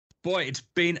Boy, it's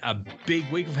been a big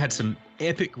week. We've had some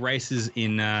epic races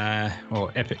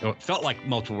or it felt like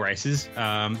multiple races,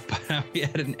 but we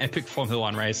had an epic Formula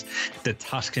One race, the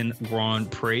Tuscan Grand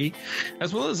Prix,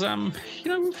 as well as,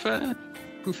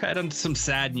 we've had some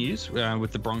sad news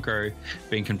with the Bronco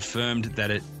being confirmed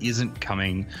that it isn't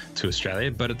coming to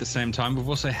Australia. But at the same time, we've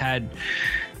also had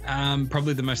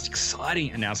probably the most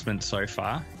exciting announcement so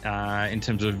far in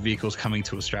terms of vehicles coming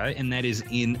to Australia, and that is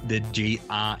in the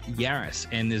GR Yaris.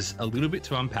 And there's a little bit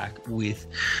to unpack with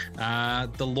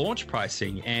the launch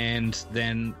pricing and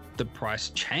then the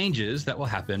price changes that will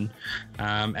happen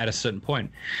at a certain point.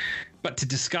 But to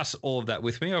discuss all of that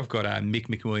with me, I've got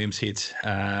Mick Williams here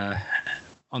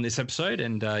on this episode,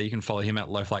 and you can follow him at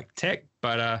Lowflake Tech.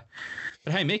 But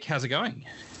hey, Mick, how's it going?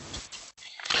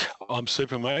 I'm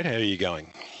super, mate. How are you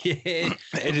going? Yeah.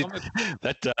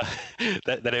 That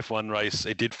F1 race,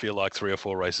 it did feel like 3 or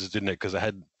 4 races, didn't it? Because it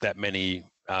had that many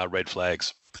red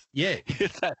flags. Yeah.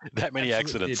 that many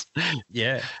accidents.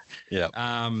 Yeah. Yeah.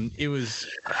 It was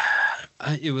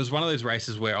one of those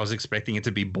races where I was expecting it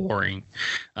to be boring.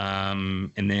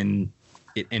 And then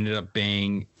it ended up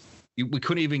being, we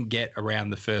couldn't even get around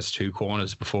the first 2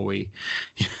 corners before we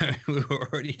were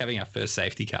already having our first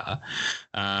safety car.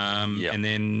 And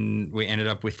then we ended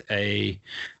up with a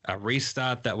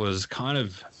restart that was kind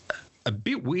of a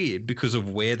bit weird because of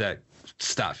where that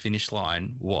start-finish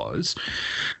line was.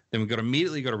 Then we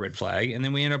immediately got a red flag, and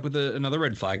then we ended up with another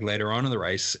red flag later on in the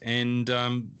race. And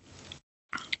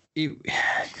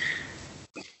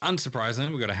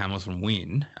unsurprisingly, we got a Hamilton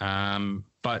win.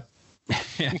 But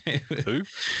who?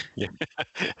 Yeah.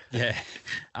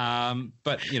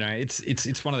 But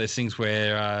it's one of those things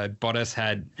where Bottas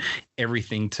had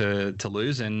everything to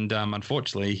lose, and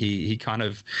unfortunately, he kind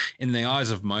of, in the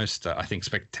eyes of most, I think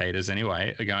spectators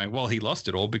anyway, are going, well, he lost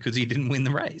it all because he didn't win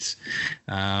the race.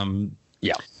 But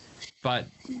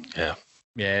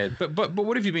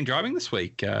what have you been driving this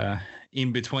week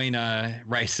in between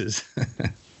races?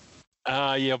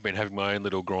 I've been having my own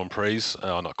little Grand Prix.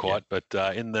 Not quite, but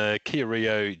in the Kia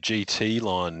Rio GT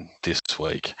line this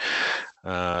week.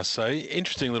 So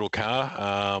interesting little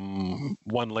car, 1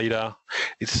 litre.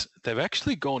 They've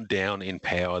actually gone down in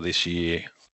power this year.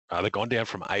 They've gone down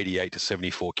from 88 to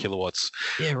 74 kilowatts.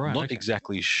 Yeah, right. Not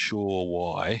exactly sure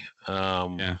why.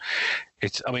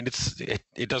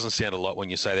 It doesn't sound a lot when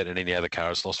you say that in any other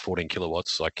car. It's lost 14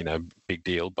 kilowatts, big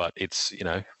deal. But it's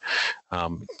 10%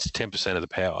 of the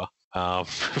power.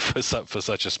 For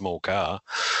such a small car,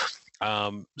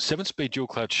 7-speed dual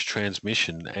clutch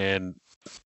transmission, and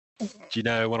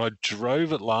when I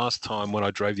drove it last time, when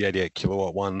I drove the 88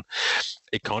 kilowatt one,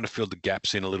 it kind of filled the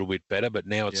gaps in a little bit better, but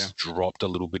now it's dropped a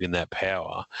little bit in that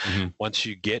power. Mm-hmm. Once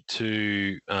you get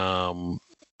to the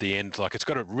end, it's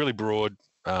got a really broad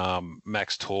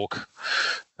max torque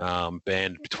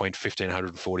band between 1500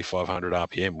 and 4500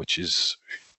 RPM, which is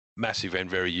massive and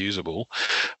very usable.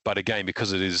 But again,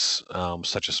 because it is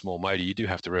such a small motor, you do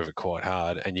have to rev it quite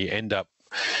hard, and you end up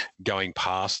going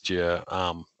past your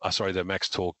the max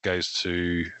torque goes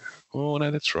to, oh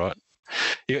no, that's right.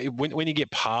 When you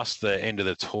get past the end of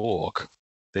the torque,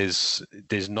 there's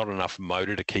not enough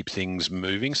motor to keep things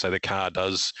moving, so the car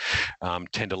does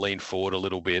tend to lean forward a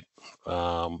little bit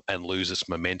and lose its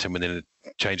momentum, and then it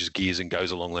changes gears and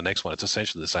goes along the next one. It's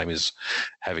essentially the same as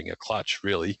having a clutch,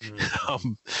 really,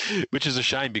 which is a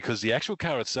shame because the actual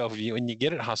car itself, when you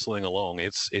get it hustling along,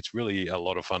 it's really a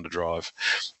lot of fun to drive.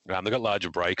 They've got larger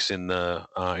brakes in the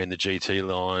GT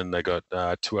line. They got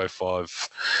 205.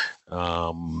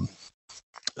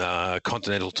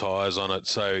 Continental tyres on it,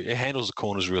 so it handles the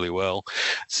corners really well.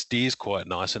 Steers quite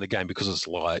nice, and again, because it's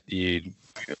light, you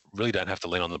really don't have to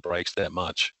lean on the brakes that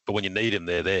much. But when you need them,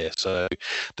 they're there. So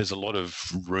there's a lot of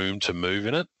room to move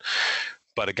in it.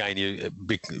 But again,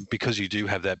 because you do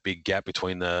have that big gap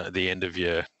between the end of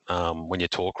your when your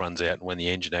torque runs out and when the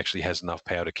engine actually has enough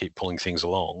power to keep pulling things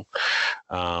along.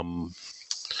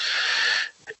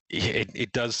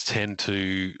 It does tend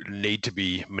to need to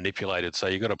be manipulated, so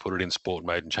you've got to put it in sport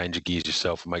mode and change the gears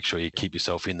yourself and make sure you keep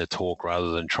yourself in the torque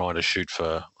rather than trying to shoot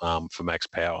for max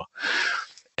power.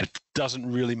 It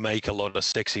doesn't really make a lot of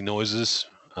sexy noises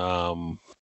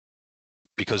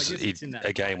because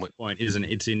point, isn't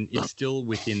it? It's still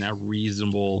within a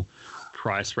reasonable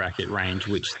price bracket range,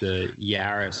 which the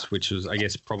Yaris, which was, I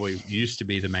guess, probably used to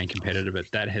be the main competitor,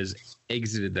 but that has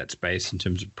exited that space in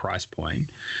terms of price point.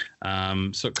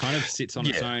 So it kind of sits on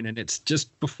its own, and it's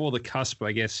just before the cusp,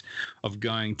 I guess, of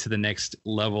going to the next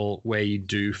level where you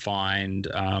do find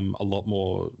a lot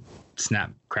more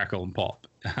snap, crackle, and pop,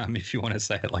 if you want to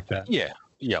say it like that. Yeah.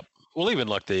 Yep. Well, even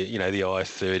like the the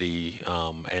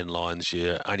I-30 N lines,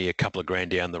 you're only a couple of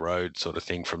grand down the road, sort of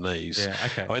thing from these. Yeah.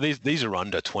 Okay. I mean, these are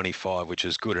under 25, which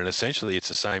is good, and essentially it's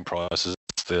the same price as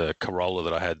the Corolla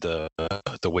that I had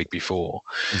the week before.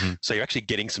 Mhm. So you're actually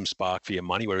getting some spark for your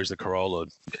money, whereas the Corolla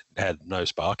had no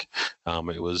spark.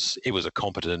 It was a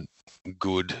competent,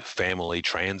 good family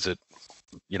transit,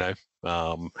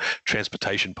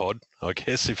 transportation pod, I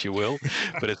guess, if you will,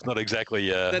 but it's not exactly.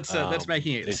 That's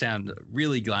making it sound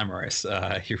really glamorous.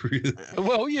 You really,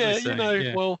 well, yeah, saying,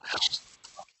 yeah. well,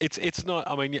 it's not.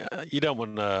 I mean, you don't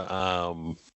want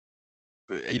to.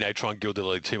 Try and gild the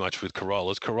lily too much with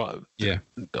Corollas. Yeah.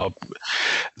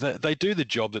 They do the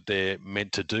job that they're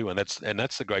meant to do, and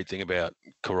that's the great thing about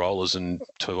Corollas and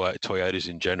Toyotas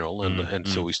in general. And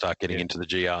until we start getting into the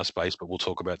GR space, but we'll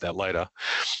talk about that later.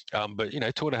 But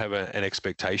Toyota have an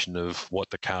expectation of what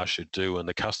the car should do, and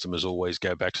the customers always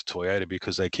go back to Toyota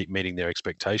because they keep meeting their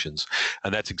expectations,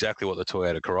 and that's exactly what the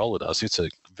Toyota Corolla does. It's a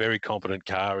very competent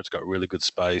car. It's got really good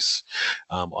space.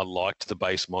 I liked the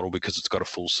base model because it's got a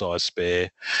full size spare.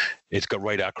 It's got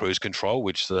radar cruise control,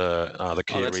 which the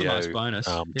Kia that's a Rio nice bonus.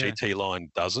 GT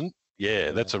line doesn't. Yeah,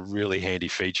 that's a really handy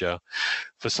feature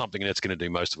for something that's going to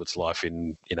do most of its life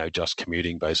in just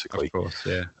commuting, basically. Of course,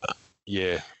 yeah.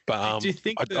 Yeah, but do you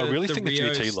think I really think the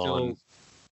Rio GT line.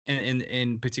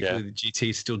 And particularly the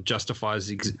GT still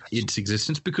justifies its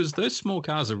existence because those small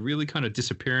cars are really kind of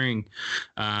disappearing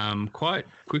quite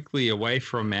quickly away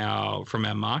from our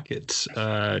markets,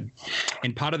 and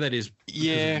part of that is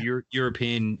because of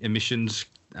European emissions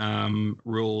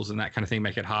rules and that kind of thing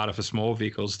make it harder for small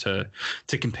vehicles to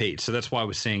compete. So that's why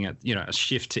we're seeing a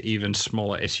shift to even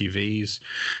smaller SUVs,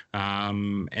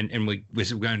 and we're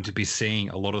going to be seeing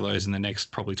a lot of those in the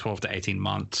next probably 12 to 18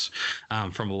 months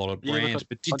from a lot of brands.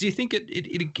 But do you think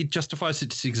it justifies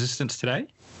its existence today?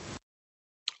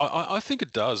 I think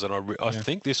it does, and I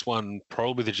think this one,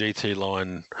 probably the GT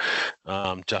line,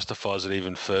 justifies it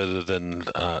even further than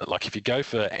like if you go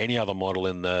for any other model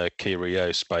in the Kia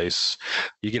Rio space,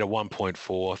 you get a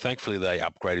 1.4. Thankfully, they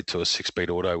upgraded to a 6-speed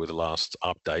auto with the last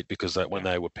update because when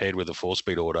they were paired with a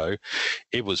 4-speed auto,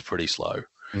 it was pretty slow.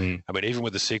 I mean, even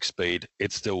with the 6-speed,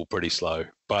 it's still pretty slow.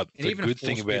 But the good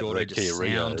thing about the Kia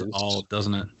Rio is old,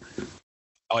 doesn't it?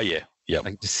 Oh yeah. Yeah,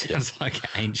 like it sounds like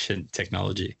ancient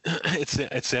technology.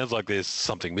 It sounds like there's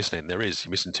something missing. There is. You're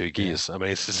missing 2 gears. I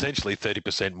mean, it's essentially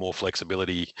 30% more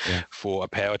flexibility for a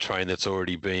powertrain that's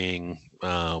already being,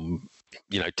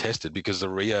 tested because the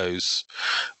Rios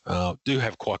do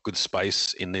have quite good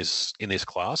space in this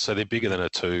class. So they're bigger than a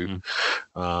 2.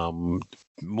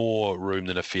 More room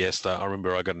than a Fiesta. I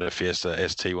remember I got in a Fiesta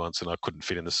ST once and I couldn't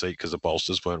fit in the seat because the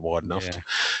bolsters weren't wide enough.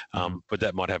 But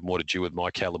that might have more to do with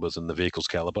my caliber than the vehicle's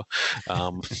caliber.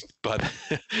 But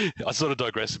I sort of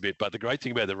digress a bit. But the great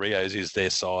thing about the Rios is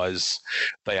their size.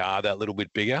 They are that little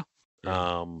bit bigger.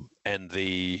 And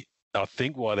I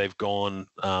think why they've gone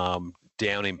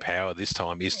down in power this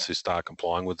time is to start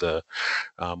complying with the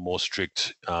more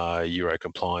strict Euro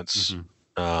compliance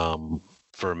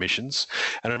for emissions.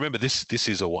 And remember, this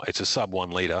is it's a sub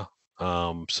 1 litre,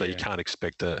 so you can't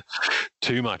expect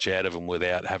too much out of them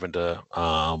without having to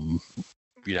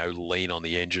lean on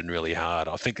the engine really hard.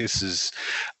 I think this is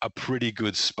a pretty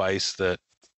good space that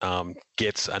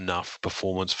gets enough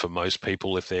performance for most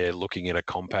people if they're looking at a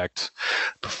compact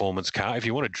performance car. If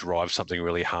you want to drive something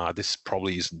really hard, this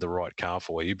probably isn't the right car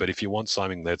for you. But if you want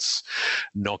something that's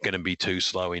not going to be too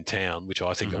slow in town, which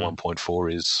I think the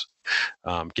 1.4 is,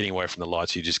 getting away from the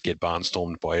lights, you just get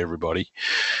barnstormed by everybody.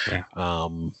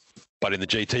 But in the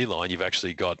GT line, you've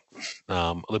actually got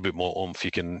a little bit more oomph.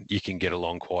 You can get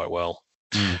along quite well.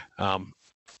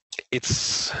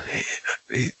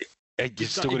 You're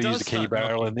still going to use the key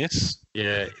barrel in this?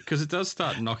 Yeah, because it does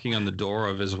start knocking on the door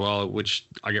of as well, which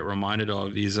I get reminded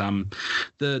of, is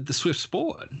the Swift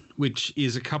Sport, which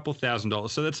is a couple $1,000.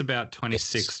 So that's about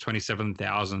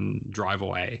 27,000 drive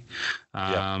away.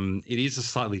 It is a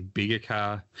slightly bigger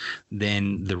car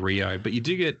than the Rio, but you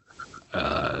do get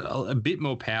a bit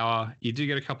more power. You do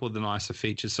get a couple of the nicer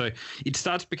features. So it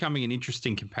starts becoming an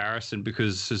interesting comparison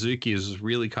because Suzuki has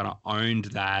really kind of owned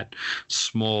that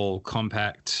small,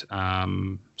 compact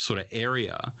sort of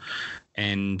area.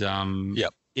 And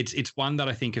it's one that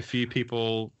I think a few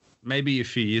people, maybe a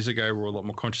few years ago, were a lot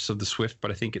more conscious of the Swift,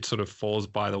 but I think it sort of falls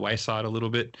by the wayside a little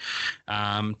bit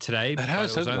today. It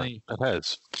has, hasn't it? It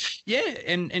has. Yeah,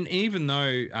 and even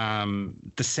though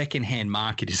the second-hand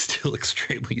market is still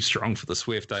extremely strong for the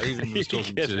Swift, I even was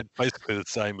talking to basically the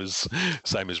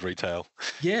same as retail.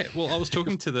 Yeah, well, I was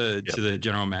talking to the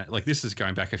general manager. Like, this is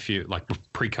going back a few, like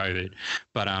pre-COVID,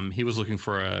 but he was looking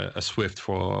for a Swift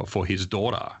for his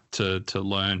daughter, to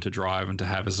learn to drive and to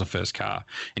have as a first car.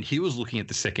 And he was looking at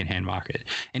the secondhand market,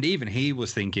 and even he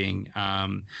was thinking,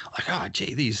 like, oh,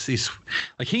 gee, these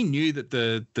like he knew that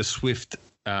the Swift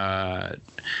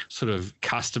sort of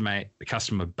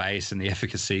customer base and the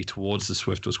efficacy towards the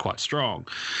Swift was quite strong,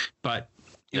 but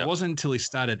it wasn't until he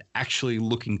started actually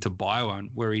looking to buy one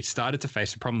where he started to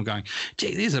face a problem going,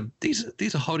 gee, these are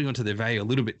holding onto their value a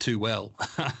little bit too well.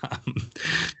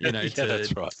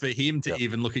 That's right. For him to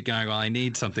even look at going, well, I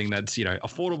need something that's,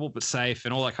 affordable but safe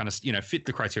and all that kind of, fit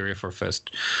the criteria for a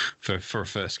first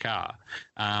car.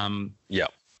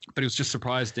 But he was just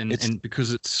surprised, and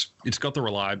because it's got the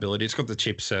reliability, it's got the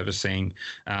cheap servicing,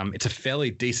 it's a fairly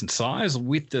decent size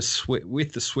with the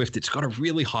Swift. It's got a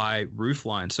really high roof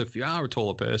line, so if you are a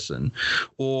taller person,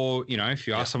 or if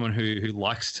you are someone who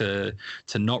likes to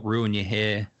not ruin your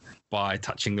hair by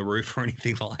touching the roof or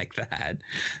anything like that,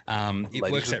 it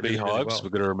Ladies works out really, really well.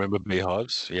 We've got to remember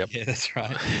beehives. Yep. Yeah, that's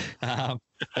right. And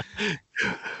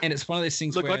it's one of those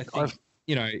things where I think,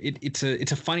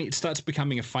 it starts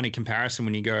becoming a funny comparison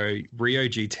when you go Rio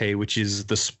GT, which is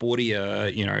the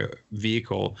sportier,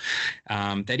 vehicle.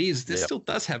 Still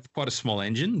does have quite a small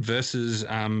engine versus,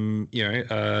 arguably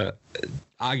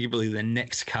the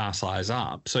next car size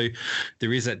up. So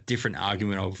there is that different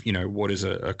argument of, what is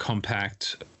a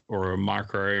compact or a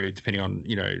micro, depending on,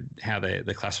 how they're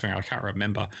classifying. I can't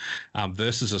remember,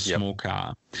 versus a small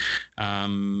car.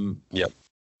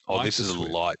 Oh, this is a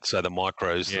light. So the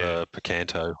micro's the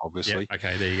Picanto, obviously. Yeah.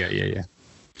 Okay, there you go.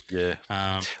 Yeah.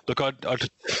 Look,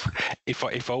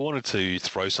 if I wanted to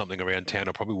throw something around town,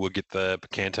 I probably would get the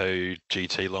Picanto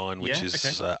GT line, which is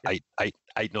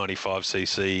 895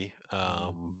 cc.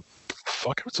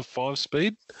 It's a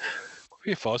 5-speed.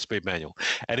 Probably a 5-speed manual,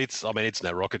 and it's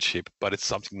no rocket ship, but it's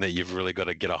something that you've really got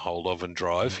to get a hold of and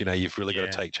drive. You've really got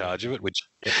to take charge of it, which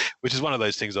is one of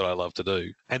those things that I love to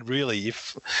do. And really,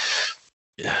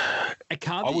 a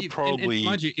car I would probably, and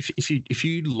mind you, if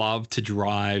you love to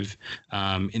drive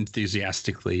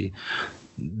enthusiastically,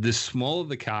 the smaller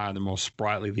the car, the more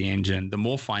sprightly the engine, the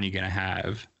more fun you're going to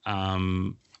have.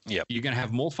 You're going to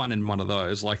have more fun in one of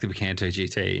those, like the Picanto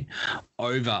GT,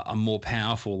 over a more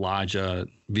powerful, larger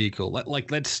vehicle. Like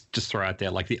let's just throw out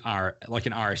there, like an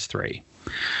RS3.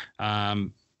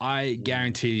 I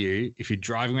guarantee you, if you're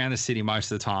driving around the city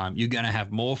most of the time, you're going to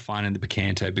have more fun in the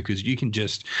Picanto because you can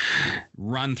just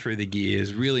run through the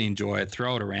gears, really enjoy it,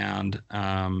 throw it around,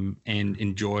 and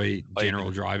enjoy general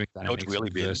driving dynamics.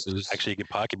 Wheelie bins. Actually, you can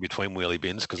park in between wheelie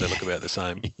bins because they look about the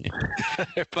same.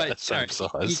 But same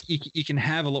size. You can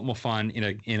have a lot more fun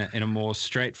in a more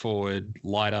straightforward,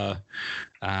 lighter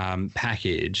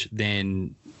package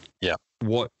than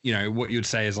what you'd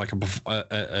say is like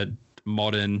a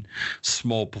modern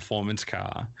small performance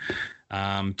car,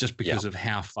 just because of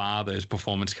how far those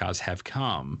performance cars have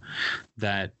come,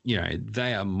 that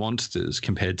they are monsters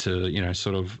compared to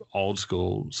sort of old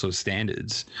school sort of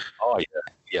standards.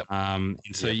 And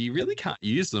so you really can't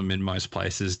use them in most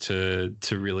places to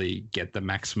really get the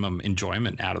maximum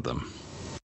enjoyment out of them.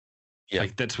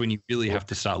 Like that's when you really have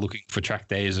to start looking for track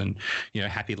days and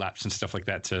happy laps and stuff like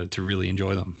that to really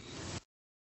enjoy them.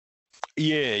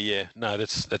 Yeah. No,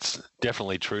 that's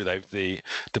definitely true. The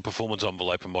performance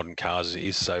envelope of modern cars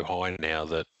is so high now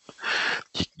that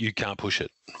you can't push it.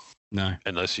 No,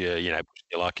 unless you're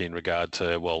lucky in regard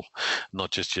to not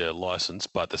just your license,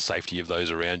 but the safety of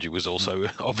those around you was also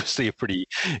obviously a pretty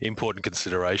important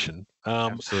consideration.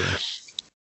 Absolutely.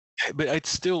 But it's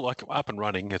still like up and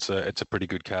running. It's a pretty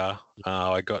good car.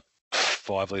 I got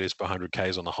 5 litres per 100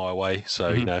 Ks on the highway.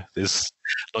 So, there's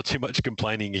not too much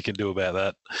complaining you can do about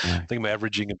that. Yeah. I think I'm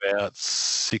averaging about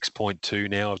 6.2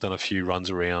 now. I've done a few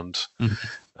runs around town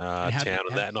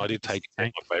and that, and I did take my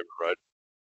favourite road.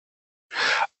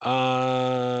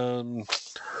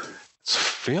 It's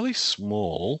fairly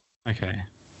small. Okay.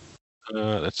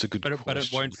 That's a good question. But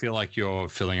it won't feel like you're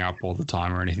filling up all the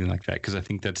time or anything like that, because I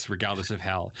think that's regardless of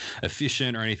how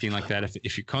efficient or anything like that.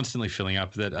 If you're constantly filling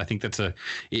up, that I think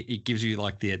it gives you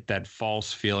like that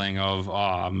false feeling of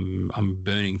I'm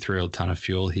burning through a ton of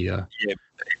fuel here. Yeah,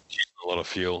 a lot of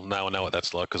fuel. Now I know what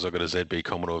that's like because I've got a ZB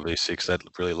Commodore V6 that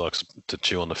really likes to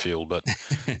chew on the fuel, but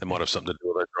it might have something to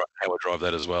do with how I drive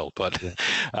that as well. But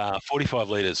 45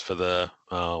 litres for the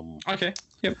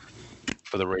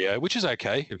for the Rio, which is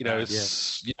okay.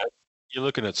 It's you're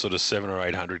looking at sort of 700 or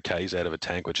 800 Ks out of a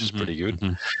tank, which is pretty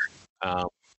good. I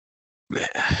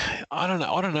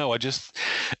don't know.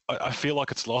 I feel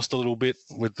like it's lost a little bit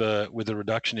with the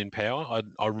reduction in power.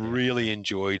 I really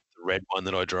enjoyed the red one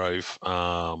that I drove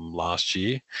last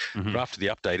year. But after the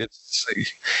update,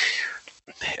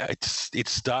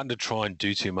 it's starting to try and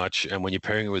do too much. And when you're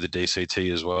pairing it with a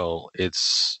DCT as well,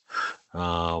 it's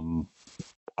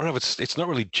I don't know if it's not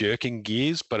really jerking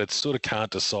gears, but it sort of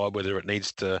can't decide whether it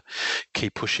needs to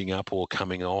keep pushing up or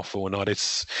coming off or not.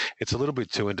 It's a little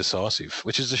bit too indecisive,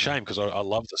 which is a shame because I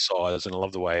love the size and I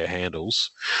love the way it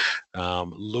handles.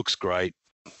 Looks great.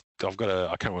 I've got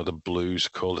I can't remember what the blues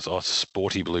called it.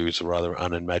 Sporty blues, are rather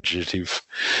unimaginative,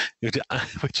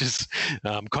 which is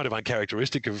kind of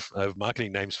uncharacteristic of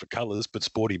marketing names for colours. But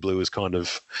sporty blue is kind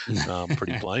of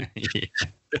pretty plain. Yeah.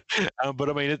 But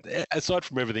I mean, aside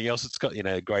from everything else, it's got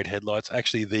great headlights.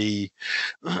 Actually, they've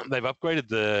upgraded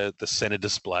the center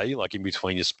display, like in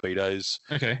between your speedos,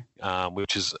 Okay.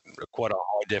 which is quite a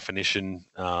high definition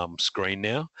screen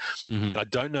now. Mm-hmm. I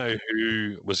don't know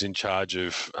who was in charge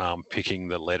of picking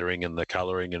the lettering and the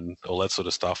colouring and all that sort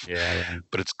of stuff. Yeah.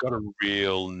 But it's got a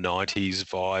real 90s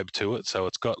vibe to it. So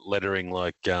it's got lettering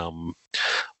like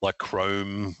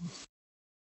chrome.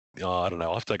 I don't know.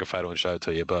 I'll have to take a photo and show it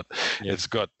to you. But it's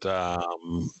got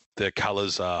the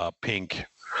colours are pink,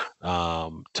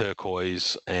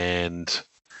 turquoise, and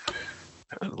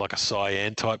like a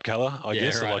cyan type colour, I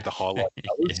guess, right. or like the highlight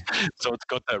colours. So it's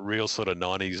got that real sort of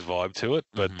 90s vibe to it.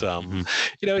 But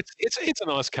it's a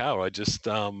nice car. I just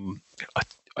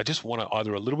I just want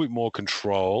either a little bit more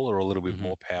control or a little bit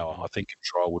more power. I think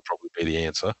control would probably be the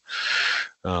answer.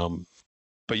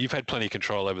 But you've had plenty of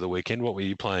control over the weekend. What were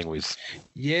you playing with?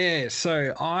 Yeah,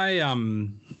 so I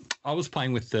was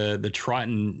playing with the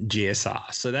Triton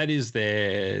GSR. So that is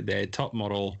their top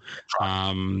model.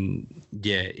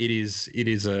 It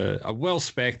is a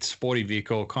well-spec'd sporty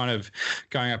vehicle, kind of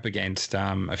going up against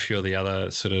a few of the other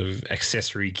sort of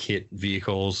accessory kit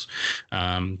vehicles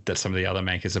that some of the other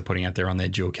makers are putting out there on their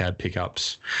dual cab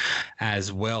pickups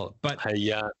as well. But hey,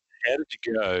 how did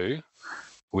you go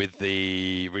with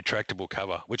the retractable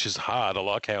cover, which is hard? I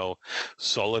like how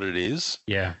solid it is.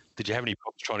 Yeah. Did you have any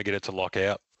problems trying to get it to lock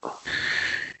out?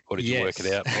 Or did you work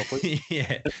it out properly?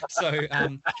 Yeah. So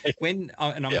I'm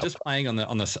just playing on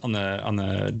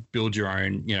the build your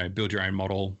own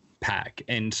model pack.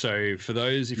 And so for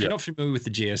those, if you're not familiar with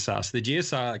the GSR, so the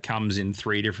GSR comes in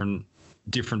three different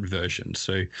versions.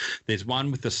 So there's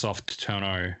one with the soft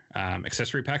tonneau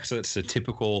accessory pack. So that's the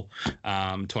typical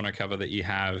tonneau cover that you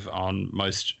have on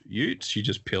most utes. You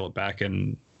just peel it back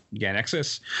and gain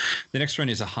access. The next one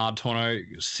is a hard tonneau,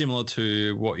 similar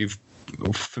to what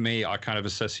for me, I kind of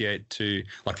associate to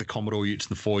like the Commodore utes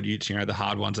and the Ford utes, the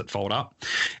hard ones that fold up.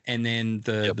 And then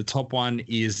the top one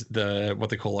is what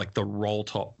they call like the roll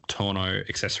top tonneau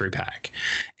accessory pack.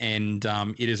 And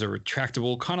it is a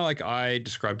retractable, kind of like I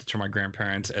described it to my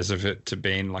grandparents as of it to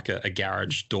being like a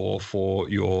garage door for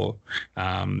your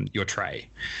tray.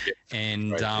 Yep.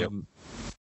 And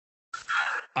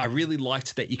I really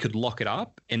liked that you could lock it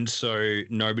up, and so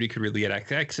nobody could really get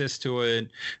access to it.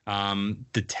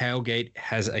 The tailgate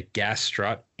has a gas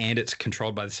strut, and it's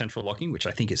controlled by the central locking, which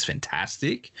I think is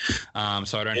fantastic.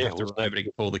 So I don't have to remember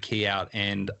to pull the key out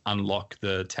and unlock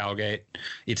the tailgate.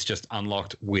 It's just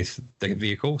unlocked with the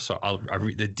vehicle. So I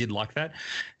really did like that.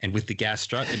 And with the gas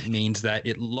strut, it means that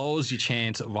it lowers your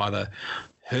chance of either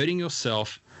hurting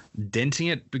yourself, denting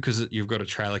it because you've got a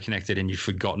trailer connected and you've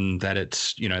forgotten that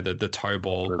it's, the tow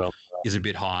ball is a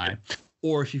bit high.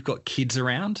 Or if you've got kids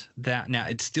around, now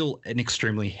it's still an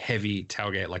extremely heavy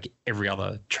tailgate like every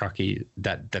other truckie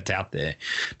that's out there.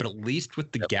 But at least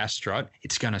with the gas strut,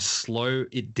 it's going to slow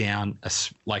it down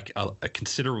a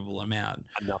considerable amount.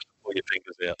 Enough to pull your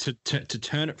fingers out. To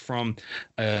turn it from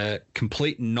a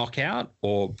complete knockout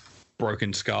or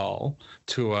broken skull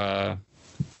to a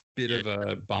bit of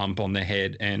a bump on the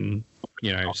head and,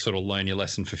 sort of learn your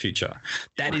lesson for future.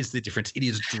 That is the difference. It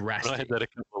is drastic. I had that a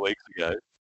couple of weeks ago.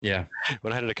 Yeah.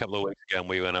 When I had it a couple of weeks ago and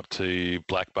we went up to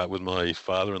Blackbutt with my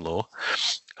father-in-law,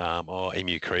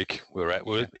 Emu Creek, we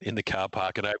were in the car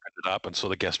park and opened it up and saw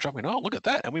the gas strut. Went, oh, look at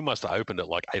that. And we must have opened it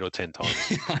like 8 or 10 times.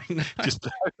 I know.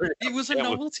 It was a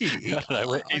novelty.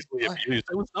 We're easily abused.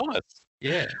 It was nice.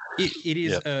 Yeah. It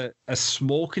is a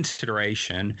small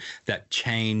consideration that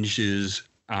changes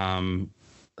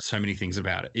so many things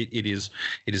about it. It is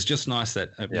just nice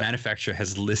that a manufacturer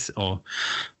has listened or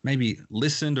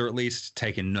at least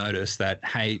taken notice that,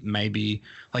 hey, maybe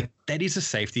like that is a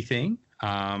safety thing,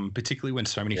 particularly when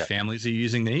so many families are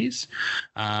using these.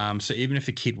 So even if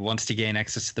a kid wants to gain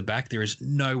access to the back, there is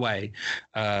no way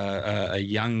a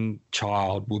young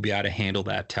child will be able to handle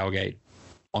that tailgate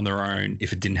on their own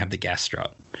if it didn't have the gas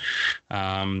strut.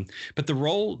 But the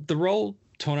roll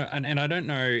tonneau, and I don't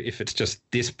know if it's just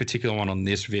this particular one on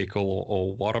this vehicle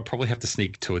or what. I'll probably have to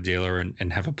sneak to a dealer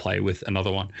and have a play with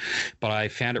another one. But I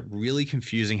found it really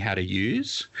confusing how to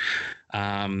use.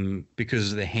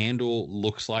 because the handle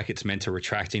looks like it's meant to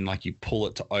retract in, like you pull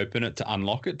it to open it, to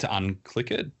unlock it, to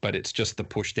unclick it, but it's just the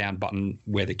push down button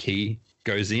where the key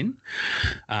goes in.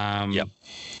 Yep.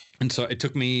 And so it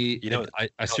took me, You know,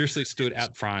 I seriously stood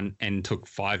out front and took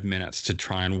 5 minutes to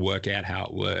try and work out how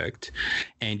it worked.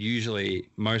 And usually,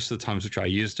 most of the times which I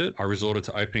used it, I resorted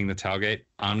to opening the tailgate,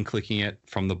 unclicking it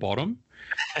from the bottom,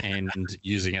 and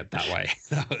using it that way.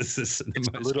 That was just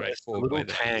the most straightforward way.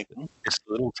 It's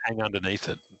the little tang underneath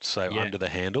it, so under the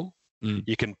handle.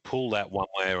 You can pull that one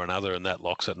way or another, and that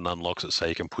locks it and unlocks it, so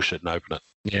you can push it and open it.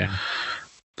 Yeah.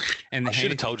 And I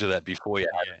should have told you that before you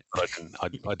had it, but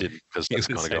I didn't, because that's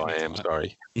the kind of guy I am.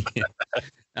 Sorry.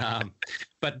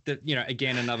 But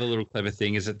again, another little clever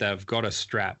thing is that they've got a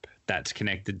strap that's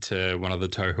connected to one of the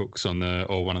tow hooks or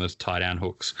one of those tie down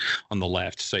hooks on the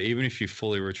left. So even if you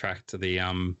fully retract the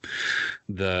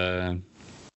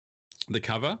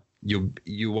cover,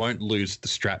 you won't lose the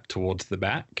strap towards the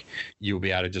back. You'll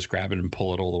be able to just grab it and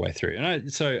pull it all the way through. And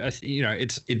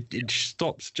it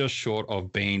stops just short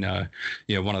of being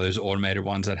one of those automated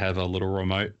ones that have a little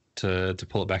remote to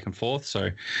pull it back and forth. So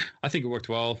I think it worked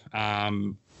well.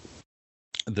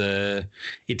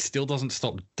 It still doesn't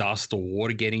stop dust or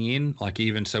water getting in.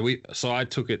 So I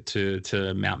took it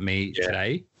to Mount Mee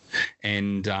today.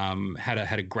 And had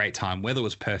a great time. Weather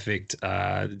was perfect.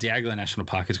 The Diaglo National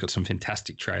Park has got some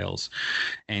fantastic trails,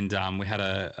 and we had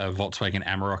a Volkswagen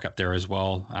Amarok up there as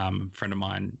well. A friend of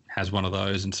mine has one of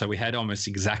those, and so we had almost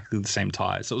exactly the same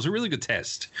tires. So it was a really good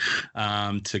test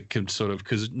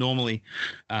because normally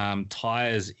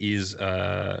tires is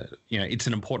it's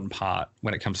an important part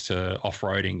when it comes to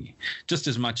off-roading, just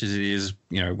as much as it is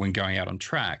when going out on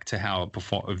track, to how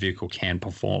a vehicle can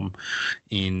perform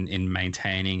in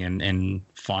maintaining and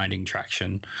finding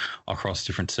traction across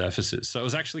different surfaces. So it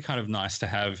was actually kind of nice to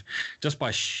have, just by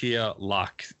sheer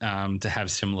luck, to have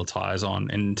similar tires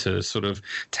on, and to sort of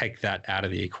take that out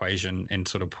of the equation and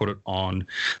sort of put it on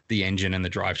the engine and the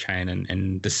drivetrain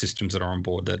and the systems that are on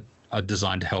board that are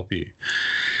designed to help you.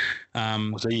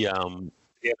 Was he had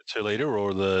a 2-litre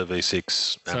or the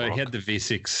V6? So he had the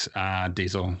V6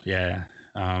 diesel, yeah.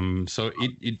 So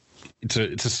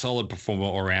it's a solid performer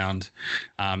all around.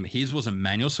 His was a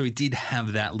manual, so he did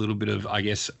have that little bit of, I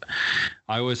guess,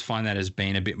 I always find that as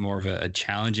being a bit more of a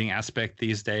challenging aspect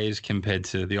these days compared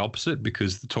to the opposite,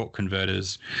 because the torque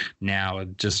converters now are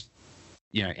just,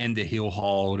 end the heel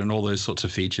hold and all those sorts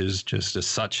of features just are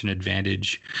such an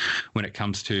advantage when it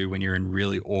comes to when you're in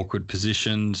really awkward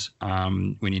positions,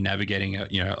 when you're navigating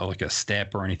like a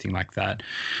step or anything like that.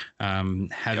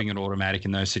 Having an automatic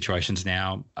in those situations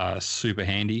now are super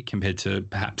handy compared to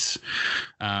perhaps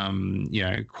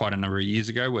quite a number of years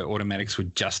ago, where automatics were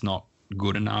just not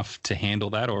good enough to handle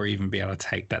that or even be able to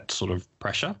take that sort of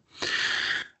pressure.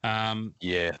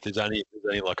 There's only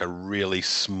like a really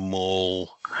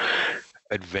small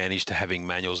advantage to having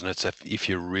manuals, and it's if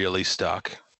you're really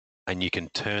stuck and you can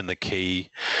turn the key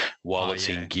while it's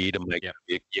in gear to make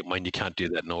you can't do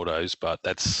that in autos, but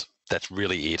that's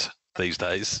really it these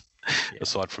days.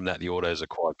 Aside from that, the autos are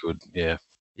quite good.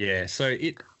 So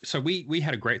we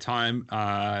had a great time.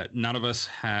 None of us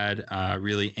had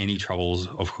really any troubles,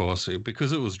 of course,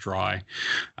 because it was dry.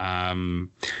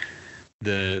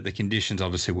 The conditions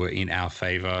obviously were in our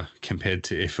favor compared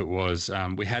to if it was.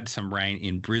 We had some rain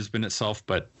in Brisbane itself,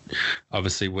 but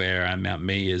obviously where Mount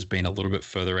Mee has been a little bit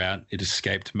further out, it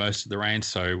escaped most of the rain,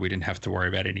 so we didn't have to worry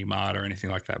about any mud or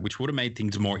anything like that, which would have made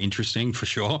things more interesting for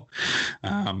sure.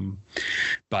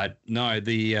 But no,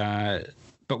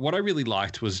 but what I really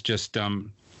liked was just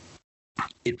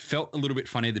it felt a little bit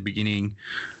funny at the beginning,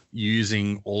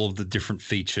 using all of the different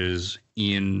features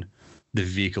in the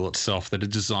vehicle itself that are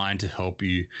designed to help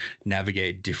you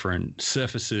navigate different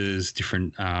surfaces,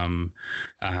 different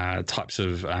types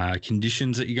of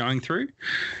conditions that you're going through.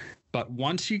 But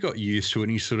once you got used to it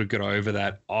and you sort of got over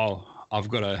that,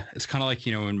 it's kind of like,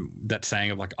 when that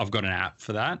saying of like, I've got an app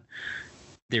for that.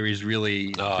 There is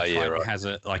really, has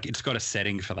it's got a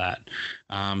setting for that.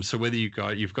 So whether you've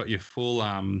got your full,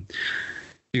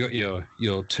 you got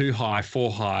your 2 high, 4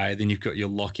 high, then you've got your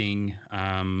locking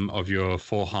of your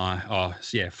 4 high,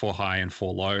 4 high and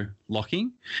 4 low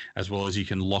locking, as well as you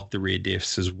can lock the rear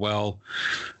diffs as well.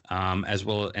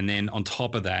 And then on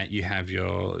top of that, you have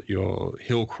your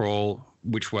hill crawl,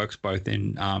 which works both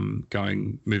in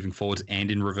moving forwards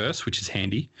and in reverse, which is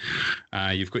handy.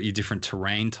 You've got your different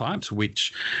terrain types,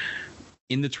 which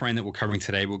in the terrain that we're covering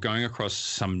today, we're going across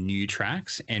some new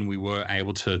tracks, and we were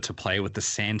able to play with the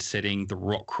sand setting, the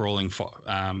rock crawling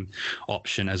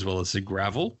option, as well as the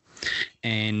gravel.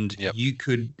 And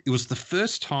it was the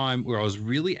first time where I was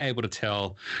really able to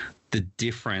tell the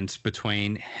difference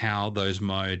between how those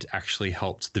modes actually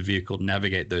helped the vehicle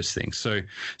navigate those things. So,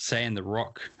 say in the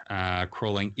rock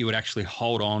crawling, you would actually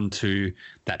hold on to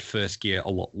that first gear a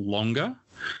lot longer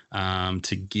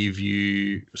to give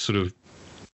you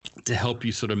to help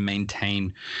you sort of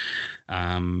maintain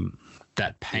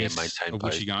that pace of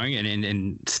which you're going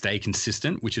and stay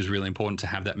consistent, which is really important to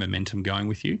have that momentum going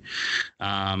with you.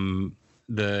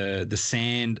 The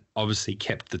sand obviously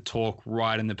kept the torque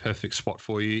right in the perfect spot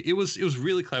for you. It was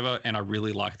really clever, and I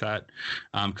really liked that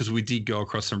because we did go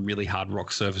across some really hard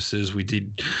rock surfaces. We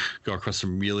did go across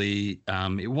some really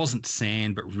it wasn't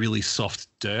sand but really soft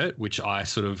dirt, which I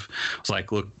sort of was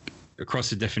like, look, across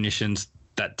the definitions,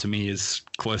 that to me is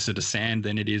closer to sand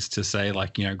than it is to say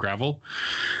gravel.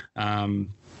 And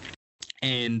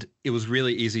it was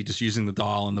really easy just using the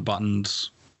dial and the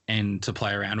buttons and to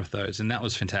play around with those. And that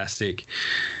was fantastic.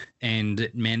 And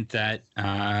it meant that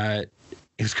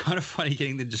it was kind of funny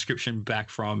getting the description back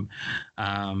from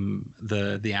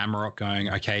the Amarok going,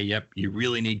 okay, yep, you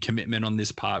really need commitment on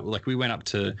this part. Like we went up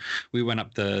the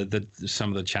some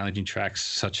of the challenging tracks,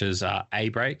 such as A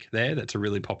Break there. That's a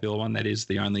really popular one. That is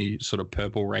the only sort of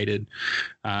purple rated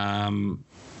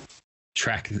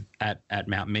track at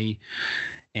Mount Me.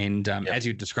 And as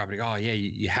you described it,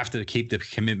 you have to keep the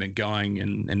commitment going,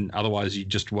 and otherwise you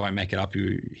just won't make it up.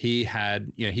 He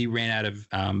ran out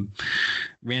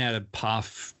of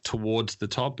path towards the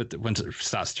top, but once it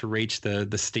starts to reach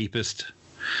the steepest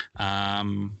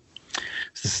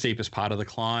it's the steepest part of the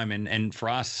climb, and for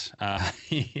us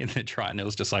in the Triton, it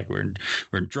was just like we're in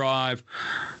drive,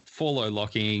 4 low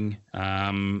locking,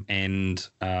 and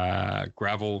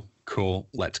gravel. Cool,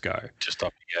 let's go. Just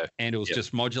up you go. And it was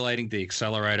just modulating the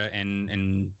accelerator,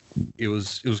 and it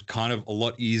was kind of a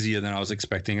lot easier than I was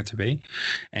expecting it to be.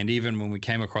 And even when we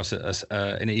came across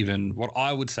an even what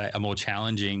I would say a more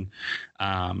challenging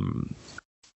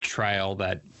trail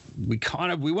that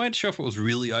we weren't sure if it was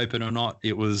really open or not.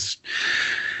 It was,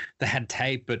 they had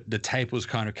tape, but the tape was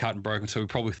kind of cut and broken, so we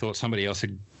probably thought somebody else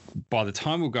had. By the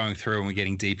time we're going through and we're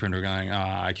getting deeper and we're going,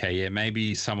 okay, yeah,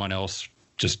 maybe someone else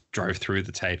just drove through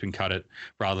the tape and cut it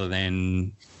rather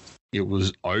than it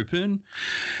was open.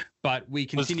 But we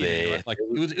continued to do it. Like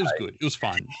it was good. It was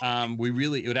fun.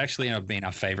 It would actually end up being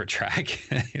our favorite track.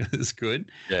 It was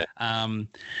good. Yeah.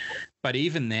 But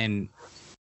even then,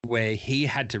 where he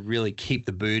had to really keep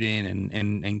the boot in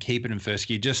and keep it in first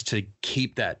gear just to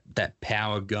keep that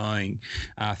power going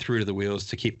through to the wheels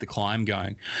to keep the climb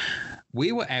going,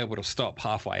 we were able to stop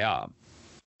halfway up,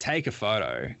 take a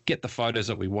photo, get the photos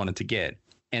that we wanted to get,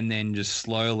 and then just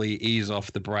slowly ease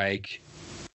off the brake,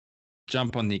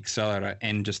 jump on the accelerator,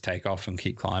 and just take off and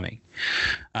keep climbing.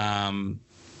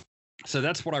 So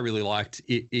that's what I really liked.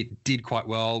 It did quite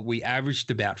well. We averaged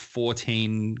about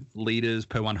 14 litres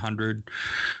per 100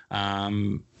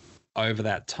 over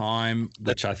that time,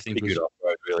 which I think was good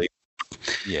off-road, really.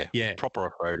 Yeah. Proper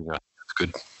off-roading. That's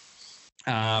good.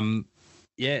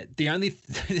 The only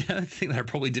thing that I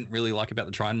probably didn't really like about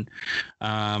the Triton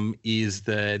is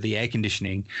the air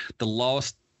conditioning. The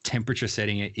lowest temperature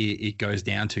setting it goes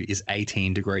down to is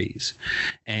 18 degrees.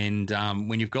 And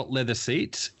when you've got leather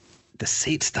seats, the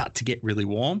seats start to get really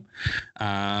warm,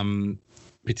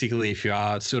 particularly if you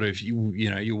are sort of,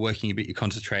 you're working a bit, you're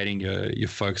concentrating, you're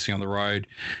focusing on the road.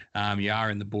 You are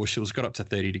in the bush. It was got up to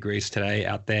 30 degrees today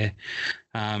out there.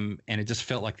 And it just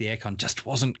felt like the aircon just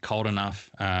wasn't cold enough.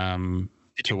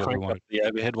 Did you crank up the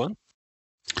overhead one?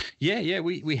 Yeah,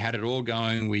 we had it all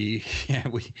going. We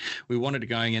wanted it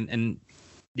going, and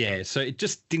so it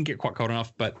just didn't get quite cold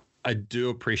enough. But I do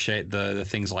appreciate the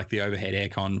things like the overhead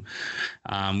aircon,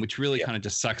 which really kind of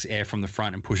just sucks air from the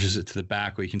front and pushes it to the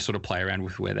back, where you can sort of play around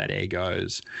with where that air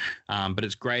goes. But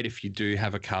it's great if you do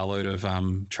have a carload of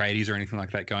tradies or anything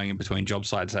like that going in between job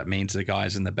sites. That means the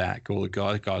guys in the back, all the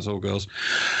guys or girls,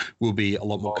 will be a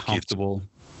lot more comfortable.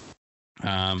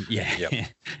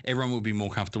 Everyone will be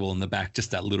more comfortable in the back, just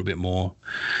that little bit more.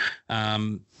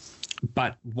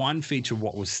 But one feature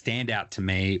what was stand out to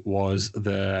me was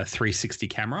the 360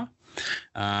 camera,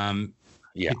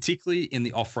 particularly in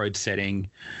the off-road setting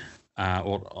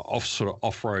or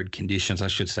off-road conditions, I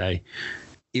should say.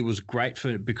 It was great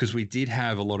because we did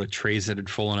have a lot of trees that had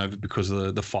fallen over because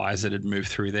of the fires that had moved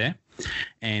through there,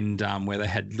 and where they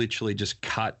had literally just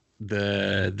cut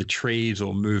the trees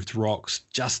or moved rocks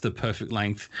just the perfect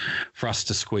length for us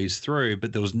to squeeze through,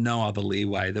 but there was no other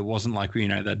leeway. There wasn't like,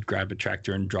 they'd grab a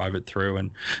tractor and drive it through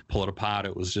and pull it apart.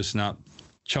 It was just not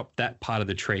chop that part of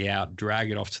the tree out,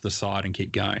 drag it off to the side and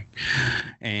keep going.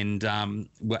 And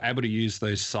we're able to use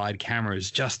those side cameras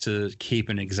just to keep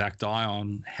an exact eye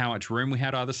on how much room we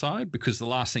had either side, because the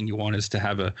last thing you want is to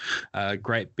have a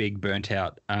great big burnt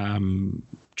out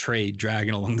tree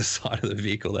dragging along the side of the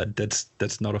vehicle.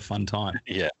 That's not a fun time.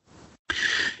 Yeah.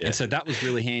 And so that was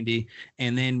really handy.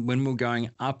 And then when we're going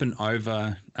up and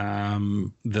over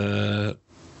the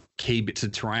key bits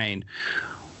of terrain,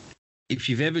 if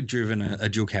you've ever driven a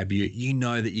dual cab, you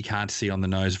know that you can't see on the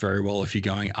nose very well if you're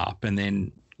going up and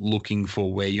then looking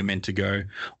for where you're meant to go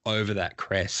over that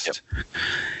crest. Yep.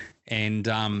 And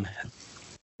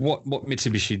what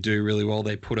Mitsubishi do really well,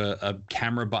 they put a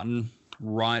camera button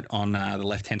right on the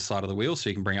left-hand side of the wheel, so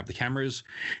you can bring up the cameras,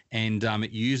 and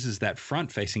it uses that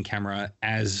front-facing camera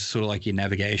as sort of like your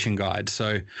navigation guide.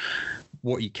 So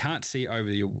what you can't see over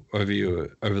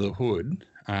the hood,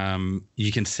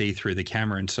 you can see through the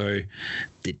camera, and so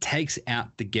it takes out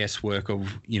the guesswork of,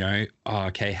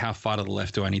 okay, how far to the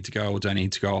left do I need to go, or do I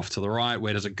need to go off to the right?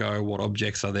 Where does it go? What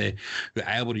objects are there? You're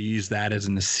able to use that as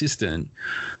an assistant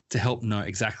to help know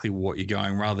exactly what you're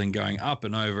going, rather than going up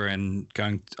and over and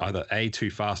going either too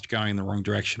fast, going in the wrong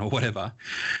direction, or whatever.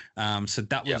 So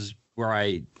that was where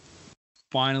I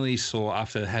finally saw,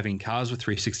 after having cars with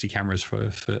 360 cameras for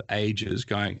ages,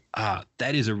 going,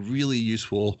 that is a really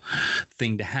useful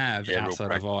thing to have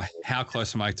outside of, how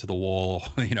close am I to the wall,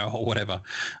 or whatever,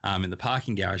 in the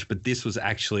parking garage. But this was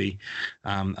actually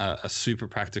a super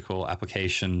practical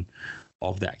application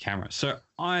of that camera. So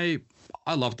I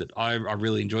loved it. I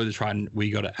really enjoyed the ride, and we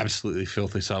got it absolutely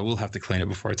filthy. So I will have to clean it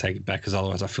before I take it back, because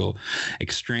otherwise I feel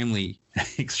extremely,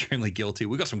 extremely guilty.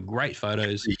 We got some great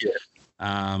photos. Yeah.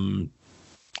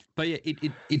 But yeah,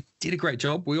 it did a great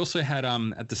job. We also had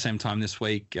at the same time this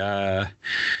week, and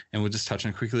we'll just touch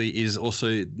on it quickly, is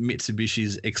also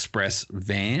Mitsubishi's Express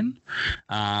van,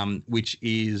 which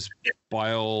is,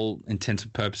 by all intents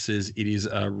and purposes, it is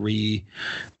a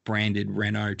rebranded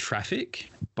Renault Traffic,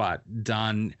 but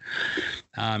done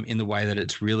in the way that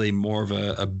it's really more of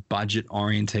a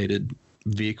budget-orientated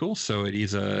vehicle. So it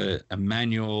is a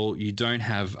manual. You don't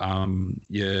have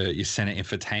your center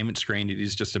infotainment screen. It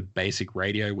is just a basic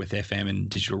radio with FM and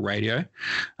digital radio.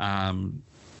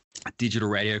 Digital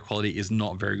radio quality is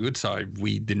not very good, so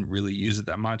we didn't really use it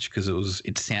that much because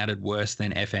it sounded worse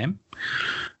than FM.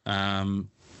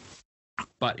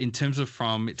 But in terms of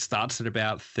it starts at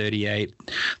about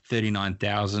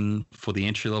 39,000 for the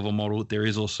entry-level model. There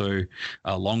is also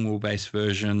a long wheelbase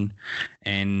version.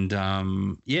 And,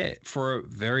 for a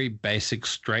very basic,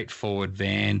 straightforward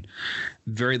van,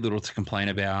 very little to complain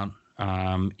about.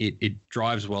 It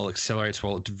drives well, accelerates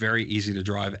well. It's very easy to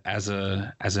drive as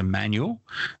a manual.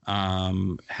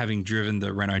 Having driven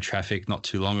the Renault Traffic not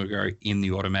too long ago in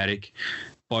the automatic,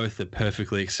 both are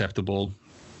perfectly acceptable.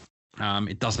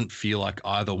 It doesn't feel like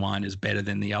either one is better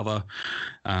than the other.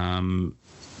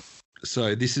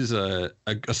 So this is a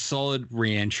solid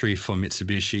re-entry for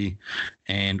Mitsubishi,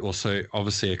 and also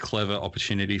obviously a clever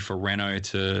opportunity for Renault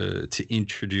to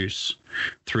introduce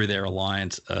through their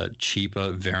alliance a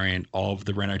cheaper variant of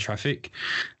the Renault Traffic,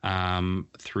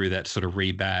 through that sort of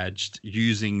rebadged,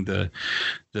 using the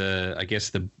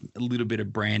little bit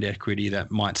of brand equity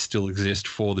that might still exist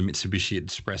for the Mitsubishi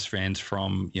Express vans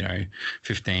from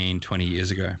 15, 20 years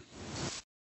ago.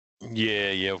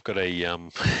 Yeah, I've got a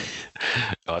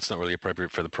it's not really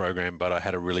appropriate for the program, but I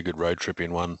had a really good road trip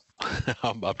in one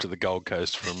up to the Gold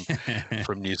Coast from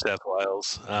New South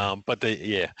Wales. But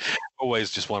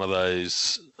always just one of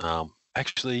those.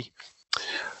 Actually,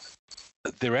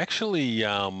 they're actually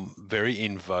very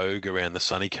in vogue around the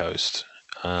sunny coast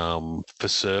for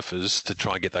surfers to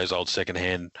try and get those old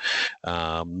secondhand,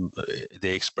 the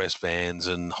express vans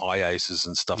and high aces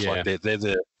and stuff like that. They're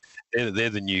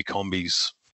the new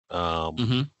combis.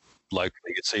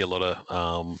 Locally, you see a lot of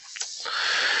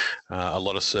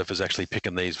surfers actually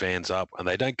picking these vans up, and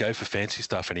they don't go for fancy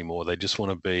stuff anymore. They just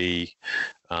want to be,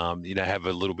 have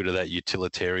a little bit of that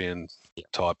utilitarian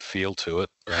type feel to it.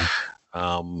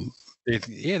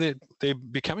 They're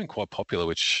becoming quite popular,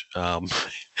 which,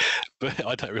 but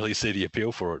I don't really see the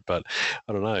appeal for it. But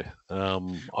I don't know.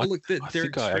 I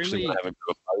think I actually want to have a bit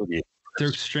of a play with you. They're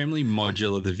extremely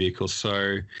modular, the vehicles.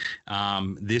 So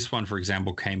this one, for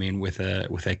example, came in with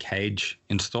a cage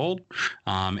installed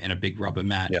and a big rubber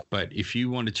mat. Yep. But if you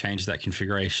want to change that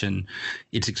configuration,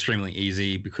 it's extremely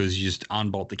easy, because you just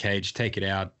unbolt the cage, take it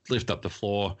out, lift up the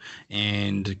floor,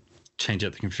 and change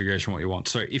out the configuration what you want.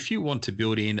 So if you want to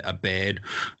build in a bed,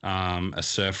 a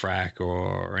surf rack,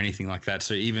 or anything like that,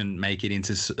 so even make it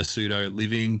into a pseudo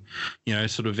living,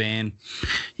 sort of van,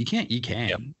 you can.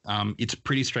 Yep. It's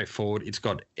pretty straightforward. It's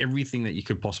got everything that you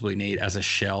could possibly need as a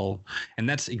shell, and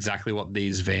that's exactly what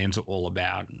these vans are all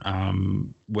about.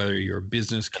 Whether you're a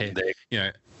business case,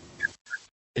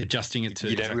 adjusting it to,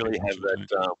 you don't really have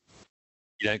that.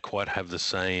 You don't quite have the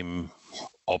same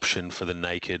option for the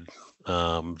naked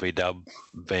VW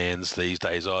vans these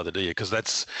days either, do you? Because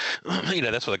that's,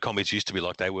 that's what the combis used to be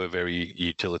like. They were very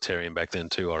utilitarian back then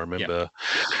too. I remember,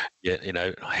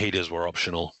 heaters were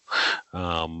optional.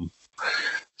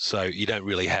 So you don't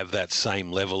really have that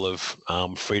same level of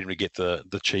freedom to get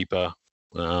the cheaper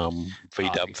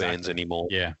VW vans anymore.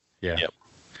 Yeah. Yep.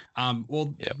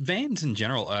 Vans in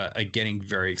general are getting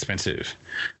very expensive.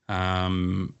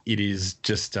 It is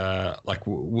just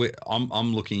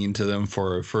I'm looking into them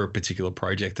for a particular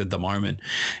project at the moment,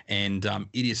 and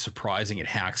it is surprising at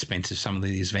how expensive some of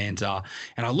these vans are.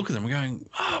 And I look at them and going,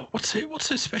 oh, what's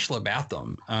so special about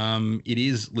them? It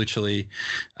is literally,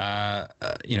 a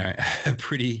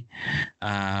pretty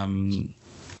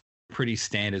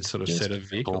standard sort of set of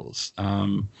vehicles.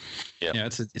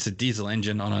 It's a diesel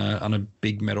engine on a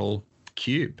big metal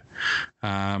cube.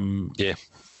 That's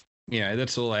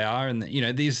all they are. And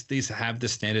these have the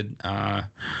standard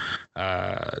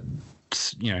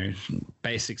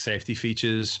basic safety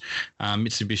features.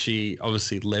 Mitsubishi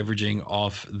obviously leveraging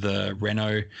off the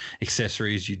Renault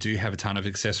accessories. You do have a ton of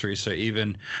accessories. So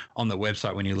even on the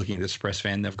website, when you're looking at the Express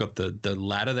van, they've got the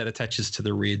ladder that attaches to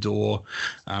the rear door,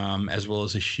 as well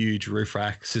as a huge roof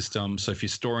rack system. So if you're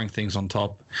storing things on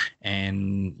top,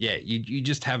 and you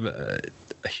just have a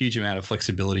huge amount of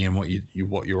flexibility in what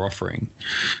you're offering.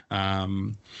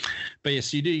 But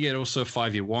yes, you do get also a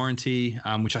 5-year warranty,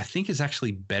 which I think is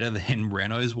actually better than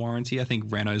Renault's warranty. I think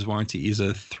Renault's warranty is a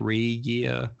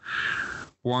 3-year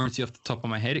warranty off the top of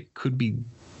my head. It could be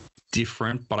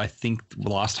different, but I think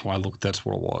last time I looked, that's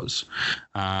what it was.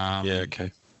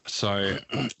 Okay. So,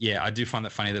 I do find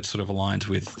that funny. That sort of aligns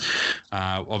with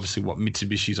obviously what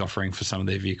Mitsubishi's offering for some of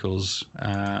their vehicles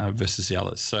versus the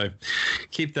others. So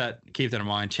keep that in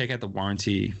mind. Check out the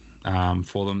warranty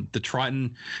for them. The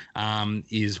Triton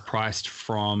is priced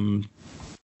from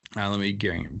let me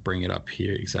bring it up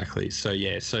here exactly. So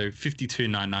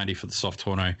 $52,990 for the soft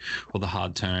tonneau, or the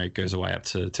hard tonneau goes away up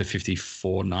to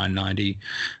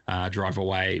 $54,990. Drive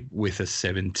away with a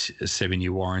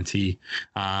 7-year warranty.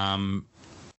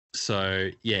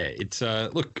 It's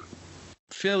look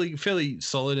fairly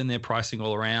solid in their pricing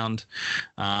all around.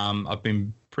 I've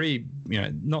been pretty,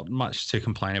 not much to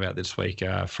complain about this week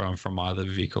from either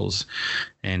vehicles,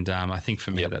 and I think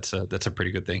for me that's a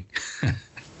pretty good thing.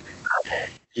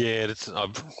 Yeah,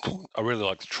 I really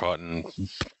like the Triton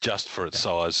just for its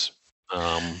size.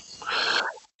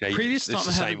 Previous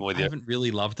time I haven't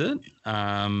really loved it,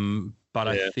 but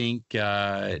I think.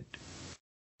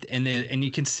 And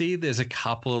you can see there's a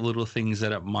couple of little things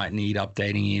that it might need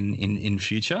updating in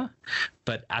future,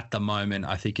 but at the moment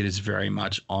I think it is very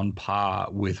much on par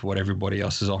with what everybody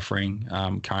else is offering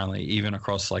currently, even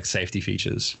across like safety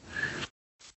features.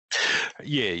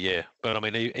 Yeah. But I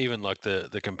mean, even like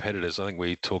the competitors, I think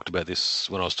we talked about this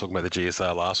when I was talking about the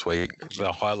GSR last week.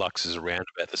 The Hilux is around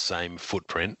about the same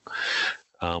footprint,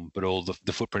 but all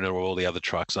the footprint of all the other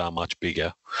trucks are much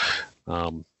bigger.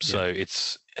 So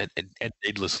it's and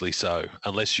needlessly so,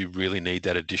 unless you really need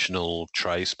that additional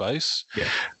tray space.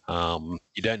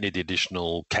 You don't need the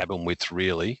additional cabin width,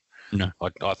 really. No,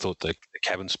 I thought the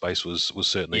cabin space was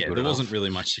certainly good. There wasn't really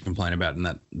much to complain about in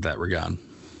that regard.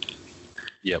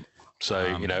 Yep. So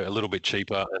a little bit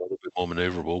cheaper and a little bit more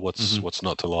manoeuvrable. What's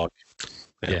not to like?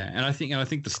 Yeah, and I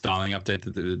think the styling update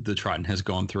that the Triton has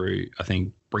gone through, I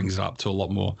think, brings it up to a lot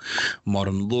more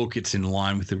modern look. It's in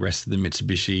line with the rest of the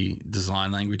Mitsubishi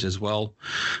design language as well,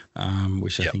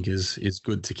 which I think is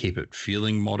good to keep it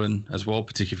feeling modern as well,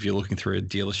 particularly if you're looking through a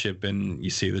dealership and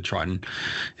you see the Triton.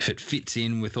 If it fits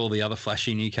in with all the other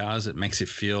flashy new cars, it makes it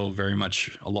feel very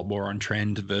much a lot more on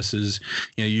trend versus,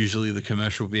 usually the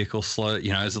commercial vehicle is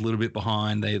a little bit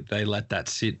behind. They let that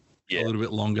sit a little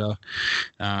bit longer,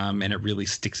 and it really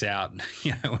sticks out,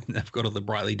 when they've got all the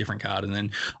brightly different card, and then,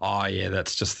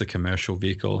 that's just the commercial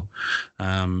vehicle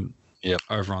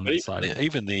over on that side.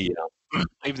 Even the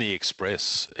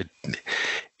Express,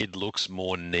 it looks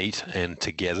more neat and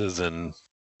together than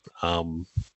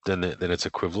its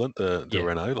equivalent, the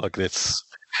Renault. Like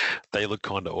they look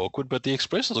kind of awkward, but the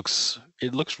Express looks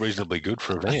reasonably good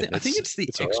for a van. I think it's the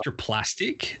extra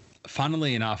plastic.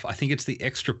 Funnily enough, I think it's the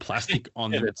extra plastic on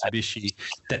the Mitsubishi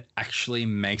that actually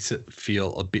makes it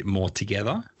feel a bit more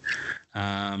together.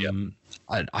 I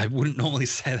wouldn't normally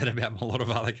say that about a lot of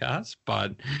other cars,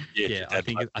 but I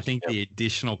think the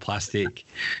additional plastic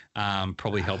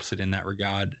probably helps it in that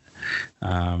regard.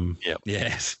 So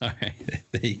there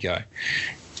you go.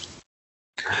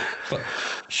 But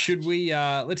should we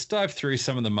let's dive through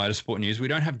some of the motorsport news. We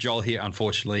don't have Joel here,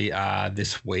 unfortunately,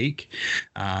 this week,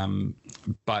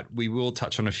 but we will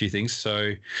touch on a few things.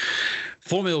 So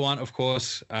Formula One, of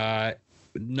course,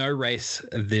 no race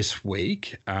this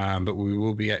week, but we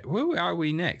will be at. Where are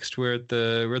we next? We're at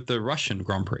the Russian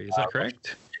Grand Prix. Is that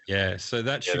correct? Yeah. So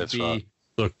that should be. Right.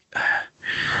 Look,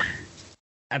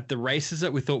 at the races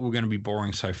that we thought were going to be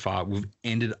boring so far, we've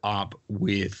ended up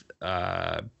with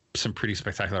some pretty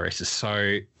spectacular races.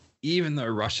 So even though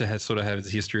Russia has sort of had a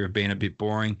history of being a bit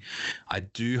boring, I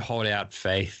do hold out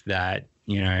faith that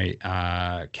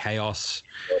chaos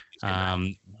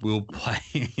will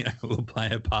play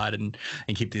a part and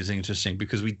keep this interesting,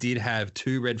 because we did have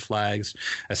 2 red flags,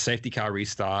 a safety car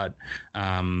restart,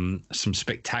 some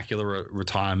spectacular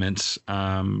retirements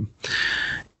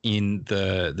in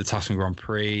the Tuscan Grand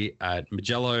Prix at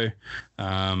Mugello.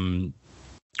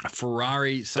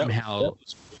 Ferrari somehow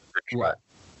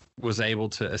was able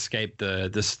to escape the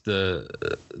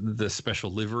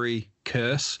special livery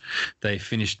curse. They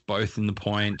finished both in the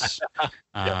points.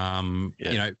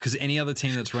 Because any other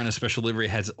team that's run a special livery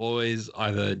has always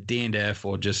either D&F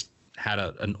or just had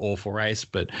an awful race,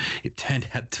 but it turned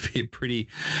out to be a pretty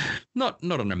not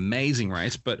an amazing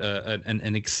race, but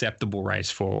an acceptable race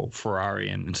for Ferrari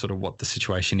and sort of what the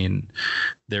situation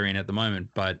they're in at the moment.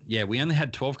 But yeah, we only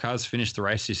had 12 cars finish the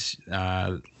race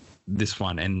this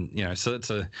one, and so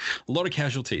it's a lot of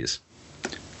casualties.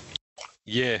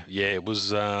 Yeah, it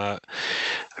was. I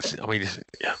mean,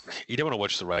 you don't want to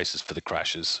watch the races for the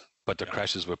crashes, but the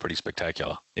crashes were pretty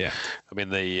spectacular. Yeah, I mean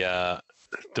the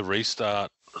restart.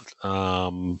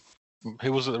 Who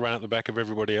was it that ran at the back of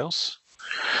everybody else?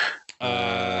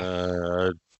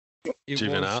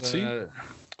 Giovinazzi,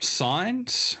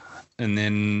 Sainz, and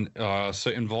then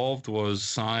so involved was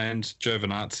Sainz,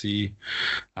 Giovinazzi,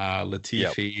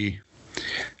 Latifi.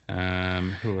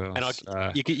 Who else?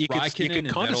 And you could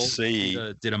kind of see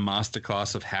did a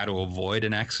masterclass of how to avoid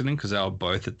an accident, because they were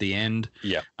both at the end.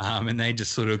 Yeah. And they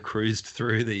just sort of cruised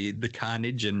through the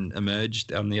carnage and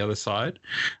emerged on the other side.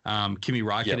 Kimi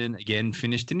Räikkönen again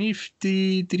finished.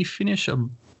 Did he finish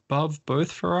above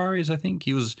both Ferraris? I think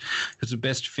he was the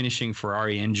best finishing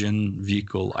Ferrari engine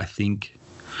vehicle, I think.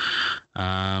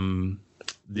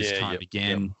 This time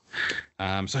again.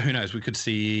 Yep. So who knows? We could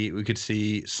see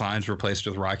Sainz replaced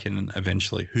with Raikkonen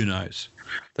eventually. Who knows?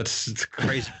 It's a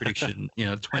crazy prediction.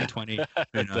 2020.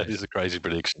 Who knows? That is a crazy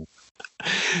prediction.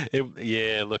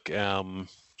 Look,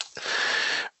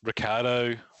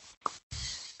 Ricciardo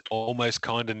almost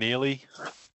kind of nearly,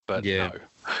 but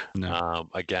no.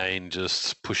 Again,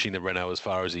 just pushing the Renault as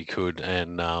far as he could,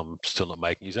 and still not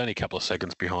making. He's only a couple of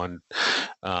seconds behind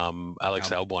Alex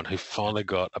Albon, who finally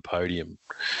got a podium.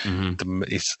 Mm-hmm.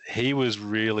 He was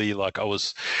really I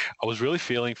was really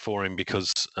feeling for him,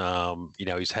 because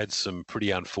he's had some pretty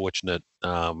unfortunate.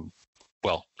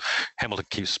 Hamilton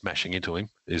keeps smashing into him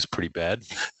is pretty bad,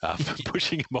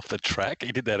 pushing him off the track.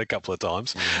 He did that a couple of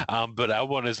times. But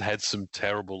Albon has had some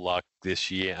terrible luck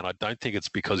this year, and I don't think it's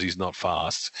because he's not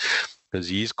fast, because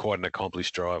he is quite an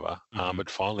accomplished driver. But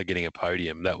finally getting a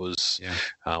podium, that was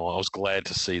I was glad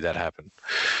to see that happen.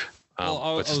 I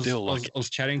was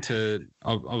chatting to.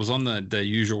 I was on the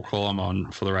usual call I'm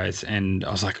on for the race, and I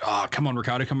was like, "Oh, come on,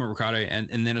 Ricciardo!"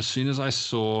 And then as soon as I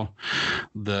saw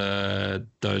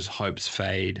those hopes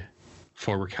fade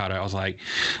for Ricciardo, I was like,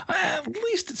 at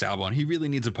least it's Albon. He really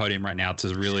needs a podium right now to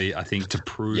really, I think, to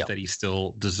prove that he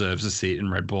still deserves a seat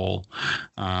in Red Bull.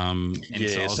 So I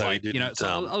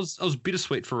was I was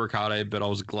bittersweet for Ricciardo, but I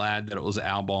was glad that it was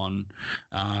Albon,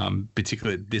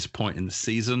 particularly at this point in the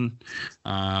season.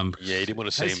 You didn't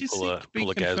want to see him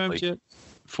pull a Gasly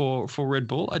for Red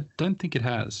Bull. I don't think it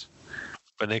has.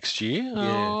 For next year? Yeah.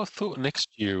 Oh, I thought next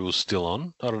year was still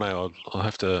on. I don't know. I'll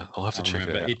have to check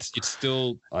it out. It's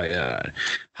still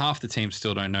half the team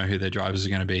still don't know who their drivers are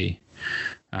going to be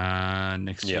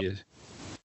next year.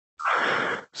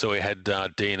 So we had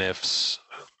DNFs,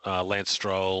 Lance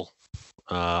Stroll,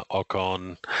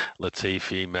 Ocon,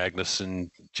 Latifi,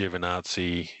 Magnussen,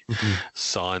 Giovinazzi,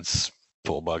 Sainz,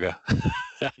 poor bugger,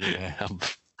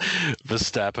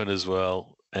 Verstappen as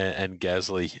well, and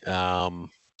Gasly.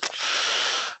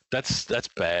 That's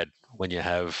bad when you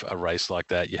have a race like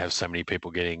that. You have so many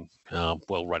people getting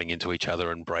running into each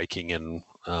other and braking, and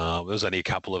there was only a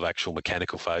couple of actual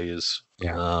mechanical failures,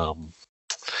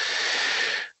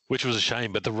 which was a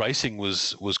shame. But the racing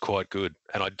was quite good,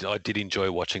 and I did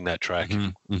enjoy watching that track.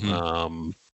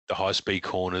 The high-speed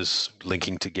corners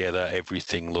linking together,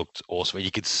 everything looked awesome.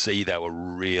 You could see they were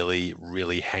really,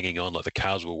 really hanging on. Like the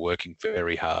cars were working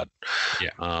very hard.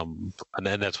 And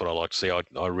then that's what I like to see. I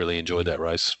really enjoyed that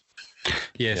race.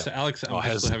 So Alex, I'm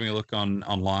just having a look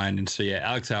online, and so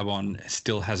Alex Albon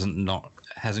still hasn't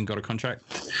got a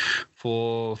contract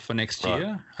for next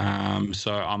year.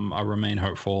 So I remain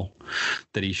hopeful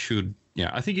that he should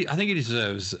I think he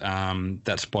deserves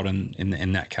that spot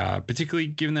in that car, particularly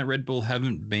given that Red Bull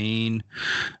haven't been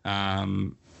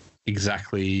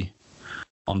exactly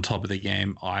on top of the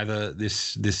game either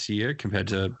this year compared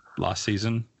to last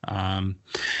season.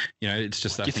 It's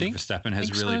just that I think Verstappen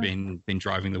has really been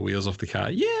driving the wheels off the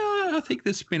car. Yeah, I think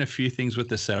there's been a few things with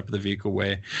the setup of the vehicle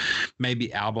where maybe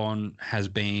Albon has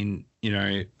been,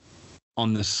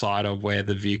 on the side of where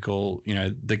the vehicle,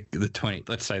 the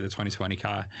 2020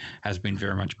 car has been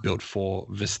very much built for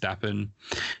Verstappen,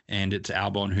 and it's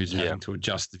Albon who's having to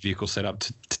adjust the vehicle setup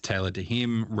to tailor to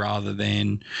him rather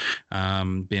than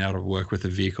being able to work with a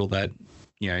vehicle that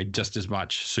just as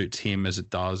much suits him as it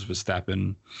does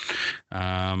Verstappen,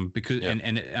 because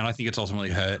and I think it's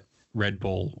ultimately hurt Red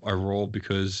Bull overall,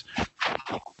 because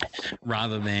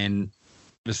rather than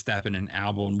Verstappen and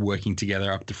Albon working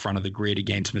together up the front of the grid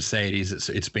against Mercedes,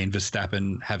 it's been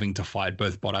Verstappen having to fight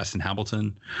both Bottas and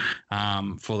Hamilton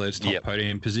for those top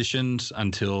podium positions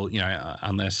until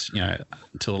until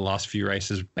the last few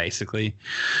races, basically.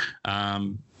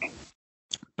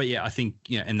 But yeah, I think,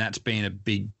 and that's been a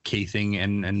big key thing,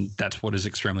 and that's what is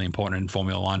extremely important in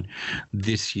Formula One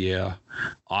this year,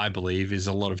 I believe, is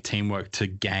a lot of teamwork to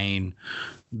gain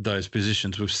those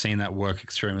positions. We've seen that work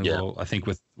extremely well. I think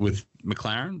with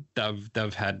McLaren,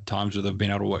 they've had times where they've been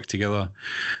able to work together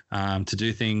to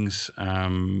do things.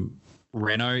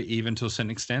 Renault, even to a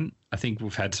certain extent, I think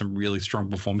we've had some really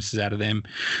strong performances out of them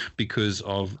because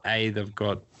of they've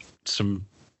got some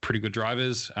pretty good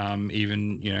drivers.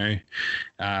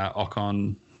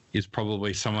 Ocon is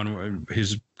probably someone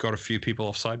who's got a few people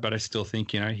offside, but I still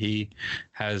think he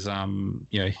has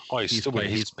he's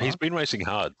been racing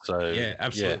hard. So yeah,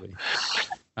 absolutely.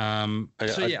 I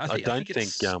was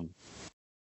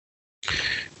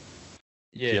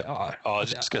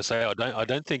just going to say I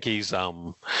don't think he's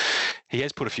he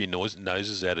has put a few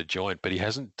noses out of joint, but he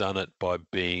hasn't done it by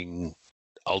being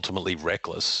ultimately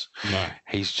reckless. No.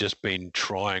 He's just been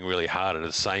trying really hard, and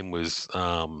the same with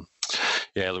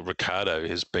Ricciardo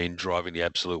has been driving the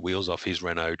absolute wheels off his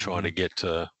Renault, trying to get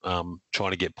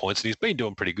points, and he's been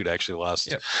doing pretty good actually. Last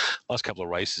couple of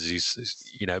races, he's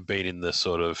been in the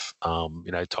sort of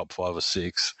top 5 or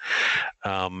 6,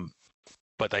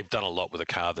 but they've done a lot with a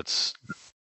car that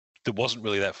wasn't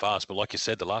really that fast. But like you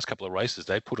said, the last couple of races,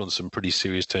 they put on some pretty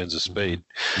serious turns of speed.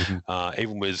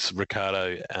 Even with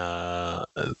Ricciardo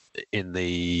in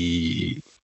the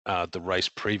race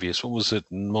previous, what was it,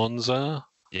 Monza?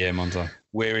 Yeah, Monza.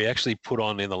 Where he actually put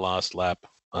on in the last lap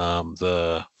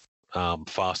the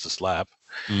fastest lap.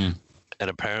 And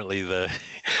apparently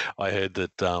I heard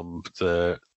that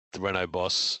the Renault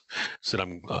boss said,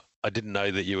 I didn't know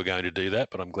that you were going to do that,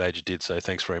 but I'm glad you did, so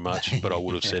thanks very much. But I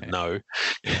would have said no,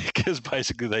 because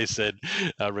basically they said,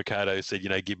 Ricciardo said,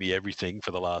 give me everything for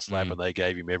the last lap, and they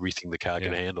gave him everything the car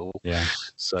could handle. Yeah.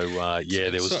 So,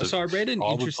 there was... So I read an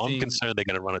interesting... I'm concerned they're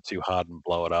going to run it too hard and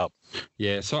blow it up.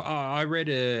 Yeah, so I read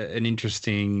an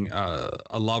interesting...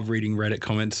 I love reading Reddit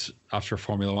comments after a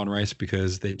Formula One race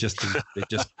because they're just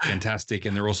fantastic,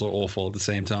 and they're also awful at the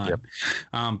same time.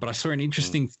 But I saw an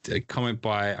interesting comment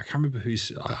by... I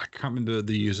can't remember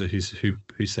the user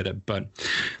who said it, but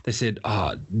they said,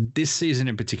 this season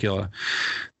in particular,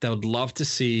 they would love to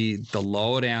see the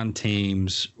lower down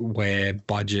teams where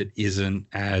budget isn't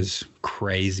as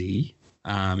crazy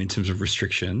in terms of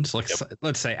restrictions. Like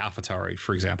let's say AlphaTauri,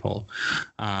 for example,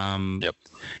 and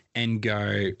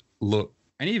go look,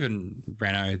 and even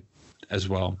Renault as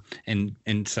well, and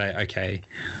say, okay,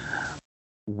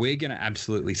 we're going to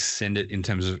absolutely send it in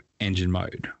terms of engine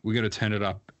mode. We're going to turn it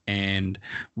up and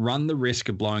run the risk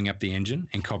of blowing up the engine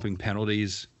and copping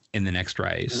penalties in the next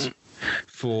race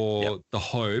for the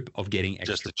hope of getting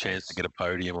extra just a chance to get a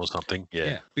podium or something.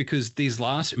 Yeah, because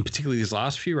particularly these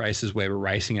last few races where we're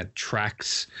racing at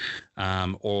tracks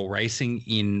or racing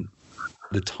in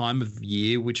the time of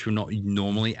year which we're not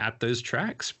normally at those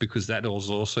tracks, because that is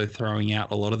also throwing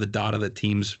out a lot of the data that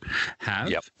teams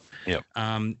have.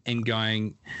 And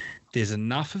going, there's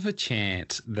enough of a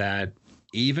chance that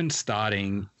even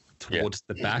starting towards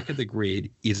the back of the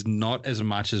grid is not as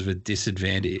much of a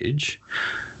disadvantage.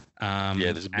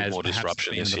 There's a bit more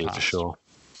disruption this year for sure.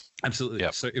 Absolutely.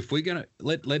 So if we're going to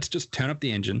let's just turn up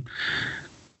the engine,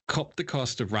 cop the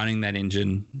cost of running that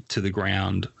engine to the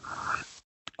ground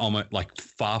almost like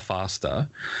far faster,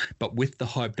 but with the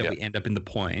hope that we end up in the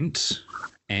points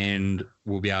and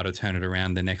we'll be able to turn it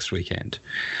around the next weekend.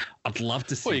 I'd love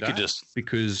to see that,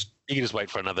 because You can just wait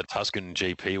for another Tuscan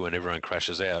GP when everyone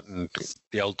crashes out. And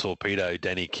the old torpedo,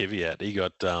 Danny Kvyat, he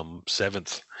got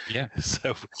 7th. Yeah.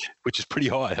 So, which is pretty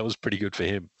high. That was pretty good for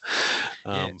him.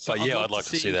 So I'd like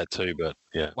to see that too. But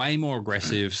yeah. Way more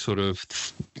aggressive, sort of,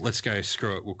 let's go,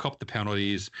 screw it. We'll cop the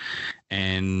penalties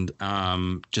and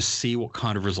just see what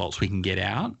kind of results we can get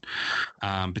out,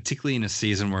 particularly in a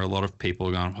season where a lot of people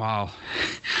are going, wow,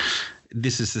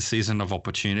 this is the season of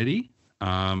opportunity.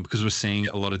 Because we're seeing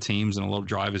a lot of teams and a lot of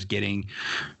drivers getting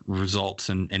results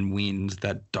and wins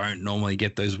that don't normally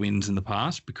get those wins in the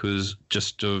past because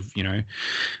just of,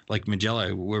 like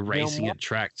Mugello, we're racing at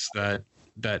tracks that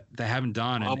they haven't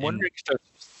done. I'm wondering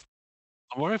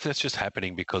if that's just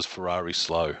happening because Ferrari's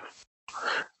slow.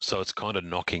 So it's kind of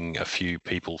knocking a few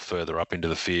people further up into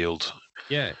the field.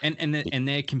 Yeah, and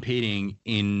they're competing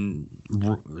in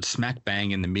smack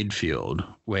bang in the midfield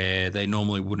where they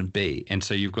normally wouldn't be. And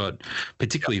so you've got,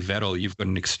 particularly Vettel, you've got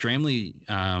an extremely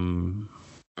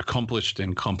accomplished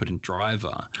and competent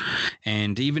driver.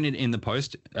 And even in the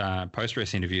post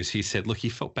race interviews, he said, look, he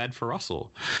felt bad for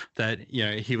Russell, that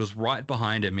he was right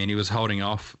behind him and he was holding him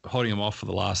off for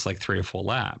the last like 3 or 4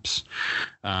 laps.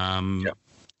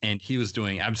 And he was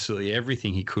doing absolutely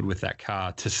everything he could with that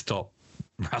car to stop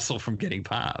Russell from getting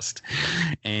past.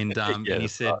 And and he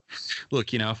said,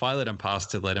 look, if I let him pass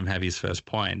to let him have his first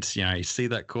points, you see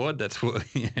that cord? That's what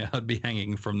I'd be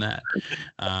hanging from that.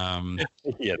 But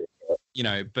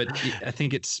I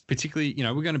think it's particularly,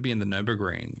 we're going to be in the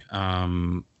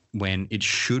Nürburgring when it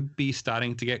should be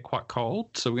starting to get quite cold.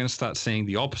 So we're going to start seeing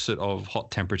the opposite of hot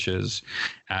temperatures,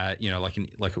 like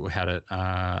we had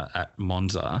at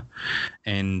Monza.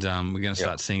 And we're going to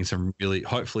start seeing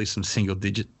hopefully some single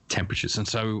digit temperatures. And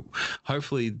so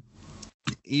hopefully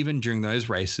even during those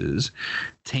races,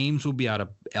 teams will be able to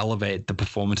elevate the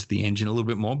performance of the engine a little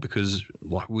bit more because,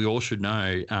 like we all should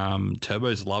know,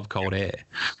 turbos love cold air.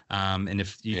 And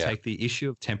if you take the issue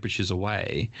of temperatures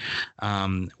away,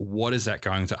 what is that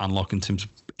going to unlock in terms of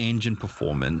engine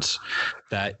performance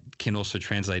that can also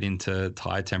translate into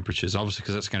high temperatures? Obviously,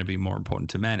 because that's going to be more important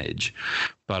to manage.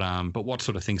 But what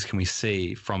sort of things can we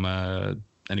see from an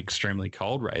extremely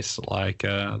cold race like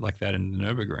that in the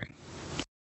Nürburgring?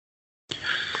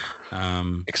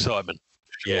 Excitement.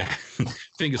 Yeah.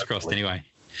 Fingers crossed anyway.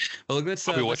 Well, look, let's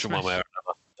be watching one way or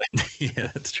another. Yeah,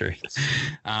 that's true.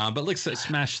 But let's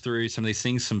smash through some of these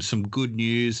things. Some good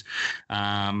news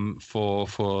for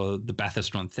the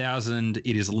Bathurst 1000. It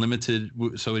is limited,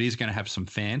 so it is going to have some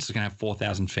fans. It's going to have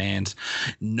 4,000 fans.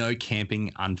 No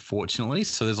camping, unfortunately.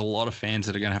 So there's a lot of fans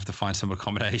that are going to have to find some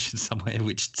accommodation somewhere,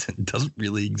 which doesn't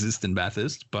really exist in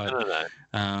Bathurst. But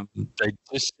no. They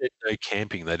just said no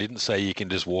camping. They didn't say you can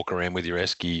just walk around with your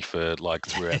esky for like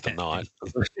throughout the night.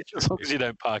 As long as you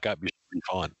don't park up, you should be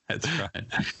fine. That's right.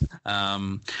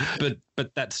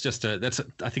 But that's just I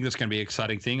think that's going to be an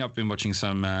exciting thing. I've been watching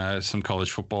some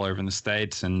college football over in the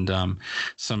States and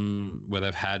some where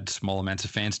they've had small amounts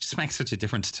of fans. It just makes such a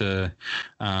difference to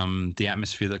the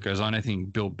atmosphere that goes on. I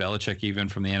think Bill Belichick, even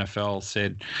from the NFL,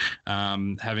 said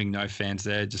having no fans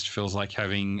there just feels like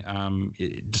having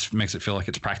it just makes it feel like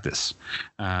it's practice.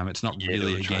 It's not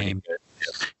really a game.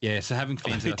 Yeah, so having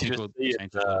fans there, I think will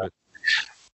change a little bit.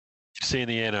 See in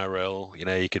the NRL,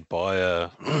 you could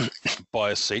buy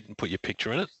a seat and put your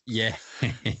picture in it. Yeah.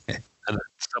 And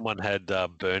someone had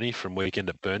Bernie from Weekend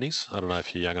at Bernie's. I don't know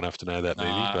if you're young enough to know that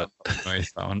movie, but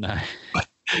no.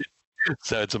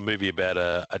 So it's a movie about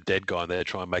a dead guy, and they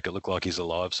try and make it look like he's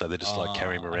alive. So they just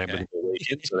carry him around with him all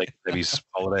weekend, so they can have his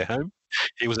holiday home.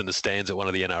 He was in the stands at one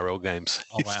of the NRL games.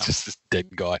 Oh, wow. He's just this dead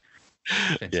guy.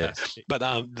 Fantastic. Yeah, but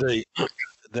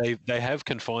They have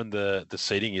confined the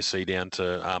seating you see down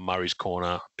to Murray's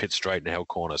Corner, Pitt Straight, and Hell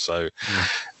Corner. So,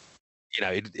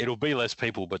 it'll be less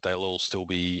people, but they'll all still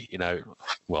be,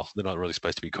 well, they're not really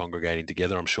supposed to be congregating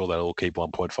together. I'm sure they'll all keep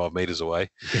 1.5 meters away.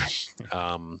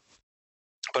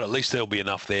 But at least there'll be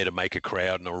enough there to make a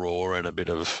crowd and a roar and a bit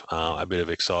of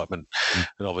excitement.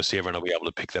 And obviously everyone will be able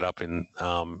to pick that up in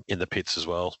the pits as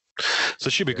well. So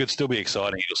it should be good, still be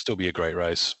exciting. It'll still be a great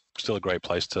race. Still a great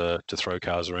place to throw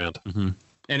cars around. Mm-hmm.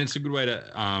 And it's a good way to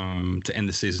end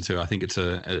the season too. I think it's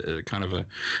a kind of a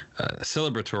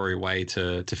celebratory way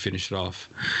to finish it off.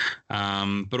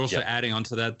 But also adding on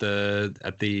to that,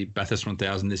 at the Bathurst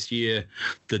 1000 this year,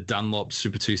 the Dunlop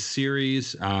Super 2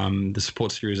 series, the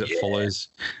support series that follows,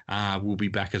 will be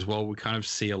back as well. We kind of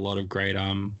see a lot of great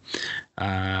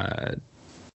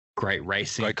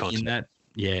racing in that.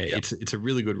 Yeah, it's a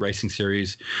really good racing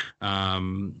series.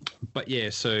 But yeah,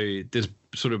 so there's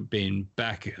sort of been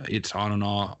back. It's on and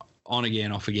off, on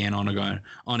again, off again, on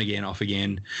again, off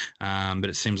again. But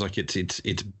it seems like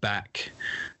it's back.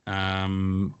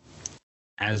 And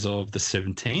as of the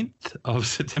 17th of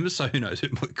September. So who knows?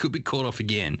 It could be called off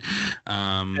again.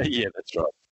 Yeah, that's right.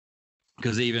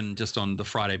 Because even just on the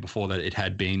Friday before that, it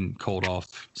had been called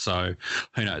off. So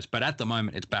who knows? But at the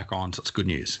moment, it's back on, so it's good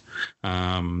news.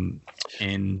 I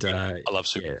love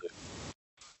Super.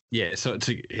 Yeah, so it's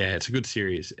a good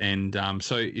series, and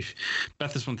so if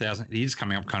Bathurst 1000, it is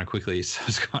coming up kind of quickly. So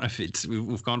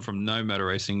we've gone from no motor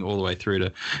racing all the way through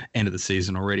to end of the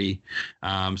season already.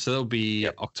 So there'll be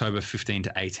October 15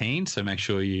 to 18. So make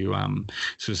sure you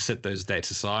sort of set those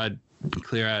dates aside,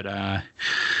 clear out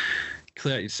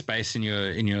your space in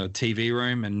your TV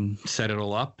room and set it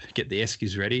all up. Get the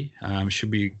Eskies ready.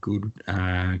 Should be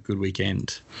a good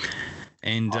weekend.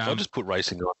 And I'll just put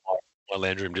racing on. My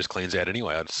laundry room just cleans out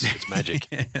anyway. It's magic.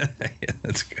 Yeah,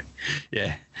 that's good.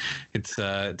 Yeah, it's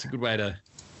a good way to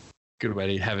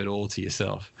have it all to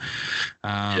yourself.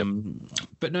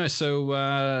 But no,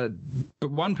 so but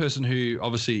one person who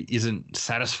obviously isn't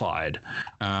satisfied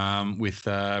with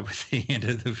the end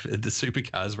of the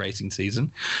supercars racing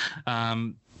season.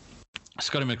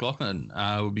 Scotty McLaughlin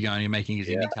will be going and making his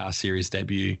IndyCar Series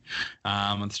debut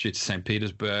on the streets of St.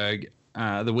 Petersburg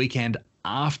the weekend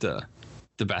after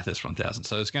the Bathurst 1000.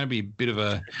 So it's going to be a bit of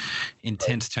a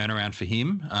intense turnaround for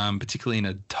him, particularly in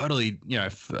a totally,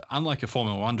 unlike a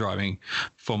Formula One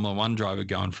driver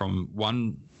going from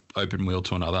one open wheel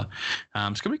to another.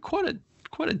 It's going to be quite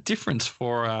a difference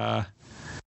for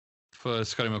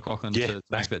Scotty McLaughlin to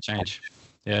make that change.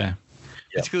 Yeah.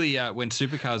 Particularly when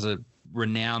supercars are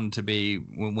renowned to be,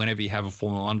 whenever you have a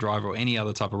Formula One driver or any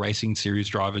other type of racing series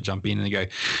driver jump in and they go,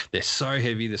 they're so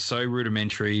heavy, they're so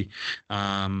rudimentary.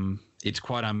 It's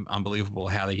quite unbelievable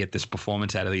how they get this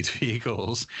performance out of these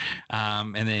vehicles.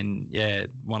 And then,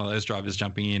 one of those drivers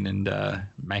jumping in and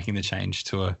making the change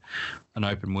to an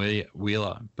open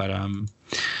wheeler. But,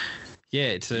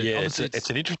 it's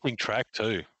an interesting track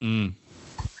too.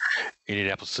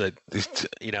 Indianapolis, a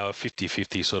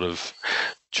 50-50 sort of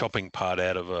chopping part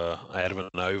out of an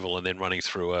oval and then running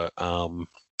through a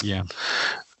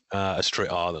street.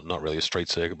 Not really a street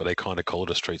circuit, but they kind of call it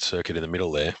a street circuit in the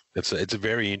middle there. It's a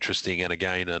very interesting, and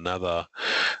again another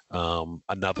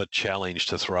challenge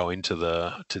to throw into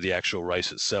the actual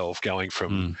race itself, going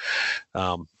from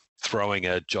throwing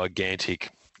a gigantic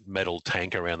metal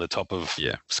tank around the top of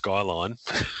skyline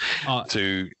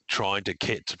to trying to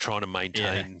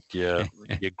maintain your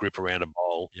grip around a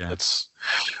bowl. That's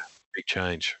a big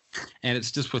change. And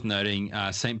it's just worth noting,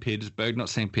 St. Petersburg, not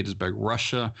St. Petersburg,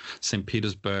 Russia, St.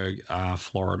 Petersburg,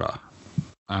 Florida.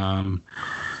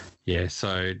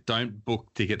 So don't book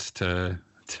tickets to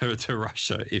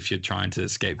Russia if you're trying to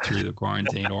escape through the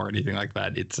quarantine or anything like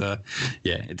that. It's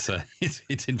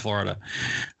in Florida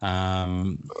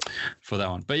for that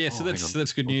one. But so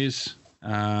that's good news.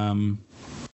 But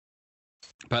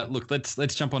look,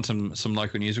 let's jump on some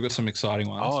local news. We've got some exciting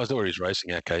ones. Oh, I thought he was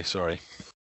racing. Okay, sorry.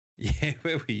 Yeah,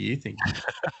 where were you thinking?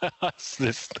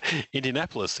 This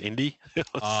Indianapolis, Indy.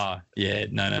 No.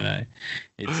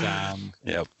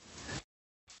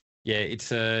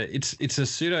 It's it's a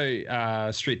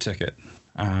pseudo street circuit.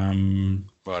 Right.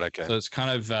 Okay. So it's kind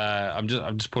of I've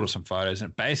just put up some photos,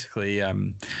 and basically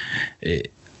the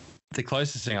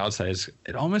closest thing I would say is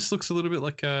it almost looks a little bit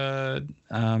like the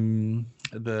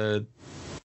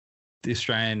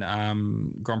Australian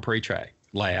Grand Prix track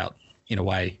layout in a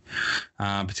way,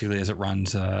 particularly as it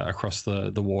runs across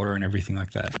the water and everything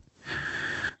like that.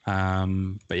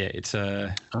 But it's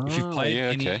if you've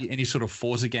played any sort of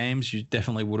Forza games, you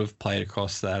definitely would have played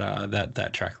across that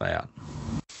track layout.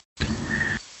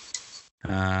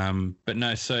 But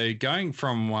no, so going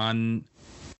from one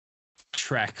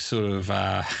track sort of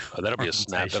that'll be a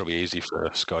snap. That'll be easy for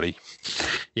Scotty.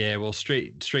 Yeah, well,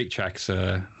 street tracks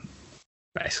are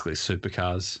basically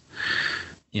supercars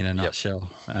in a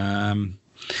nutshell.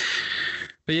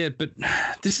 But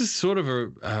this is sort of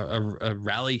a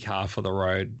rally car for the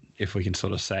road, if we can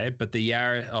sort of say it. But the GR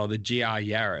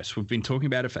Yaris, we've been talking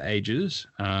about it for ages.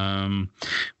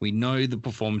 We know the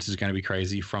performance is going to be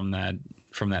crazy from that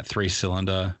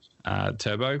 3-cylinder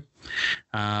turbo.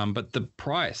 But the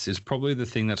price is probably the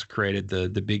thing that's created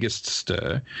the biggest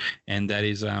stir, and that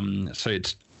is so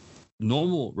its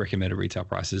normal recommended retail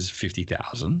price is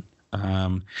 $50,000.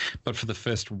 But for the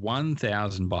first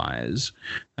 1,000 buyers,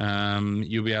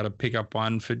 you'll be able to pick up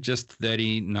one for just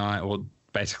 $39,000, or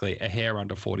basically a hair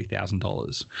under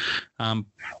 $40,000.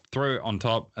 Throw it on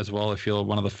top as well if you're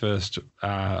one of the first,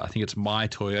 I think it's My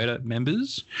Toyota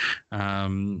members.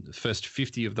 First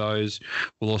 50 of those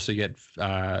will also get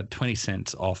 20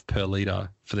 cents off per litre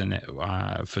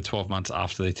for 12 months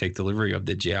after they take delivery of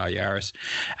the GR Yaris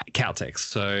at Caltex.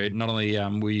 So not only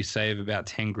will you save about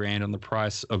 10 grand on the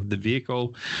price of the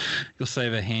vehicle, you'll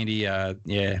save a handy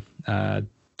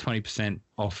 20%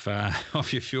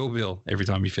 off your fuel bill every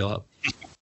time you fill up.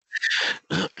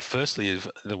 Firstly,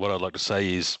 what I'd like to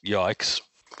say is, yikes,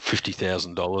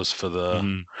 $50,000 for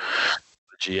the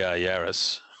GR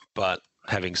Yaris. But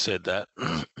having said that,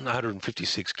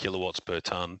 156 kilowatts per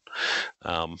tonne,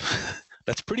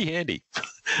 that's pretty handy.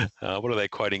 What are they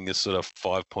quoting this sort of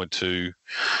 5.2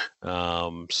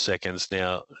 seconds?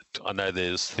 Now, I know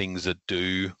there's things that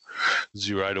do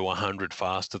 0 to 100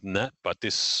 faster than that, but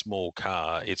this small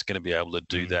car, it's going to be able to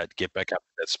do that, get back up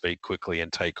to that speed quickly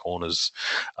and take corners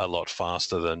a lot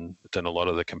faster than a lot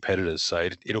of the competitors. So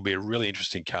it'll be a really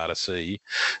interesting car to see,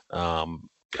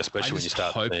 especially when you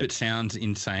start. I hope it sounds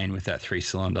insane with that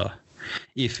 3-cylinder.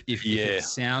 If it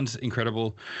sounds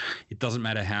incredible, it doesn't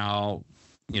matter how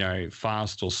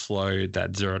fast or slow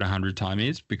that 0 to 100 time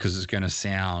is, because it's going to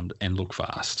sound and look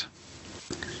fast.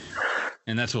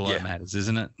 And that's all that matters,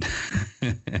 isn't it?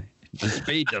 The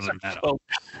speed doesn't matter. Well,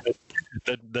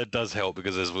 that does help,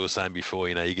 because as we were saying before,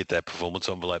 you get that performance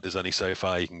envelope. There's only so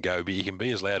far you can go, but you can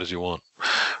be as loud as you want.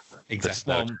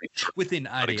 Exactly. Well, within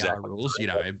ADR rules,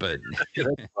 but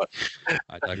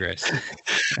I digress.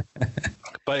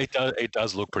 But it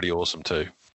does look pretty awesome too.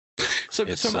 So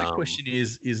my question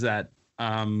is that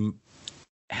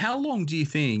how long do you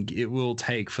think it will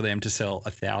take for them to sell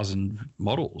 1,000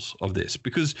 models of this?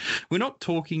 Because we're not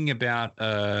talking about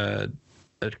a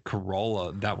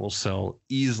Corolla that will sell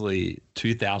easily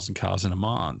 2,000 cars in a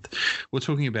month. We're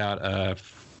talking about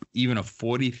even a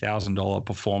 $40,000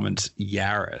 performance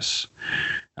Yaris.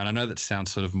 And I know that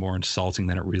sounds sort of more insulting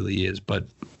than it really is, but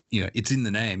it's in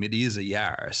the name. It is a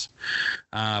Yaris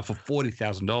for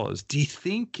 $40,000. Do you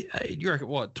think, you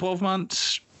reckon, 12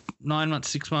 months, 9 months,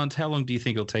 6 months? How long do you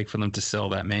think it'll take for them to sell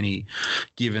that many,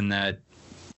 given that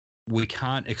we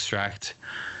can't extract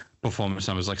performance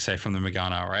numbers like, say, from the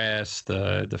Megane RS,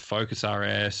 the Focus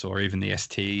RS, or even the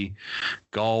ST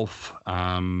Golf?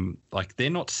 They're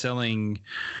not selling.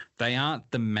 They aren't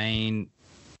the main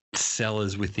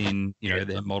sellers within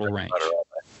their model range.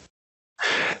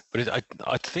 But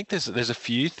I think there's a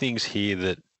few things here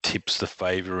that tips the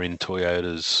favour in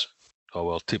Toyota's.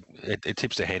 It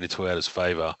tips the hand in Toyota's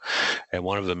favour, and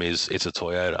one of them is it's a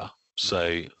Toyota,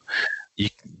 so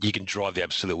you can drive the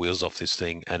absolute wheels off this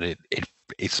thing, and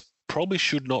it's probably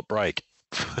should not break.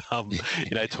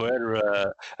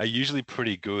 Toyota are usually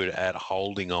pretty good at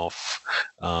holding off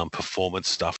performance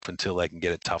stuff until they can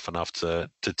get it tough enough to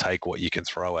take what you can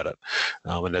throw at it.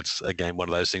 And that's, again, one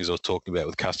of those things I was talking about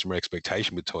with customer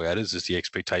expectation with Toyotas, is the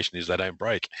expectation is they don't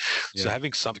break. Yeah. So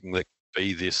having something that can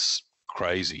be this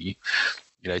crazy,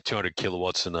 200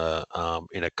 kilowatts in a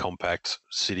compact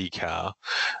city car,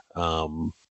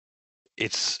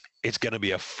 it's going to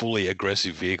be a fully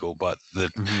aggressive vehicle, but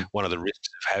one of the risks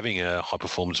of having a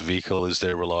high-performance vehicle is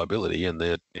their reliability and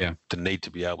the need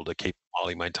to be able to keep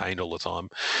highly maintained all the time.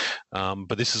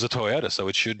 But this is a Toyota,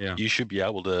 so you should be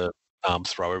able to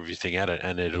throw everything at it,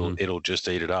 and it'll just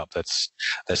eat it up. That's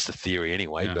the theory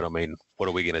anyway. Yeah. But I mean, what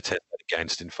are we going to test that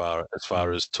against as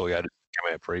far as Toyota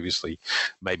come out previously?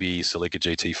 Maybe Celica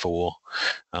GT4.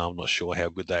 I'm not sure how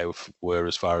good they were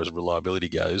as far as reliability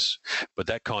goes, but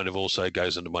that kind of also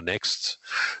goes into my next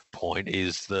point,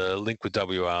 is the link with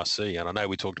WRC. And I know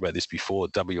we talked about this before.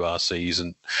 WRC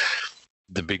isn't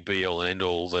the big be all and end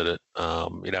all that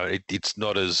it's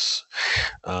not as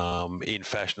in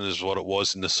fashion as what it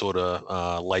was in the sort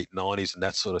of late 90s and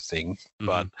that sort of thing.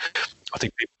 But I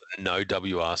think people that know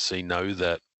WRC know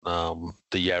that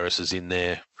the Yaris is in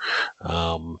there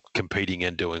competing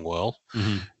and doing well.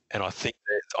 And I think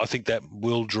that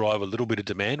will drive a little bit of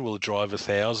demand. Will it drive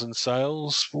 1,000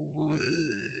 sales?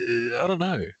 I don't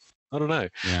know.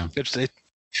 Yeah.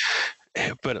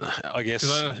 But I guess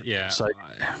So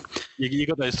you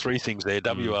got those three things there: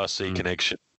 WRC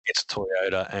connection, it's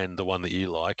Toyota, and the one that you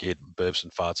like, it burps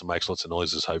and farts and makes lots of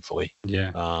noises. Hopefully,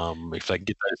 if they can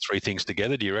get those three things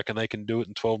together, do you reckon they can do it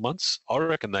in 12 months? I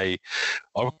reckon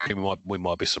we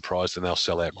might be surprised and they'll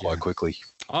sell out quite quickly.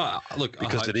 Look,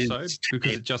 because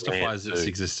it justifies its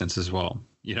existence as well.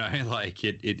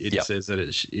 It says that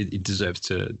it deserves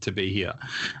to be here.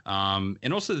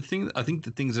 And also I think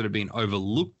the things that have been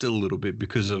overlooked a little bit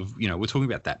because of, we're talking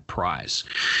about that price,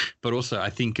 but also I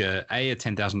think a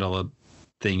 $10,000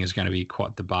 thing is going to be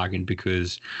quite the bargain,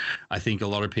 because I think a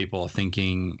lot of people are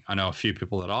thinking, I know a few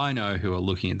people that I know who are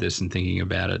looking at this and thinking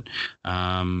about it,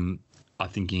 are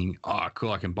thinking, oh,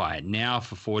 cool, I can buy it now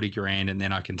for 40 grand and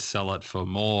then I can sell it for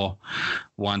more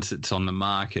once it's on the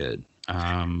market.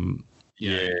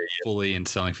 Fully and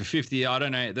selling for 50. I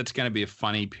don't know. That's going to be a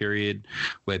funny period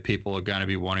where people are going to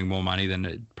be wanting more money than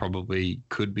it probably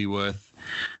could be worth.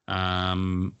 I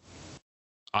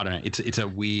don't know. It's a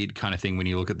weird kind of thing when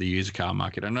you look at the used car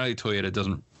market. I know Toyota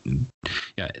doesn't,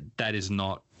 that is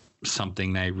not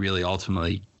something they really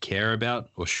ultimately care about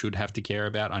or should have to care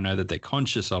about. I know that they're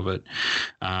conscious of it,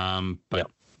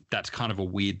 but that's kind of a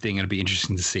weird thing. It'll be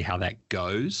interesting to see how that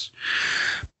goes.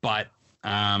 But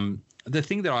the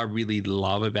thing that I really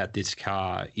love about this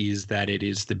car is that it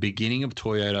is the beginning of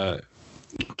Toyota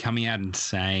coming out and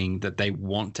saying that they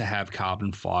want to have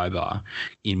carbon fiber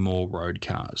in more road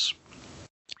cars.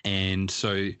 And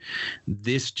so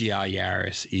this GR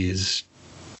Yaris is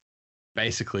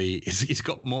basically, it's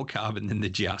got more carbon than the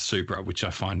GR Supra, which I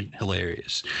find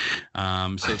hilarious.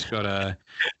 So it's got a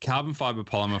carbon fiber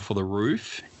polymer for the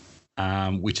roof,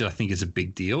 which I think is a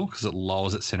big deal because it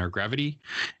lowers its center of gravity,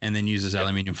 and then uses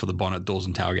aluminium for the bonnet, doors,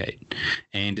 and tailgate.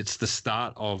 And it's the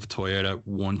start of Toyota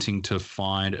wanting to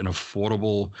find an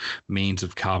affordable means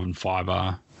of carbon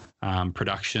fiber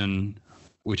production,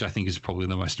 which I think is probably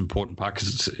the most important part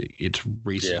because it's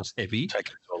resource heavy. Take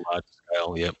it to a large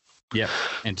scale, Yeah,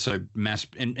 and so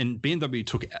and BMW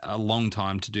took a long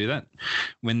time to do that.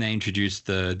 When they introduced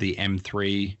the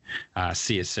M3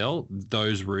 CSL,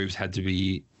 those roofs had to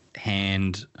be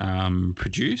hand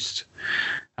produced,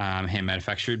 hand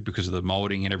manufactured because of the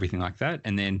molding and everything like that.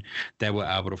 And then they were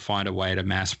able to find a way to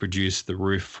mass produce the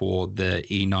roof for the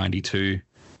E92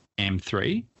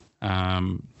 M3.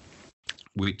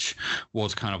 Which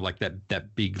was kind of like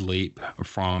that big leap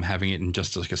from having it in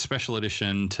just like a special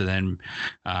edition to then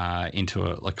into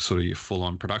a like sort of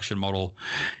full-on production model.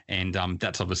 And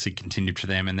that's obviously continued for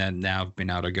them. And then now have been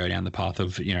able to go down the path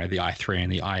of, the i3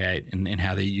 and the i8 and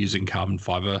how they're using carbon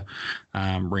fiber,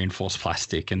 reinforced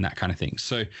plastic and that kind of thing.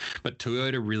 So, but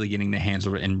Toyota really getting their hands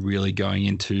on it and really going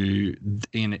into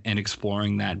and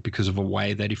exploring that because of a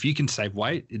way that if you can save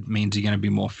weight, it means you're going to be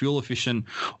more fuel efficient,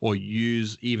 or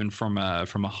use even from a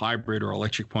hybrid or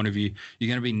electric point of view, you're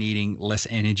going to be needing less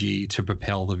energy to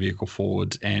propel the vehicle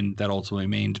forwards, and that ultimately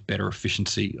means better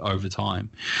efficiency over time.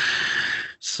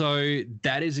 So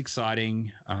that is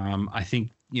exciting. I think,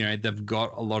 they've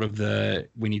got a lot of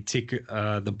when you tick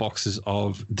the boxes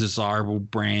of desirable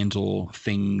brands or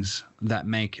things that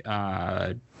make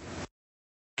car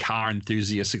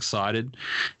enthusiasts excited.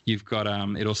 You've got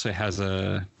it also has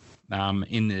a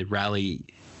in the Rally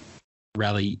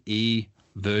E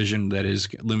version that is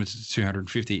limited to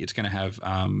 250. It's going to have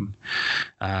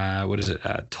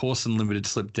Torsen limited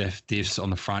slip depth diffs on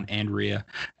the front and rear,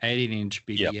 18-inch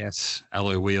BBS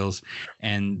alloy wheels,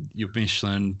 and your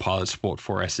Michelin Pilot Sport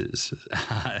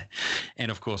 4Ss,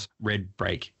 and of course red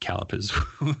brake calipers,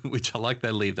 which I like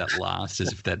they leave that last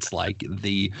as if that's like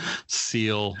the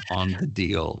seal on the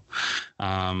deal. But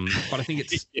I think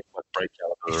it's brake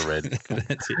calipers are red.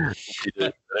 That's it.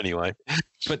 But anyway,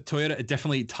 but Toyota are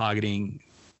definitely targeting,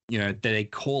 that they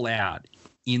call out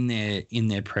in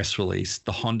their press release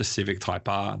the Honda Civic Type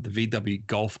R, the VW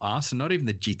Golf R, so not even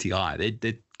the GTI.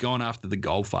 They're going after the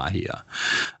Golf R here,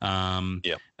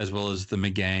 as well as the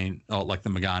Megane, or like the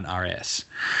Megane RS.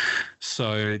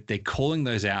 So they're calling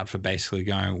those out for basically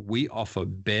going, we offer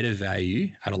better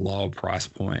value at a lower price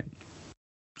point.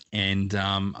 And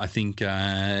I think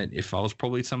if I was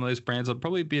probably some of those brands, I'd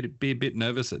probably be a bit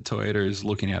nervous that Toyota is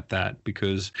looking at that,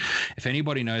 because if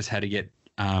anybody knows how to get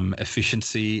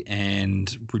efficiency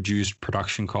and reduced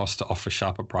production costs to offer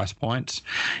sharper price points,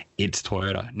 it's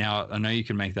Toyota. Now, I know you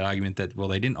can make that argument that, well,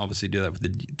 they didn't obviously do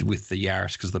that with the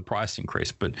Yaris because the price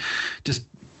increased, but just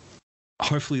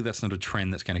hopefully that's not a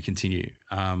trend that's going to continue.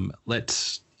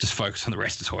 Let's just focus on the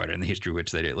rest of Toyota and the history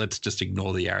which they do. Let's just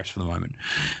ignore the Yaris for the moment.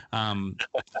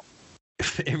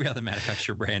 For every other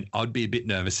manufacturer brand, I'd be a bit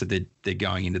nervous that they're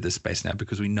going into this space now,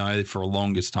 because we know for a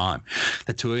longest time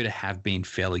that Toyota have been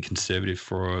fairly conservative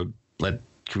for,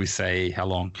 could we say how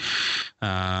long?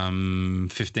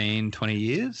 15, 20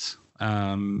 years.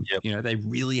 They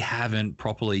really haven't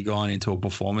properly gone into a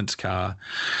performance car,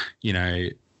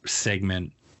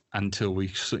 segment until we,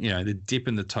 the dip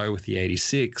in the toe with the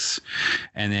 86,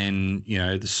 and then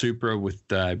the Supra with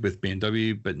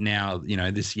BMW. But now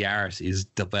this Yaris is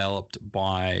developed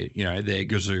by their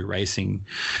Gazoo Racing,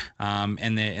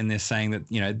 and they're saying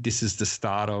that this is the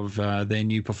start of their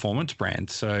new performance brand.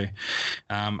 So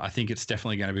I think it's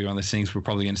definitely going to be one of those things. We're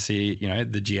probably going to see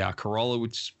the GR Corolla,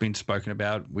 which has been spoken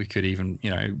about. We could even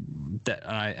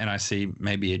I see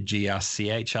maybe a GR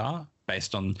CHR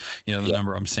based on the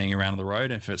number I'm seeing around the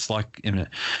road. If it's like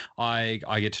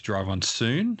I get to drive on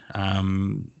soon,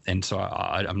 and so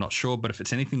I'm not sure, but if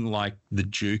it's anything like the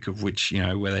Duke, of which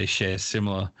where they share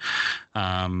similar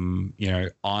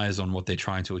eyes on what they're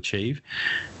trying to achieve,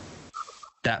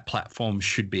 that platform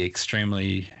should be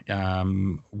extremely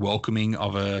welcoming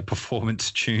of a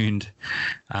performance tuned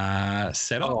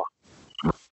setup.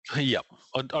 Yep,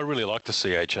 I really like the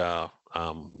CHR.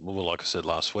 Well, like I said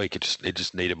last week, it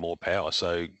just needed more power.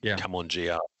 So come on,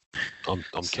 GR. I'm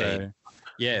keen.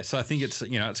 Yeah, so I think it's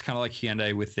it's kind of like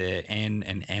Hyundai with their N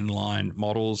and N line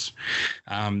models.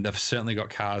 They've certainly got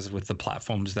cars with the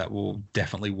platforms that will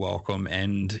definitely welcome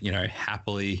and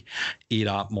happily eat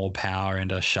up more power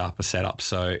and a sharper setup.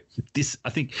 So this, I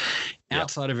think,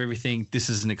 outside of everything, this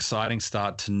is an exciting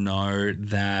start to know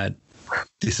that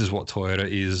this is what Toyota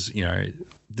is,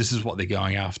 this is what they're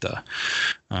going after.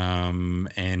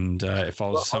 If I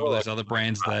was some of those other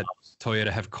brands that Toyota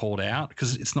have called out,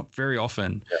 because it's not very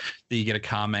often that you get a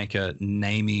car maker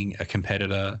naming a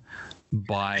competitor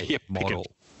by model.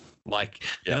 Like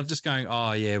they're not just going,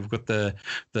 oh yeah, we've got the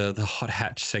hot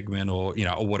hatch segment, or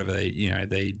or whatever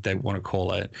they want to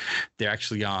call it. They're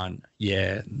actually going,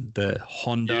 the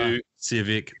Honda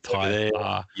Civic Type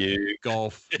R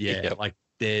Golf, like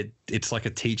it's like a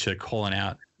teacher calling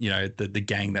out, the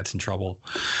gang that's in trouble.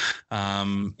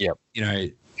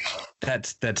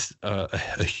 That's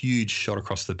a huge shot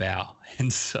across the bow,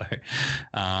 and so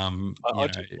I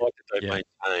just like that they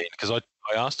maintain, because I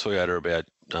asked Toyota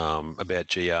about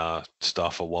GR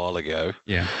stuff a while ago,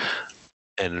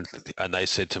 and they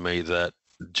said to me that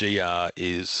GR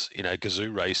is,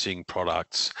 Gazoo Racing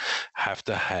products have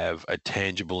to have a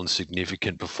tangible and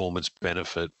significant performance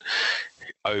benefit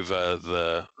over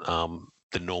the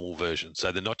normal version.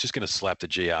 So they're not just going to slap the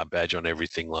GR badge on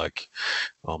everything. Like,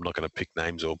 I'm not going to pick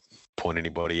names or point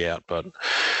anybody out, but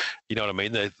you know what I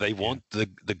mean? They want the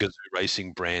Gazoo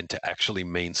Racing brand to actually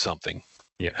mean something.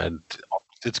 Yeah. And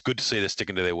it's good to see they're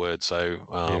sticking to their word. So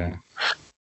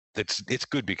it's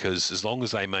good, because as long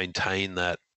as they maintain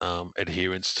that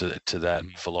adherence to that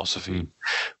philosophy,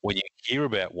 when you hear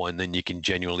about one, then you can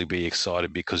genuinely be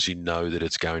excited, because you know that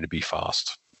it's going to be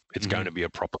fast. It's going to be a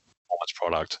proper performance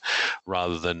product,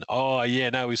 rather than,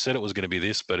 we said it was going to be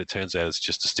this, but it turns out it's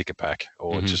just a sticker pack,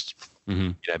 or just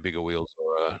bigger wheels,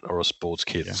 or a sports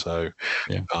kit. So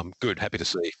good, happy to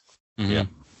see.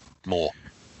 More.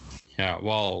 Yeah,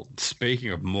 well,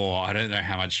 speaking of more, I don't know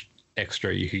how much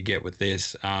extra you could get with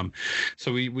this.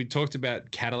 So we talked about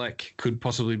Cadillac could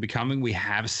possibly be coming. We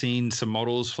have seen some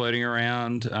models floating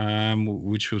around,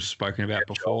 which was spoken about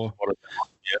before.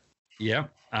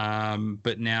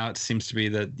 But now it seems to be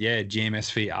that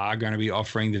GMSV are going to be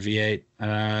offering the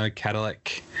V8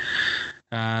 Cadillac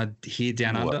here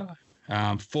down under.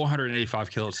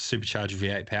 485 kilowatts of supercharged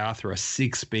V8 power through a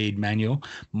 6-speed manual,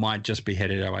 might just be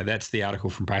headed our way. That's the article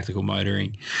from Practical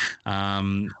Motoring.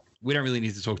 We don't really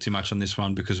need to talk too much on this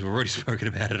one, because we've already spoken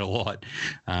about it a lot.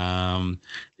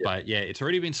 But it's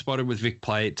already been spotted with Vic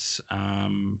plates.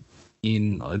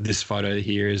 In this photo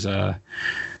here is in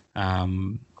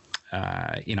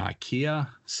IKEA,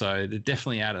 so they're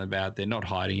definitely out and about. They're not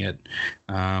hiding it.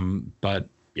 But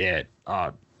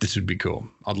this would be cool.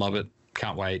 I'd love it.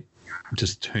 Can't wait.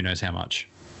 Just who knows how much.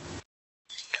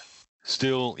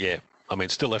 Still,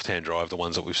 still left-hand drive, the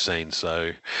ones that we've seen.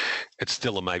 So it's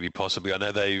still a maybe, possibly. I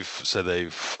know they've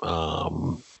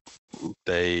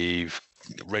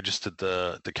registered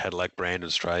the Cadillac brand in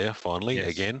Australia finally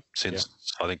again, since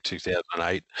I think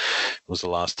 2008 was the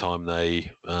last time they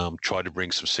tried to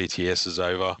bring some CTSs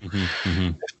over.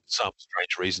 For some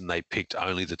strange reason, they picked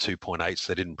only the 2.8s.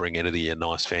 They didn't bring any of the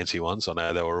nice fancy ones. I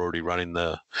know they were already running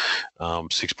the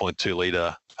 6.2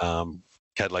 litre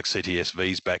Cadillac CTS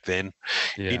Vs back then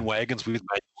in wagons with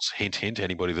manuals. Hint, hint.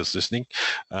 Anybody that's listening,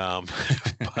 but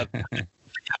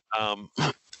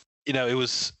it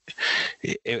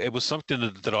was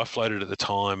something that I floated at the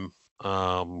time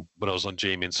when I was on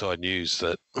GM Inside News,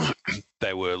 that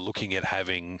they were looking at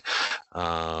having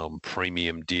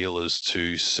premium dealers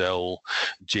to sell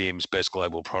GM's best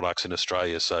global products in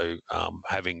Australia. So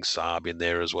having Saab in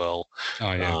there as well.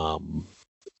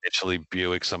 Potentially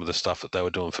Buick, some of the stuff that they were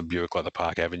doing for Buick, like the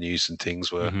Park Avenues and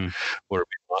things, were a bit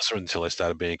nicer until they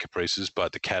started being Caprices,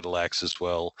 but the Cadillacs as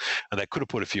well. And they could have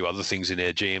put a few other things in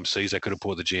there, GMCs. They could have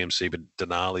put the GMC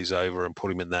Denali's over and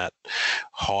put him in that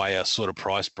higher sort of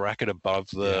price bracket above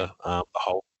the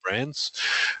whole brands.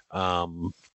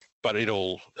 But it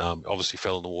all obviously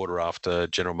fell in the water after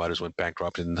General Motors went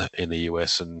bankrupt in the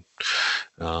US and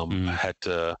had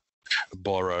to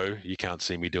borrow. You can't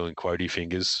see me doing quotey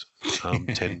fingers,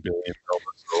 $10 billion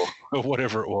or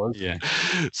whatever it was. Yeah.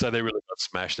 So they really got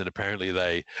smashed, and apparently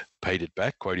they paid it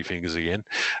back, quotey fingers again.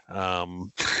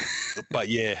 But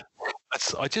yeah,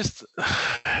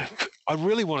 I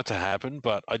really want it to happen,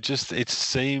 but it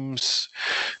seems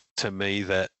to me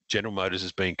that General Motors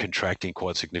has been contracting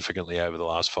quite significantly over the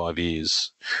last 5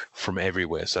 years from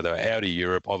everywhere. So they were out of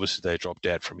Europe. Obviously, they dropped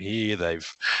out from here. They've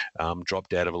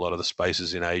dropped out of a lot of the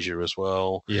spaces in Asia as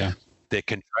well. Yeah. They're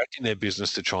contracting their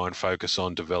business to try and focus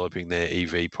on developing their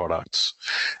EV products,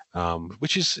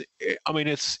 which is, I mean,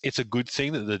 it's a good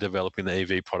thing that they're developing the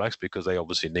EV products because they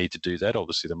obviously need to do that.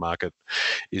 Obviously, the market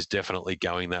is definitely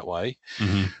going that way.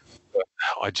 Mm-hmm.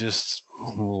 I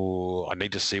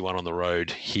need to see one on the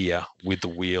road here with the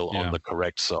wheel on the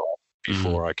correct side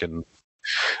before I can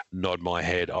nod my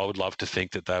head. I would love to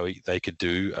think that they could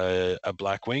do a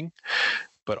Blackwing,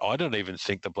 but I don't even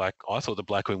think I thought the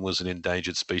Blackwing was an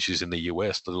endangered species in the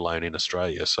US, let alone in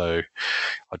Australia. So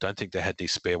I don't think they had any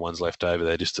spare ones left over.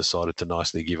 They just decided to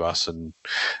nicely give us and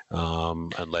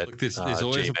let. Look, there's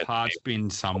always a parts bin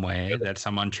somewhere that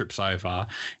someone trips over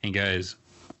and goes,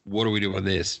 "What do we do with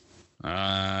this?"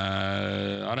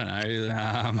 I don't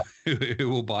know. Who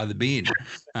will buy the bin?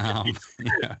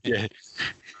 Yeah,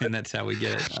 and that's how we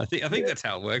get it. I think that's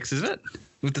how it works, isn't it?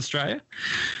 With Australia?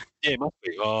 Yeah, it must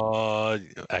be.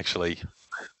 Actually,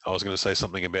 I was going to say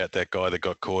something about that guy that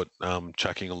got caught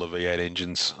chucking all the V8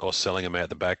 engines or selling them out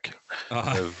the back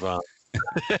of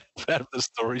out of the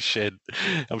storage shed.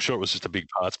 I'm sure it was just a big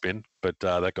parts bin, but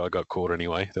that guy got caught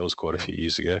anyway. That was quite a few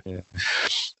years ago. Yeah.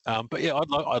 But yeah,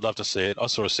 I'd love to see it. I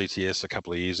saw a CTS a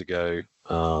couple of years ago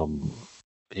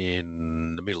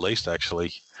in the Middle East,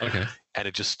 actually. Okay. And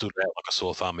it just stood out like a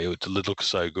sore thumb. It looked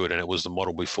so good, and it was the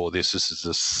model before this. Is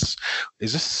this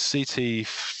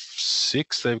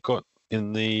CT6 they've got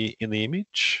in the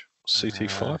image?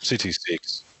 CT5,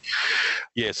 CT6.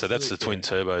 Yeah, so that's the twin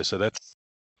turbo. So that's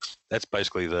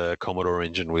basically the Commodore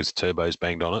engine with turbos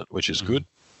banged on it, which is good.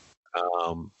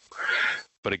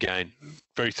 But again,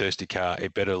 very thirsty car.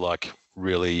 It better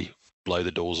really blow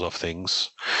the doors off things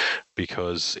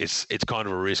because it's kind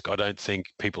of a risk. I don't think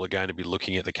people are going to be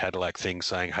looking at the Cadillac thing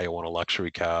saying, hey, I want a luxury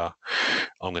car.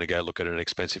 I'm going to go look at an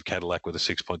expensive Cadillac with a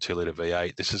 6.2 litre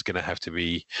V8. This is going to have to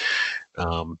be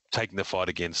taking the fight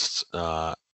against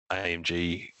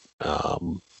AMG. I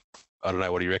don't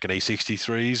know, what do you reckon,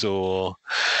 E63s or?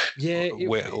 Yeah,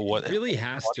 it really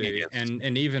has to.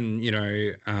 And even,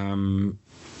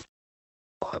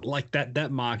 like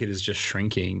that market is just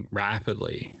shrinking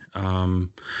rapidly.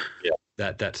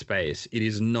 That space, it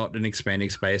is not an expanding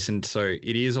space, and so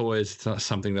it is always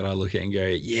something that I look at and go,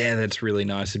 yeah, that's really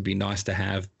nice. It'd be nice to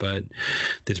have, but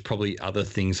there's probably other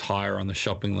things higher on the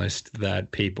shopping list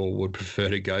that people would prefer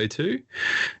to go to,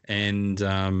 and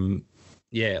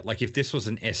like if this was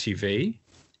an SUV,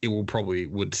 it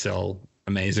would sell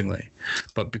amazingly,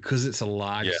 but because it's a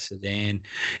large sedan,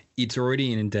 it's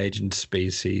already an endangered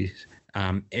species.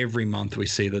 Every month we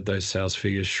see that those sales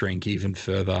figures shrink even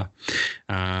further.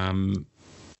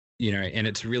 And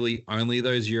it's really only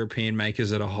those European makers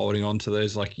that are holding on to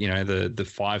those, the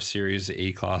 5 Series, the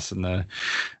E-Class, and the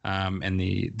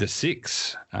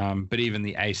 6. But even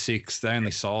the A6, they only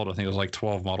sold, I think it was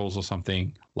 12 models or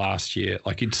something last year.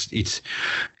 It's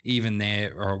even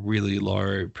there are really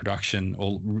low production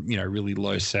or really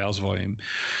low sales volume.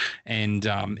 And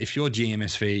if you're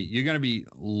GMSV, you're going to be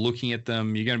looking at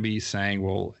them. You're going to be saying,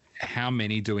 well, how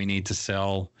many do we need to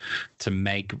sell to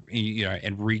make,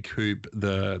 and recoup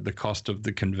the cost of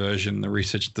the conversion, the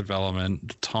research development,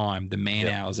 the time, the man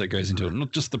hours that goes into it,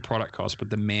 not just the product cost, but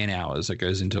the man hours that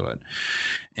goes into it.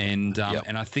 And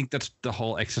and I think that's the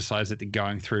whole exercise that they're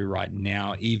going through right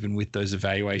now, even with those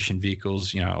evaluation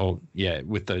vehicles,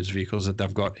 with those vehicles that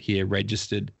they've got here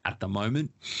registered at the moment.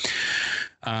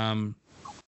 And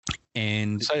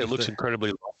say it looks incredibly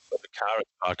long, but the car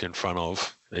it's parked in front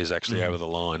of is actually over the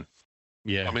line.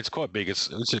 Yeah, I mean, it's quite big.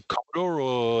 Is it Commodore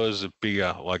or is it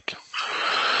bigger? It's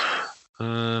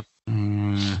a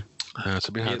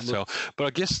bit hard to tell. But I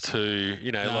guess too,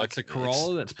 it's a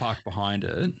Corolla that's parked behind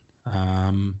it.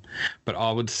 But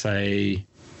I would say,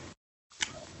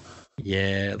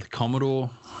 the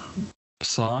Commodore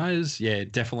size,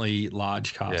 definitely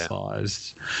large car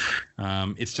sized.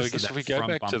 It's just that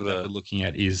front bumper that we're looking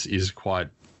at is quite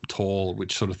tall,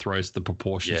 which sort of throws the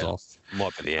proportions off.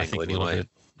 Might be the I angle think a little anyway. bit.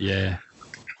 Yeah.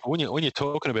 When you're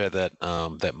talking about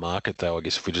that market, though, I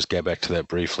guess if we just go back to that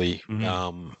briefly,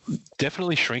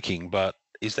 definitely shrinking. But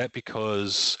is that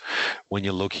because when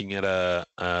you're looking at an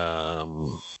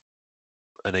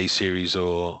E series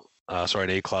or an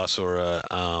E class or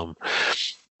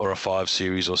a 5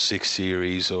 series or 6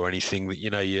 series or anything that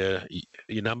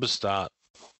your numbers start,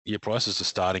 your prices are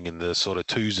starting in the sort of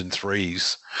 2s and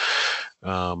 3s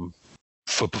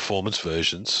for performance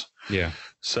versions. Yeah.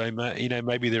 So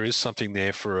maybe there is something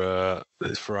there for a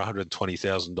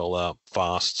 $120,000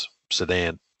 fast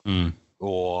sedan,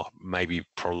 or maybe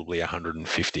probably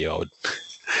 150. I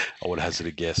would hazard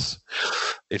a guess.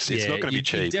 It's not going to be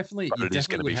cheap. You definitely would have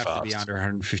to be under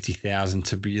 150,000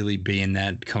 to really be in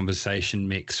that conversation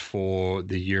mix for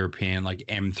the European like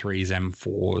M3s,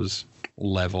 M4s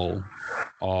level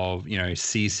of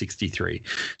C63.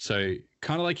 So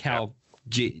kind of like how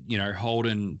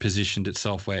Holden positioned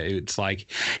itself where it's like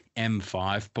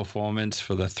M5 performance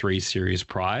for the 3 Series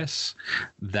price.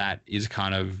 That is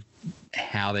kind of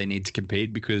how they need to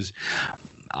compete, because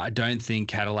I don't think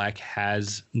Cadillac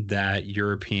has that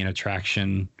European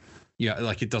attraction.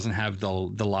 Like it doesn't have the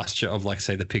luster of, like,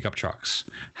 say, the pickup trucks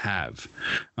have.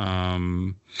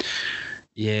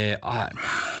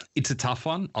 It's a tough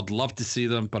one. I'd love to see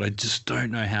them, but I just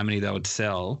don't know how many they would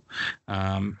sell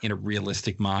in a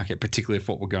realistic market, particularly if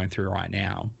what we're going through right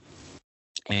now.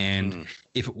 And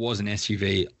if it was an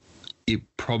SUV, it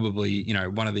probably,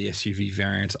 one of the SUV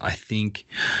variants, I think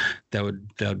they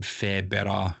would fare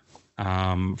better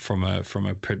from a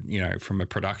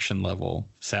production level,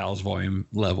 sales volume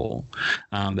level,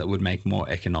 that would make more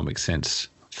economic sense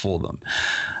for them.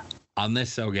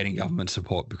 Unless they were getting government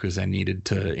support because they needed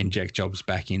to inject jobs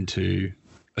back into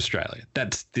Australia.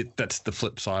 That's the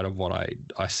flip side of what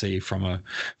I see from a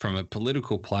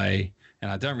political play. And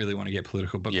I don't really want to get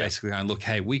political, but basically going, look,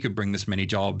 hey, we could bring this many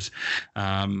jobs.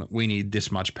 We need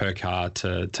this much per car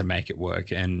to make it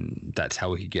work, and that's how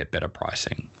we could get better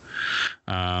pricing.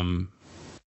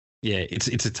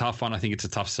 It's a tough one. I think it's a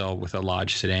tough sell with a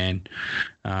large sedan,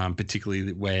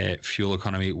 particularly where fuel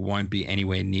economy won't be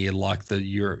anywhere near like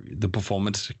the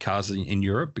performance cars in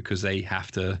Europe, because they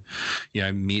have to,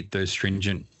 meet those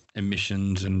stringent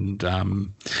emissions and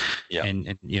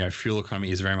fuel economy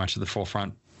is very much at the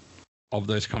forefront of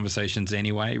those conversations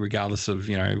anyway, regardless of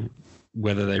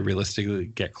whether they realistically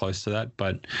get close to that.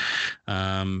 But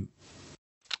I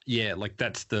think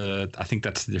that's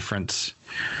the difference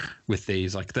with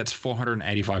these. Like, that's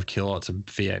 485 kilowatts of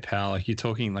V8 power. Like, you're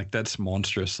talking, like, that's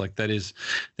monstrous. Like, they're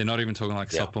not even talking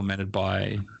like supplemented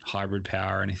by hybrid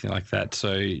power or anything like that.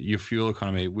 So your fuel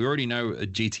economy, we already know a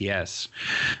GTS,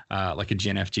 like a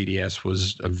Gen F GTS,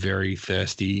 was a very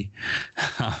thirsty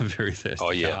car.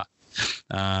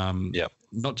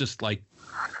 Not just like,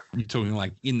 you're talking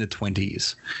like in the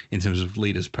 20s in terms of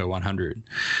litres per 100.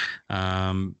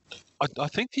 I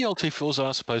think the LT4s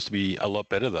are supposed to be a lot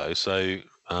better though. So,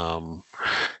 and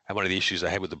one of the issues I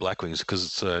had with the Blackwings, because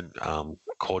it's a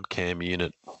quad cam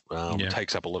unit,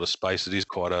 takes up a lot of space. It is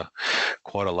quite a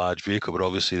large vehicle, but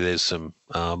obviously there's some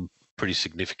pretty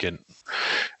significant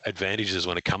advantages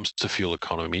when it comes to fuel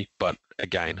economy. But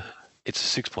again,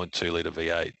 it's a 6.2 litre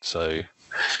V8, so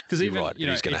you're right.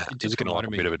 He's going to like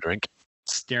a bit of a drink.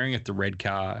 Staring at the red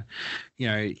car,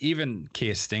 even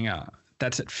Kia Stinger,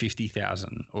 that's at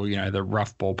 50,000, or the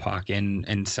rough ballpark,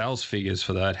 and sales figures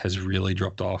for that has really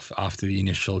dropped off after the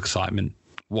initial excitement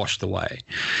washed away,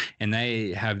 and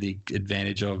they have the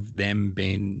advantage of them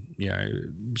being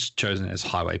chosen as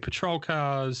highway patrol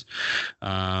cars,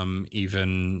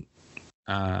 even.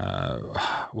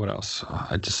 What else?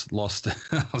 I just lost.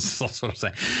 I lost what I'm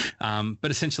saying. But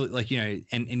essentially, like,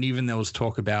 and even there was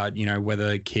talk about,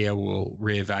 whether Kia will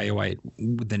reevaluate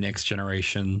the next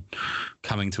generation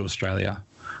coming to Australia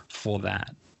for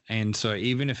that. And so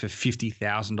even if a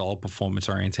 $50,000 performance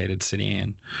orientated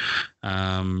sedan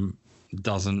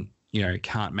doesn't,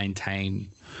 can't maintain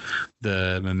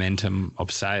the momentum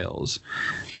of sales,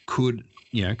 could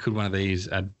one of these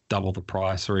at double the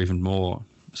price or even more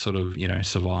sort of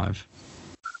survive?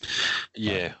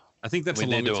 I think that's a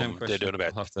longer term question. They're doing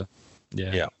about because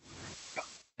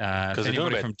they're doing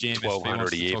about from GMSV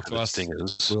 1,200 a year for the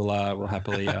Stingers. We'll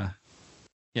happily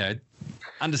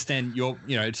understand your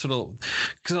sort of,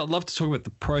 because I'd love to talk about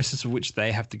the process of which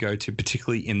they have to go to,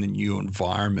 particularly in the new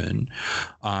environment,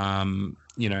 to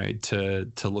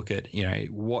look at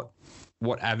what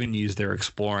avenues they're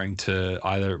exploring to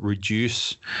either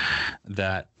reduce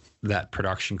that that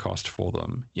production cost for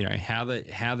them. You know, how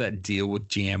that deal with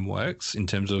GM works in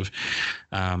terms of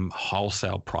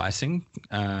wholesale pricing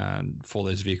for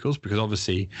those vehicles, because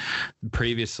obviously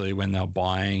previously when they were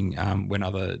buying, when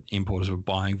other importers were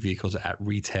buying vehicles at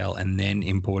retail and then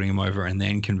importing them over and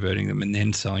then converting them and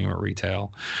then selling them at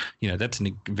retail, you know, that's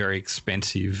a very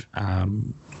expensive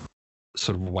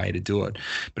sort of way to do it.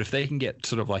 But if they can get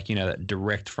sort of like, you know, that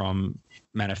direct from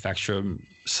manufacturer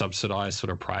subsidized sort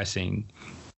of pricing,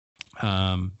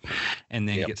 and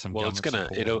then get some. Well,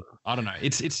 I don't know.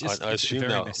 It's just it's a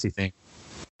very messy thing.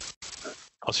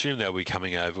 I assume they'll be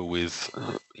coming over with,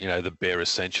 you know, the bare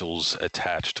essentials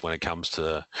attached when it comes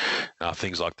to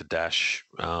things like the dash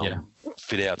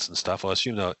fit outs and stuff. I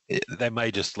assume they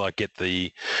may just like get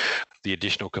the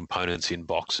additional components in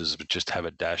boxes, but just have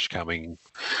a dash coming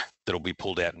that'll be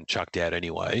pulled out and chucked out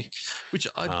anyway. Which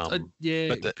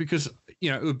because,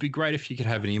 you know, it would be great if you could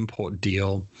have an import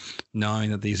deal knowing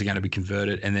that these are going to be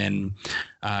converted, and then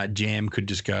GM could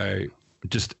just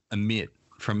omit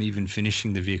from even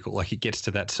finishing the vehicle. Like, it gets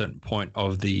to that certain point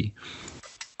of the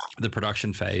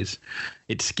production phase,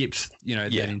 it skips, you know,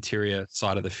 that interior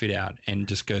side of the fit out and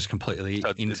just goes completely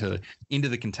into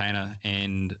the container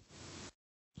and,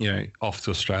 you know, off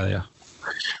to Australia.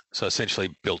 So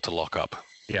essentially built to lock up.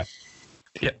 Yeah.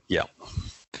 You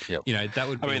know, that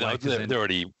would be. I mean,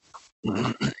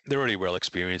 they're already well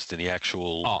experienced in the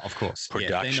actual of course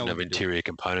production of interior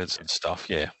components and stuff.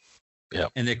 Yeah. Yeah,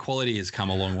 and their quality has come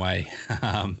a long way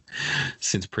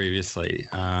since previously.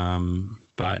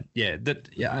 But we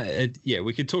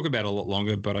could talk about it a lot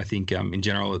longer. But I think in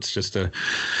general, it's just we're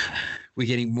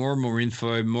getting more and more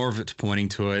info. More of it's pointing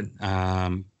to it,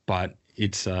 but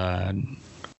it's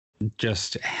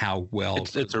just how well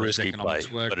it's a risky play,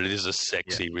 but it is a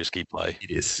sexy risky play.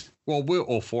 It is. Well, we're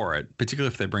all for it,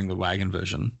 particularly if they bring the wagon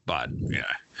version. But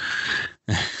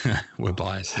we're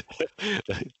biased.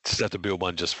 Just have to build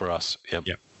one just for us. Yep.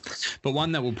 But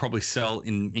one that will probably sell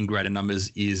in greater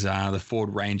numbers is the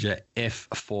Ford Ranger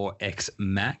F4X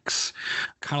Max.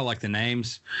 Kind of like the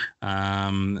names.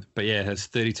 But yeah, it has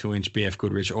 32-inch BF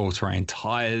Goodrich all-terrain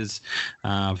tires,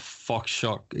 Fox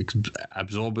shock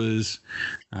absorbers,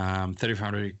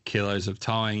 3,500 kilos of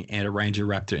towing, and a Ranger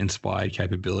Raptor inspired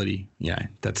capability. You know,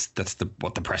 that's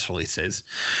what the press release says.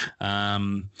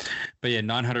 But yeah,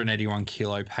 981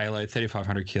 kilo payload,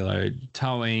 3,500 kilo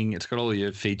towing. It's got all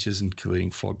your features, including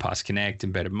Ford Pass Connect,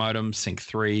 embedded modem, Sync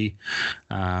 3,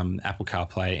 Apple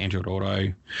CarPlay, Android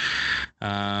Auto.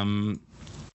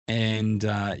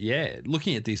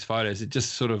 Looking at these photos, it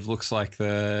just sort of looks like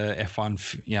the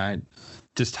F1, you know,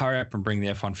 just hurry up and bring the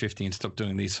F-150 and stop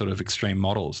doing these sort of extreme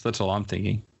models. That's all I'm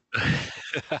thinking.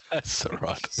 That's all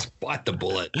right. Bite the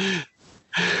bullet.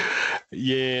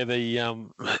 Yeah,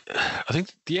 I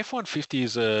think the F-150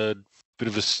 is a bit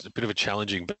of a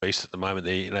challenging beast at the moment.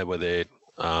 Where they're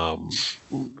I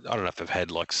don't know if they've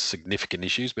had like significant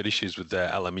issues, but issues with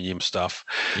the aluminium stuff.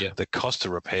 Yeah. The cost to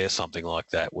repair something like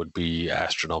that would be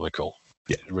astronomical.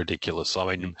 Yeah, ridiculous.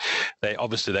 I mean, they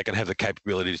can have the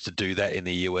capabilities to do that in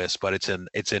the US, but it's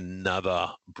another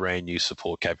brand new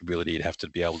support capability you'd have to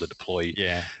be able to deploy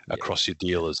across your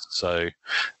dealers. So,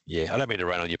 I don't mean to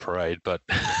rain on your parade, but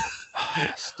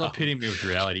stop hitting me with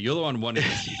reality. You're the one wanting the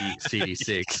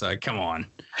CD6, so come on.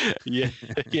 Yeah,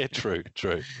 true.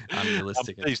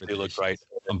 Unrealistic. These do look great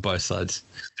on both sides.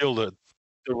 Still, the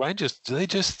Rangers, do they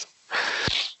just?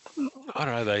 I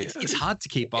don't know. It's hard to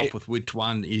keep up with which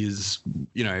one is,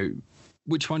 you know,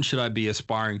 which one should I be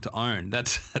aspiring to own?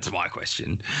 That's my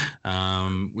question.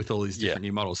 With all these different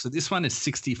new models. So this one is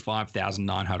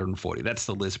 $65,940. That's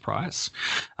the list price.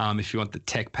 If you want the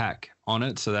tech pack on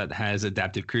it, so that has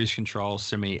adaptive cruise control,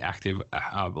 semi-active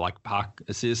like park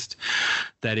assist.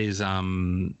 That is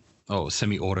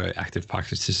semi-auto active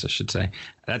park assist, I should say.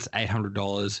 That's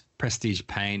 $800. Prestige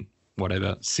paint,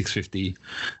 whatever, $650.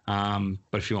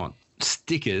 But if you want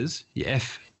stickers, your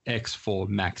FX4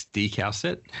 Max decal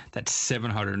set, that's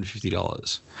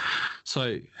 $750.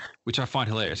 So, which I find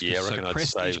hilarious. Yeah, I reckon I'd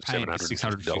save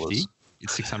 $650.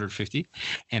 It's $650,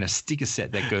 and a sticker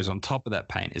set that goes on top of that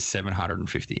paint is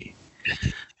 $750.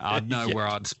 I'd know where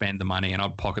I'd spend the money, and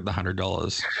I'd pocket the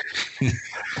 $100.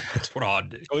 That's what I'd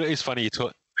do. Well, it's funny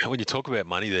when you talk about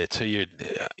money there too.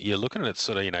 You're looking at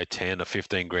sort of 10 or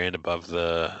 15 grand above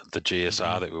the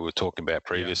GSR that we were talking about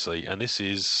previously, and this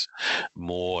is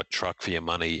more truck for your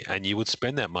money, and you would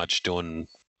spend that much doing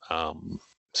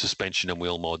suspension and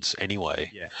wheel mods anyway.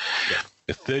 Yeah.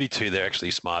 The 32, they're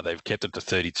actually smart. They've kept it to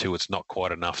 32. It's not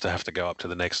quite enough to have to go up to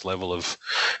the next level of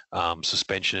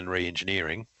suspension and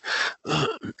re-engineering,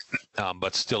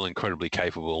 but still incredibly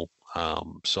capable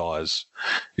size.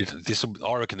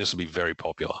 I reckon this will be very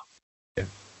popular. Yeah.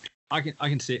 I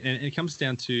can see it, and it comes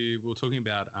down to, we were talking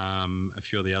about a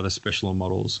few of the other special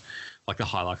models, like the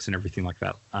Hilux and everything like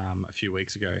that, a few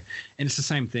weeks ago, and it's the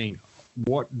same thing.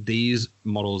 What these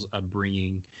models are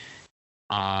bringing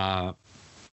are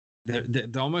they're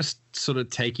almost sort of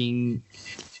taking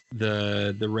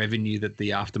the revenue that the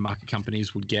aftermarket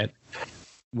companies would get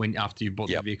after you bought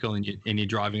the vehicle and you're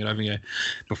driving it over and go,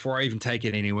 before I even take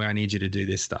it anywhere, I need you to do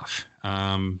this stuff.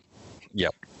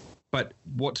 Yep. But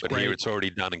great, here it's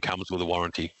already done and comes with a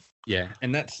warranty. Yeah,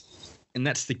 and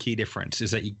that's the key difference,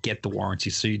 is that you get the warranty.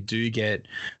 So you do get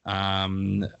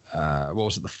what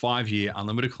was it, the 5-year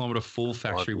unlimited kilometer full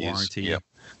factory warranty. Yep.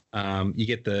 You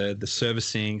get the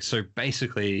servicing. So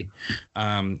basically,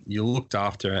 you're looked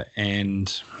after,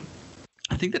 and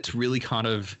I think that's really kind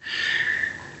of,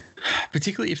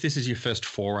 particularly if this is your first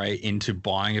foray into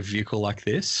buying a vehicle like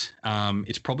this,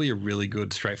 it's probably a really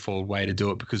good, straightforward way to do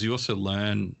it, because you also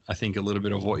learn, I think, a little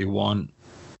bit of what you want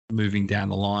moving down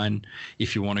the line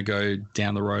if you want to go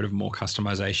down the road of more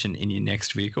customization in your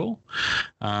next vehicle,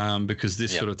 because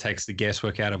this sort of takes the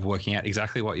guesswork out of working out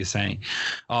exactly what you're saying.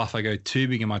 Oh, if I go too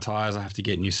big in my tires, I have to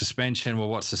get new suspension. Well,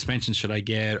 what suspension should I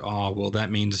get? Oh, well, that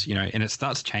means, and it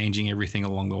starts changing everything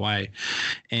along the way.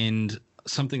 And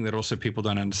something that also people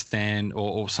don't understand,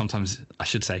 or sometimes I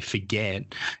should say forget,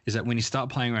 is that when you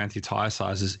start playing around with your tire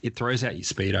sizes, it throws out your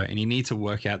speedo, and you need to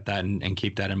work out that and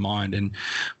keep that in mind. And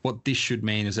what this should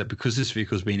mean is that because this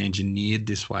vehicle has been engineered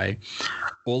this way,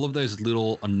 all of those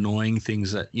little annoying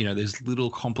things that, there's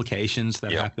little complications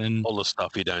that happen, all the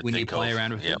stuff you don't when think you play of.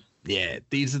 around with it. Yeah,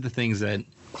 these are the things that,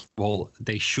 well,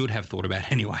 they should have thought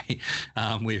about anyway.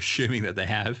 We're assuming that they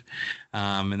have.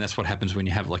 And that's what happens when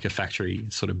you have like a factory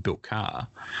sort of built car.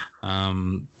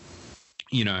 I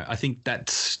think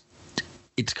it's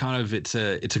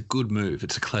a good move.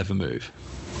 It's a clever move.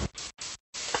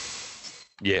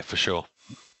 Yeah, for sure.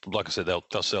 Like I said,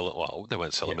 they'll sell it. Well, they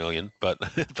won't sell a million, but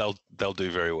they'll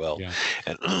do very well. Yeah.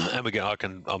 And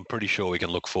I'm pretty sure we can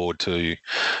look forward to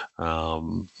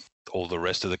all the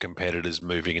rest of the competitors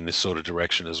moving in this sort of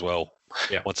direction as well.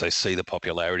 Yeah. Once they see the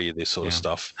popularity of this sort of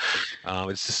stuff,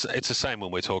 it's the same when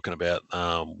we're talking about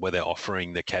where they're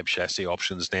offering the cab chassis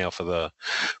options now for the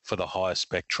higher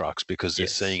spec trucks, because they're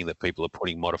seeing that people are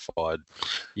putting modified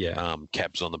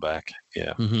cabs on the back.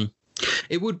 Yeah. Mm-hmm.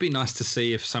 It would be nice to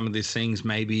see if some of these things,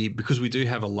 maybe, because we do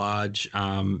have a large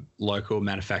local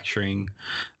manufacturing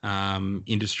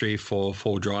industry for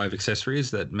four drive accessories,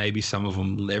 that maybe some of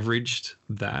them leveraged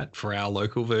that for our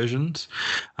local versions.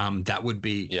 That would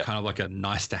be kind of like a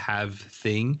nice to have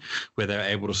thing, where they're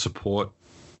able to support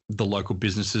the local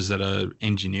businesses that are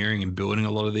engineering and building a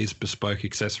lot of these bespoke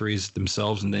accessories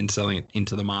themselves and then selling it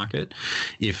into the market.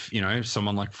 If,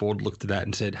 someone like Ford looked at that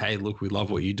and said, hey, look, we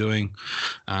love what you're doing.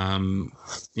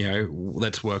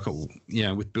 Let's work,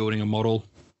 with building a model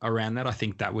around that. I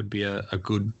think that would be a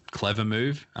good, clever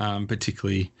move,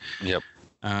 particularly,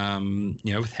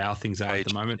 with how things are at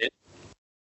the moment.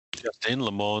 Justin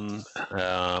Le Mans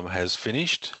has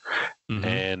finished,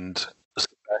 and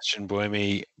Sebastian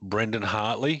Buemi, Brendan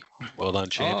Hartley, well done,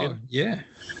 champion. Oh, yeah.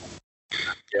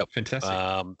 Yep. Fantastic.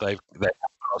 They've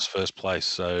crossed first place,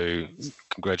 so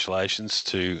congratulations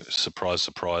to surprise,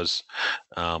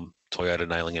 Toyota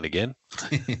nailing it again.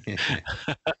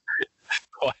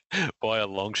 By a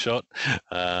long shot.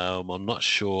 I'm not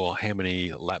sure how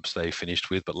many laps they finished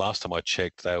with, but last time I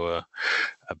checked, they were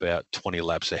about 20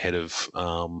 laps ahead of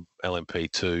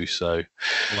LMP2. So,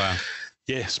 wow.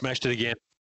 Yeah, smashed it again.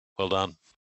 Well done.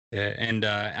 Yeah, and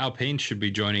Alpine should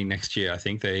be joining next year. I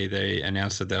think they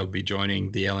announced that they'll be joining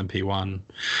the LMP1.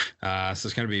 So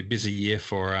it's going to be a busy year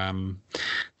for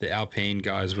the Alpine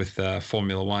guys with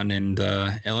Formula One and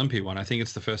LMP1. I think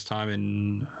it's the first time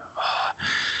in,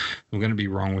 I'm going to be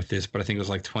wrong with this, but I think it was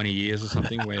like 20 years or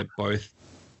something, where both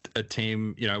a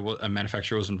team, a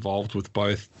manufacturer was involved with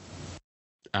both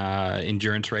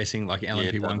endurance racing, like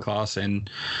LMP1 class and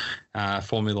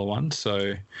Formula One.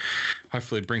 So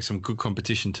hopefully it brings some good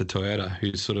competition to Toyota,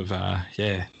 who's sort of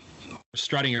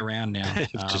strutting around now.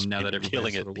 Now that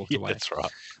everything's sort of walked away.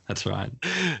 That's right.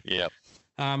 Yeah.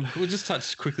 We'll just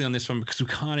touch quickly on this one because we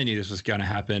kind of knew this was going to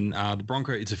happen. The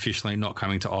Bronco is officially not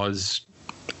coming to Oz.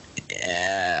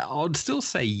 Yeah, I'd still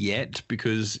say yet,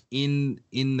 because in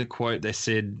the quote they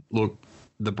said, look,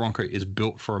 the Bronco is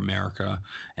built for America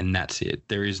and that's it.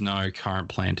 There is no current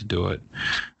plan to do it.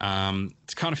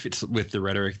 It kind of fits with the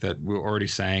rhetoric that we're already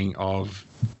saying of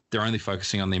they're only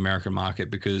focusing on the American market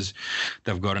because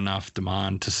they've got enough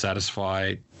demand to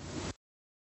satisfy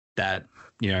that,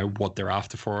 what they're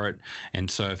after for it.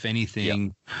 And so if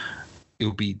anything,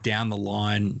 it'll be down the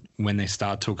line when they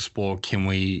start to explore, can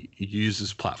we use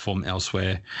this platform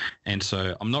elsewhere? And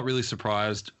so I'm not really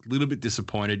surprised, a little bit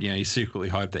disappointed. You secretly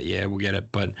hope that, we'll get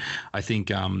it. But I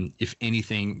think if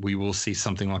anything, we will see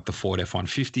something like the Ford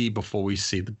F-150 before we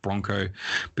see the Bronco,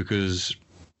 because,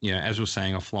 as we're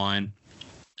saying offline,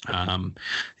 the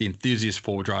enthusiast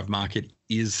four-wheel drive market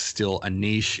is still a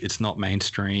niche. It's not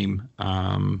mainstream.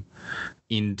 I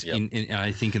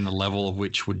think in the level of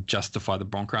which would justify the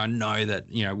Bronco. I know that,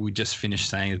 we just finished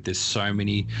saying that there's so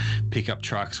many pickup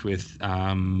trucks with,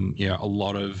 a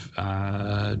lot of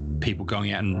people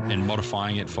going out and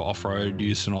modifying it for off-road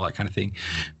use and all that kind of thing.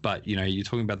 But, you're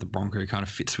talking about the Bronco, kind of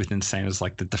fits within same as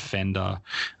like the Defender,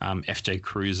 FJ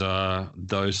Cruiser,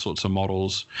 those sorts of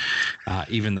models,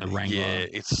 even the Wrangler. Yeah,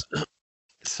 it's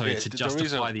to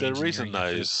justify the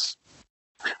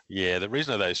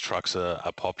reason those trucks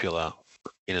are popular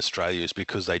in Australia is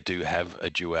because they do have a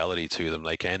duality to them.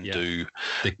 They can do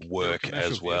work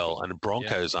as well. Vehicle. And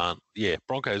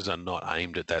Broncos are not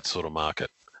aimed at that sort of market.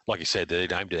 Like you said, they're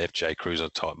aimed at FJ Cruiser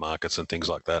type markets and things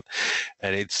like that.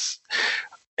 And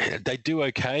they do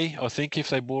okay, I think, if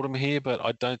they bought them here, but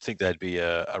I don't think they'd be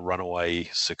a runaway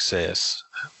success.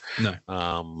 No.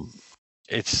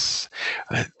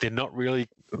 They're not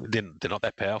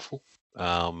that powerful.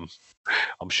 I'm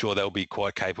sure they'll be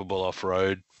quite capable off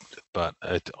road, but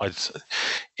it's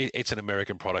an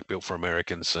American product built for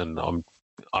Americans, and I'm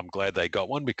glad they got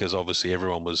one, because obviously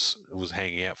everyone was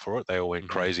hanging out for it. They all went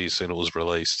crazy as soon as it was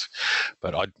released,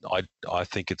 but I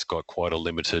think it's got quite a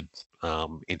limited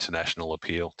international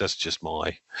appeal. That's just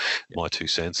my 2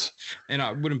 cents. And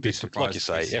I wouldn't be surprised,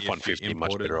 like you say, F-150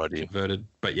 much better idea. Converted,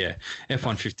 but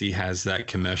F-150 has that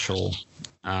commercial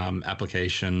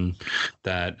application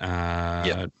that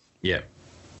that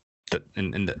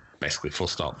basically full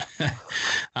stop.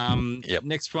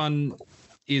 Next one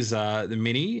is the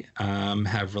Mini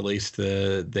have released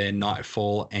their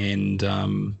Nightfall and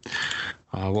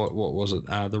what was it?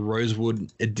 The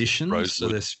Rosewood editions. So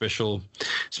they're special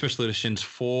editions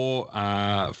for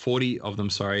 40 of them,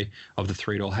 of the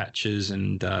three-door hatches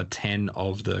and 10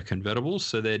 of the convertibles.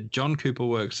 So they're John Cooper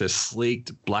Works, their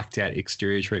sleeked, blacked out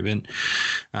exterior treatment.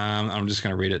 I'm just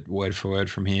going to read it word for word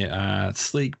from here.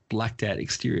 Sleek, blacked out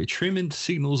exterior treatment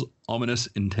signals ominous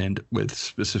intent with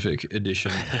specific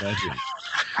edition badging.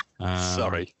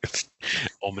 Sorry,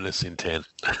 ominous intent.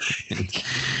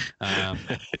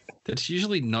 That's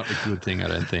usually not a good thing, I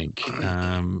don't think.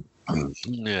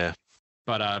 Yeah.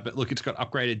 But look, it's got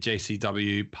upgraded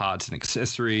JCW parts and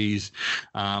accessories,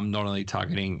 not only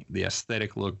targeting the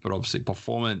aesthetic look, but obviously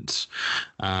performance.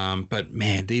 But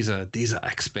man, these are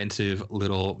expensive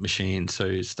little machines.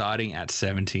 So starting at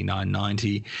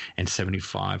 $79.90 and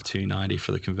 $75,290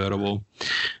 for the convertible.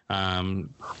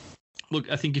 Look,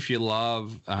 I think if you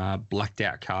love blacked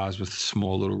out cars with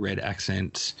small little red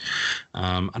accents,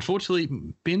 unfortunately,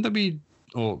 BMW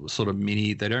or sort of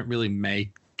Mini, they don't really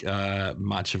make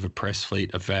much of a press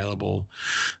fleet available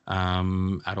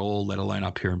at all, let alone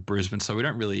up here in Brisbane. So we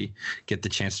don't really get the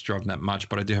chance to drive them that much.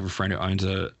 But I do have a friend who owns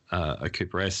a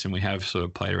Cooper S, and we have sort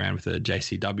of played around with a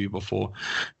JCW before.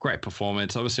 Great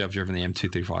performance. Obviously, I've driven the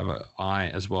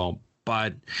M235i as well.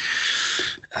 But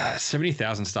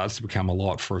 70,000 starts to become a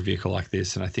lot for a vehicle like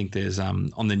this, and I think there's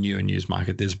on the new and used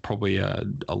market, there's probably a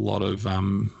lot of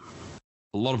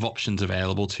options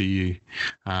available to you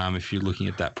if you're looking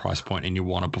at that price point and you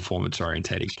want a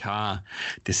performance-orientated car.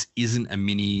 This isn't a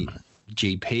Mini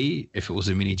GP. If it was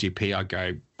a Mini GP, I'd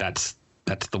go, that's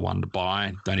the one to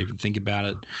buy. Don't even think about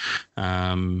it.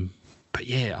 But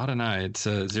yeah, I don't know. It's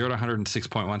 0 to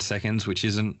 106.1 seconds, which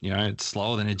isn't, it's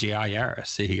slower than a GR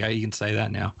Yaris. There you go. You can say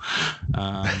that now.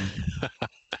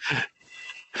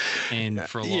 And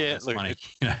for a lot less money,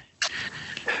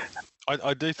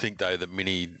 I do think though that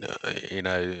Mini,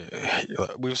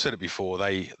 we've said it before.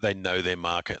 They know their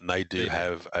market, and they do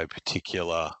have a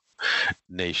particular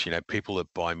niche. People that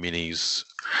buy Minis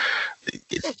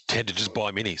tend to just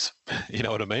buy Minis. You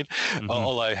know what I mean? Mm-hmm.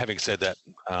 Although having said that,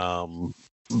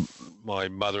 my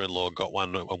mother-in-law got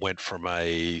one and went from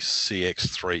a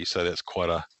CX-3, so that's quite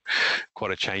a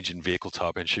change in vehicle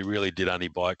type, and she really did only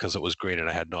buy it because it was green and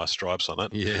it had nice stripes on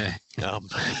it. Yeah.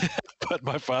 But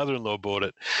my father-in-law bought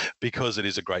it because it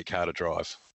is a great car to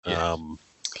drive. Yeah.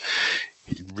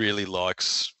 He really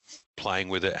likes playing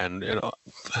with it, and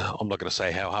I'm not going to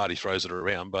say how hard he throws it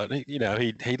around, but he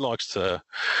likes to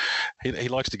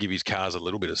give his cars a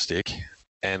little bit of stick.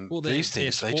 And these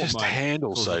things, they just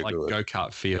handle so like good.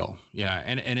 Go-kart feel. Yeah,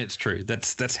 and it's true.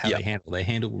 That's how they handle. They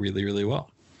handle really, really well.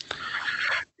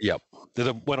 Yep.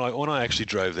 When I actually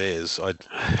drove theirs, I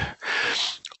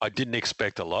didn't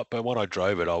expect a lot, but when I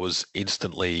drove it, I was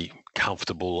instantly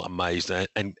comfortable, amazed,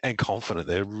 and confident.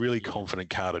 They're a really confident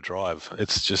car to drive.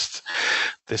 It's just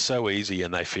they're so easy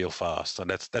and they feel fast, and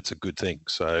that's a good thing.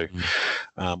 So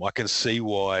I can see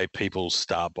why people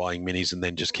start buying minis and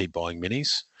then just keep buying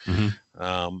minis. And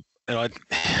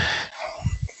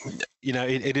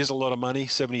it is a lot of money.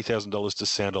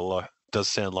 $70,000 does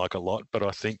sound like a lot, but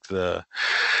I think the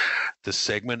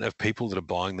segment of people that are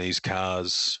buying these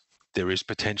cars, there is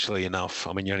potentially enough.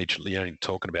 I mean, you're only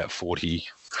talking about 40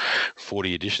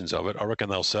 editions of it. I reckon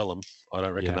they'll sell them. I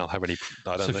don't reckon they'll have any.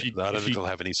 I don't think they'll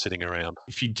have any sitting around.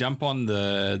 If you jump on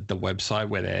the website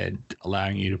where they're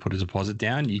allowing you to put a deposit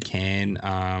down, you can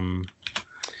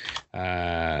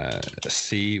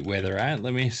see where they're at.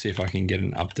 Let me see if I can get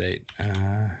an update.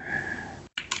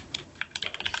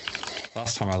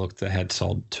 Last time I looked, they had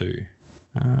sold 2.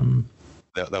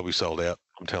 They'll be sold out.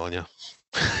 I'm telling you.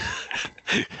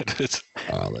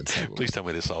 Please tell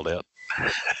me they're sold out.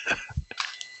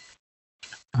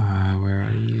 Where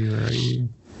are you?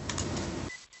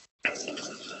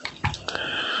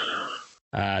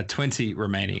 20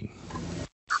 remaining.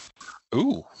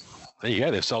 Ooh, there you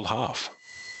go. They've sold half.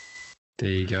 There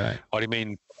you go. What do you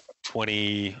mean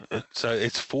 20? So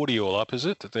it's 40 all up, is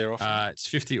it, that they're offering? It's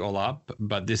 50 all up,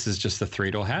 but this is just the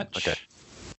 3-door hatch. Okay.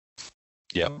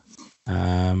 Yep.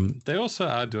 They also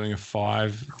are doing a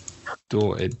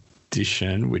 5-door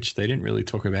edition, which they didn't really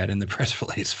talk about in the press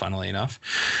release, funnily enough.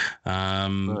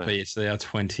 But yes, they are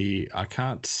 20. I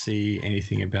can't see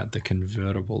anything about the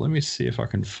convertible. Let me see if I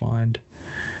can find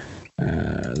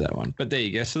that one. But there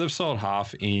you go. So they've sold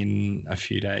half in a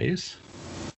few days.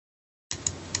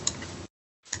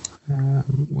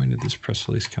 When did this press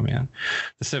release come out?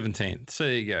 The 17th. So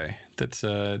there you go. That's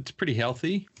it's pretty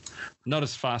healthy. Not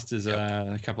as fast as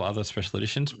a couple of other special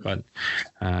editions, but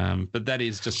that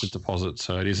is just a deposit,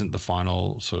 so it isn't the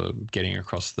final sort of getting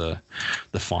across the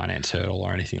finance hurdle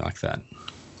or anything like that.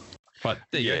 But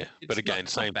there you go. But again,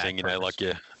 same thing. Like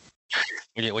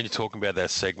when you're talking about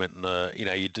that segment, and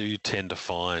you do tend to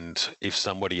find if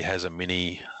somebody has a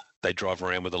mini, they drive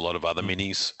around with a lot of other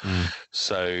minis.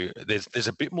 So there's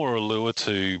a bit more allure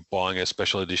to buying a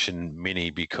special edition mini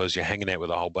because you're hanging out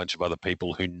with a whole bunch of other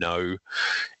people who know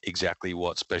exactly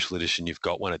what special edition you've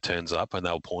got when it turns up, and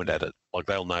they'll point at it. Like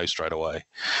they'll know straight away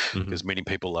because many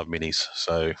people love minis.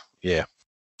 So, yeah.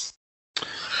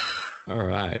 All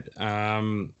right.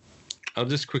 I'll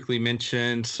just quickly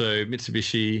mention, so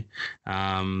Mitsubishi,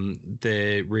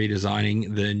 they're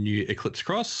redesigning the new Eclipse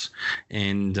Cross,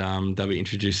 and they'll be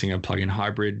introducing a plug-in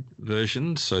hybrid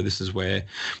version. So this is where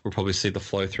we'll probably see the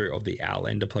flow-through of the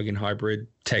Outlander plug-in hybrid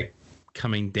tech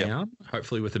coming down,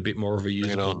 hopefully with a bit more of a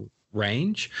usable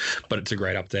range. But it's a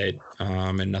great update,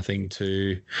 and nothing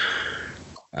to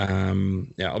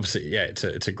obviously,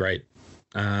 it's a great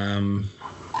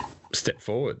step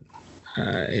forward.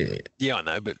 Yeah, I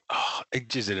know, but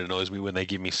it annoys me when they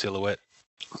give me silhouette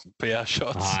PR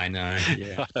shots. I know,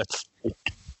 yeah.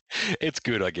 It's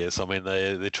good, I guess. I mean,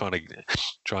 they're trying to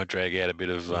drag out a bit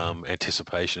of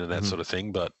anticipation and that sort of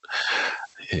thing, but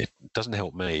it doesn't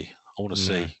help me. I want to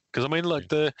see, because I mean,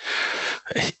 like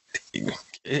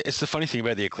it's the funny thing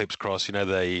about the Eclipse Cross.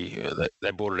 They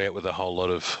brought it out with a whole lot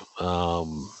of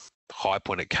hype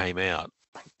when it came out,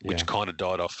 which kind of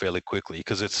died off fairly quickly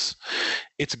because it's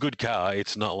a good car.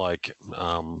 It's not like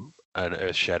an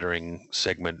earth-shattering,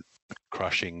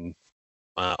 segment-crushing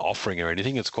offering or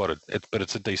anything. It's but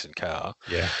it's a decent car.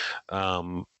 Yeah.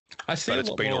 I see, but it's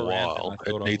been a while.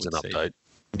 It needs an update.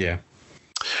 Yeah.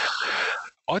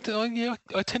 I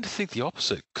tend to think the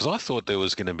opposite because I thought there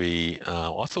was going to be.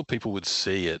 I thought people would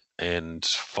see it and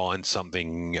find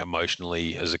something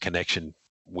emotionally as a connection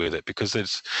with it because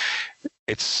it's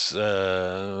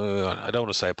I don't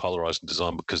want to say a polarizing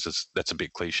design because that's a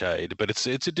bit cliched, but it's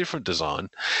a different design.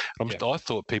 I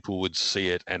thought people would see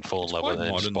it and fall in love with it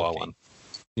and just buy one.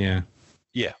 Yeah.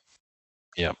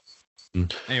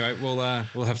 Anyway, we'll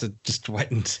have to just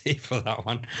wait and see for that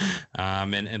one,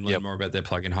 and learn more about their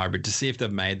plug-in hybrid to see if they've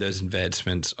made those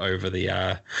advancements over the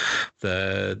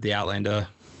Outlander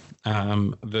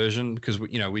version, because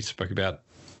we spoke about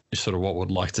sort of what we'd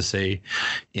like to see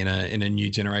in a new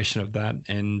generation of that,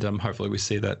 and hopefully we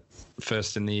see that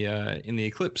first in the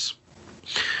Eclipse.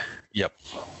 Yep.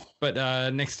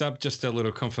 But next up, just a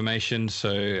little confirmation. So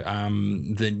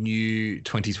the new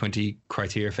 2020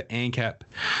 criteria for ANCAP,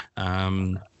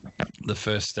 the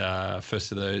first of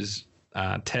those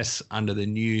tests under the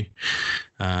new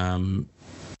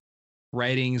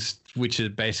ratings, which is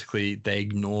basically they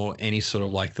ignore any sort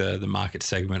of like the market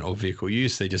segment or vehicle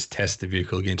use. They just test the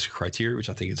vehicle against criteria, which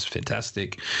I think is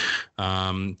fantastic.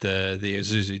 The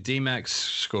Isuzu D-Max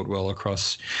scored well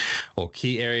across all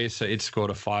key areas, so it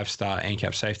scored a 5-star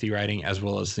NCAP safety rating, as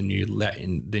well as the new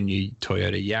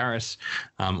Toyota Yaris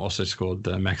also scored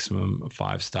the maximum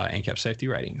 5-star NCAP safety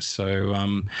ratings.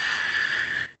 So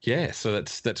yeah, so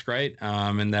that's great,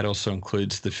 and that also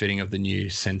includes the fitting of the new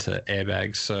center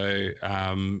airbags. So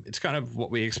it's kind of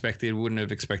what we expected. Wouldn't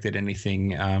have expected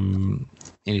anything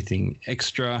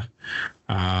extra,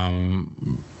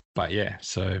 but yeah.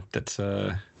 So that's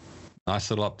a nice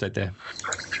little update there.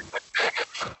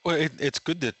 Well, it's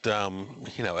good that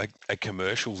a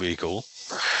commercial vehicle,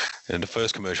 and the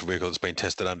first commercial vehicle that's been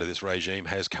tested under this regime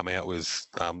has come out with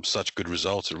such good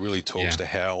results. It really talks to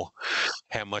how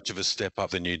much of a step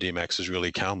up the new D-Max has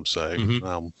really come. So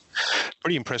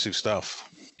pretty impressive stuff.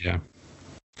 Yeah.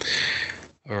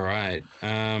 All right.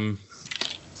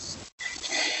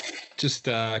 Just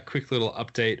a quick little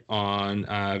update on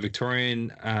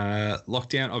Victorian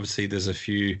lockdown. Obviously, there's a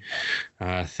few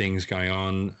things going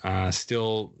on.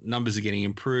 Still, numbers are getting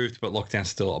improved, but lockdown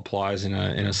still applies in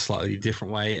a slightly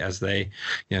different way as they,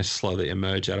 slowly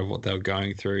emerge out of what they were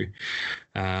going through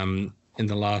in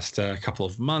the last couple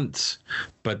of months.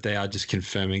 But they are just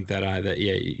confirming that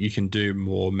you can do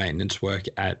more maintenance work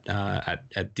at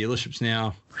dealerships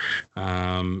now.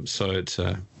 So it's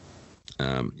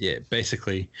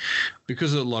basically,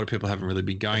 because a lot of people haven't really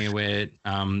been going anywhere,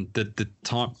 the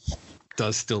time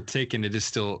does still tick, and it is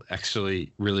still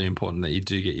actually really important that you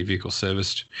do get your vehicle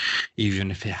serviced,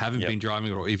 even if you haven't been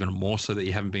driving it, or even more so that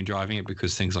you haven't been driving it,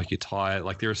 because things like your tire,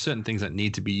 like there are certain things that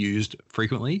need to be used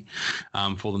frequently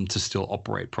for them to still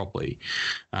operate properly.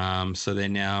 So they're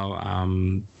now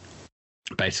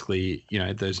basically,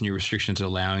 those new restrictions are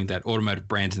allowing that automotive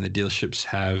brands in the dealerships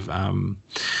have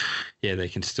they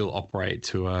can still operate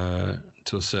to a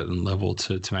certain level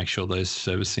to make sure those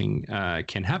servicing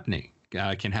can happen.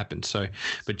 So,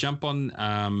 but jump on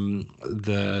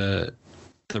the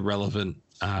relevant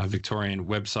Victorian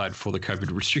website for the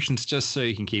COVID restrictions, just so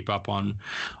you can keep up on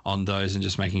those, and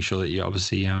just making sure that you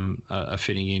obviously are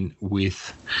fitting in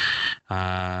with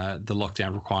the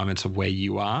lockdown requirements of where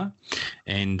you are,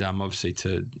 and obviously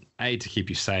to keep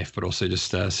you safe, but also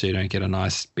just so you don't get a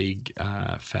nice big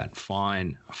fat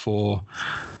fine for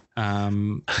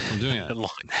doing it,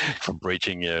 for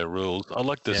breaching your rules. I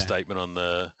like the statement on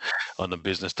the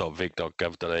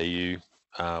business.vic.gov.au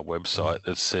website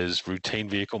that says routine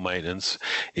vehicle maintenance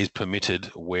is permitted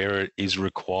where it is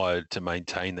required to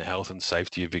maintain the health and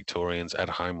safety of Victorians at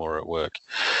home or at work.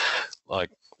 Like,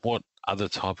 what other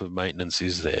type of maintenance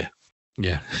is there?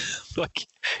 Yeah. Like,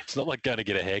 it's not like going to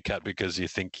get a haircut because you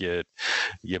think your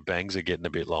bangs are getting a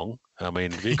bit long. I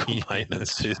mean, vehicle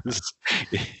maintenance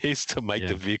is to make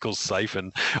the vehicle safe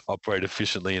and operate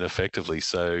efficiently and effectively.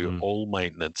 So all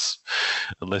maintenance,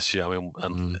 unless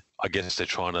I guess they're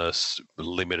trying to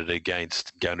limit it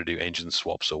against going to do engine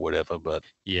swaps or whatever. But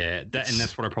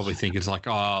that's what I probably think. It's like,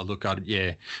 oh, look,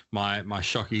 my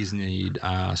shockies need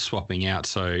swapping out,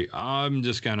 so I'm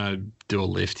just going to do a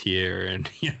lift here, and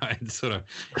it sort of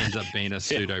ends up being a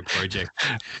pseudo project.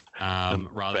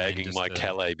 Rather bagging than my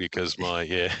Calais because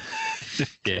my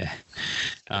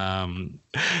and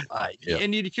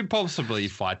you can possibly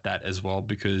fight that as well,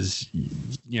 because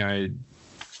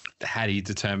how do you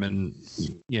determine,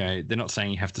 they're not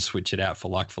saying you have to switch it out for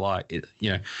like.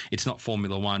 It's not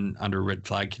Formula One under red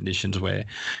flag conditions where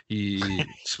you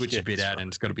switch a bit out and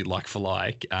it's got to be like for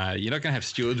like. You're not going to have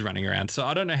stewards running around. So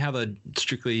I don't know how they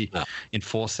strictly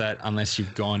enforce that unless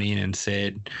you've gone in and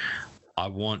said, I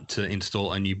want to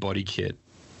install a new body kit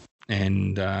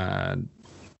and, and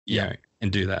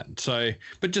do that. So,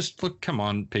 but just look, come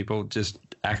on, people, just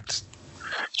act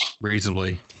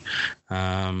reasonably,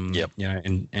 and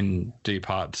do your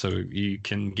part so you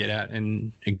can get out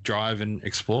and drive and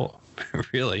explore.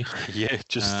 Really,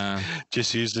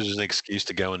 just use it as an excuse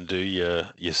to go and do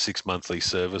your 6 monthly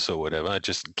service or whatever. It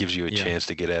just gives you a chance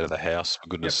to get out of the house, for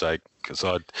goodness sake. Because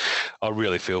I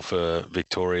really feel for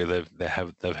Victoria.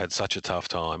 They've had such a tough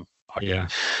time.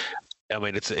 I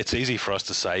mean, it's easy for us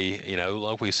to say,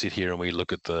 like we sit here and we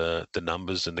look at the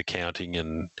numbers and the counting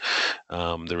and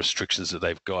the restrictions that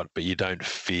they've got, but you don't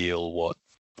feel what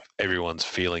everyone's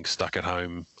feeling stuck at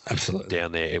home. Absolutely.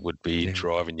 Down there. It would be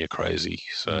driving you crazy.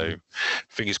 So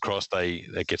fingers crossed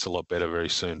that gets a lot better very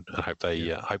soon. I hope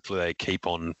hopefully they keep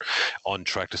on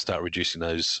track to start reducing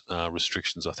those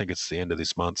restrictions. I think it's the end of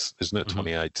this month, isn't it?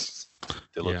 28th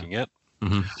they're looking at.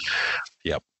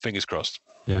 Yep. Fingers crossed.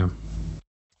 Yeah.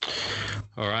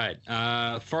 All right.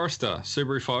 Forester,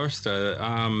 Subaru Forester.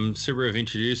 Subaru have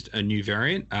introduced a new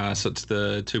variant. So it's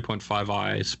the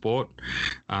 2.5i Sport.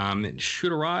 It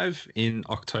should arrive in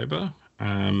October.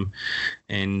 So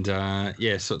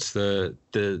it's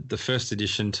the first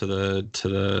addition to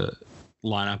the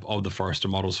lineup of the Forester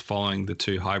models following the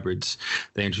two hybrids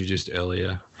they introduced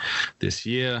earlier this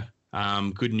year.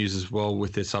 Good news as well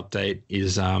with this update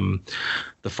is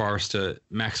the Forester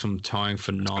maximum towing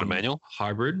for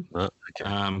non-hybrid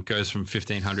goes from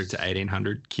 1,500 to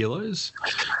 1,800 kilos,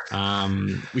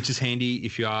 which is handy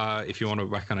if you want to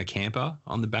whack on a camper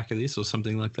on the back of this or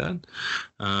something like that.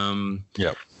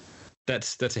 Yep.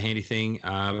 That's a handy thing.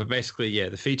 But basically,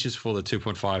 the features for the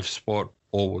 2.5 Sport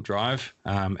all-wheel drive,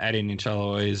 add in inch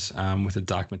alloys with a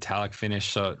dark metallic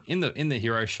finish. So in the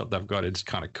hero shot they've got, it's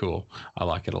kind of cool. I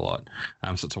like it a lot.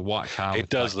 So it's a white car. It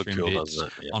does look cool, doesn't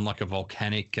it? Yeah. On like a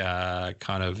volcanic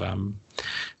kind of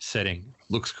setting.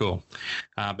 Looks cool.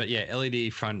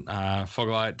 LED front fog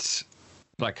lights,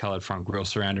 black coloured front grille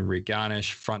surround and rear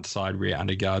garnish, front side rear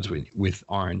underguards with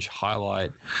orange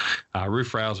highlight,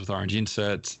 roof rails with orange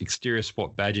inserts, exterior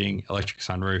sport badging, electric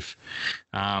sunroof,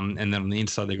 and then on the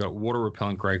inside they've got water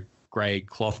repellent grey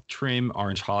cloth trim,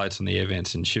 orange highlights on the air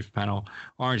vents and shift panel,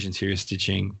 orange interior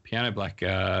stitching, piano black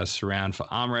surround for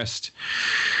armrest,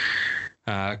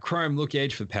 chrome look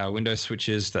edge for the power window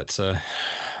switches. That's a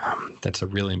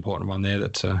really important one there.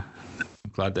 I'm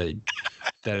glad they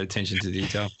that attention to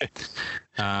detail.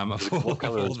 Of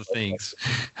all the things,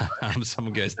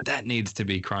 someone goes, that needs to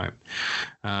be chrome.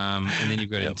 And then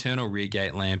you've got internal rear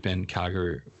gate lamp and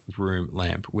cargo room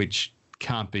lamp, which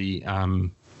can't be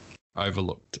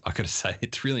overlooked. I got to say,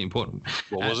 it's really important.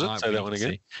 What was it? Say that one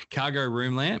again. Cargo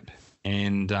room lamp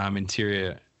and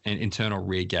interior and internal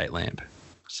rear gate lamp.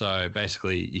 So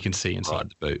basically, you can see inside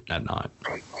the boot at night.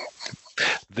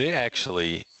 They're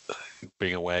actually,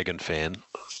 being a wagon fan,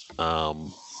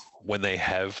 when they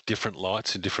have different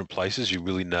lights in different places, you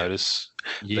really notice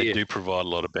they do provide a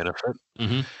lot of benefit.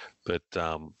 Mm-hmm.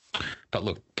 But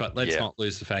let's not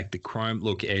lose the fact the chrome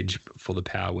look edge for the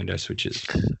power window switches.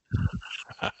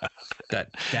 that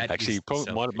actually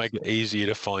probably might make it easier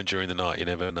to find during the night. You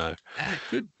never know.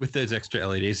 Good with those extra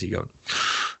LEDs you got.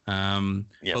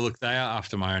 But look, they are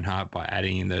after my own heart by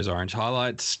adding in those orange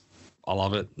highlights. I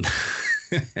love it.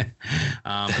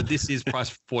 But this is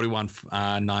priced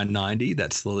 $41,990.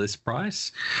 That's the list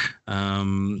price.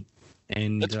 And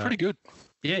that's pretty good.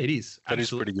 Yeah, it is. That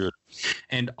absolutely. Is pretty good.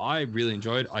 And I really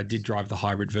enjoyed. I did drive the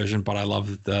hybrid version, but I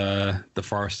love the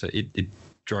Forester. It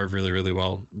drove really, really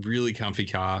well. Really comfy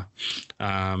car.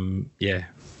 Good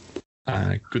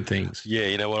things. Yeah,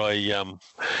 you know what? I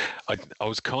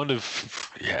was kind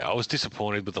of I was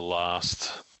disappointed with the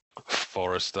last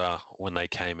Forester when they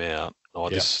came out.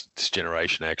 This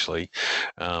generation actually,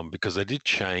 because they did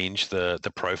change the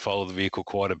profile of the vehicle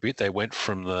quite a bit. They went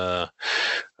from the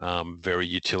very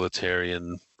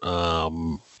utilitarian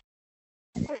kind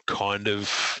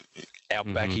of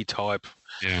outbacky type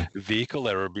vehicle.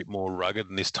 They were a bit more rugged,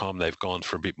 and this time they've gone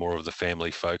for a bit more of the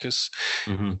family focus,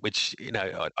 which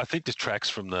I think detracts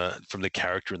from the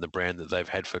character and the brand that they've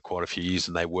had for quite a few years,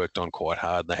 and they worked on quite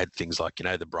hard. They had things like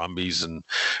the Brumbies, and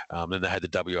then they had the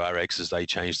WRXs. They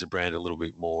changed the brand a little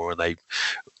bit more, and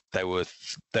they were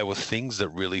things that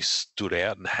really stood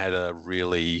out and had a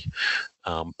really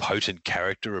potent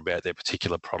character about their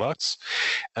particular products.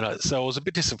 And so I was a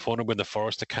bit disappointed when the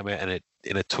Forester came out and it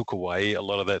took away a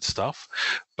lot of that stuff.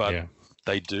 But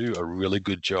they do a really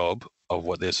good job of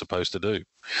what they're supposed to do. And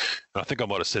I think I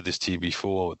might have said this to you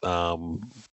before.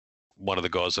 One of the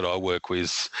guys that I work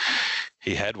with,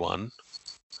 he had one,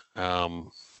 and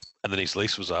then his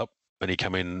lease was up, and he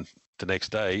came in the next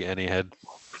day and he had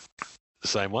the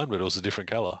same one, but it was a different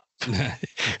color.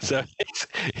 So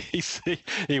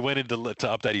he went in to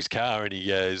update his car, and he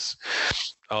goes,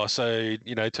 "Oh, so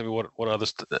tell me what other."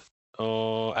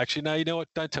 Oh, actually, no. You know what?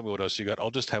 Don't tell me what else you got.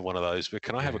 I'll just have one of those. But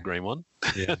can I have a green one?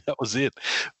 Yeah, that was it.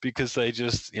 Because they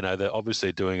just, they're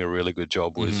obviously doing a really good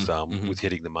job with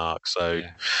hitting the mark. So,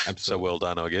 so well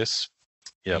done, I guess.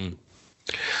 Yep.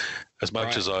 As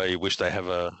much as I wish they had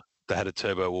a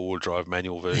turbo all-wheel drive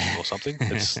manual version or something,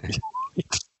 it's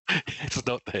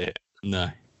not there. No.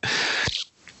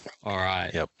 All right.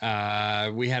 Yep.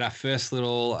 We had our first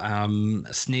little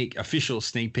official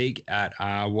sneak peek at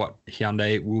what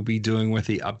Hyundai will be doing with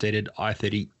the updated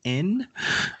i30N.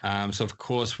 So of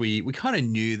course we kind of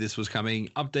knew this was coming.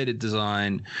 Updated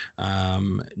design,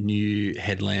 new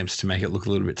headlamps to make it look a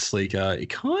little bit sleeker. It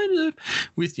kind of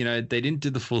they didn't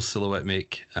do the full silhouette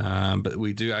mic, but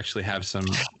we do actually have some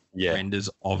Yeah. renders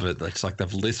of it. It's like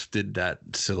they've lifted that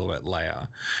silhouette layer,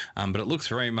 but it looks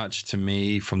very much to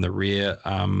me from the rear,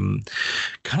 kind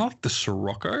of like the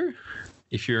Sirocco,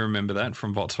 if you remember that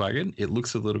from Volkswagen. It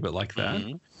looks a little bit like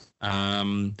that.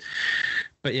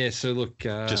 But yeah, so look,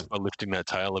 Just by lifting that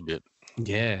tail a bit.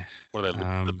 yeah. What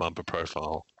about the bumper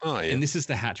profile? Oh, yeah. And this is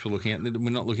the hatch we're looking at. We're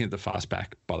not looking at the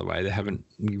fastback, by the way. They haven't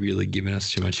really given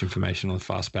us too much information on the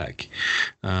fastback.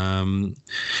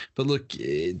 But look,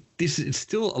 it's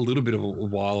still a little bit of a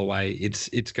while away.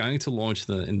 It's going to launch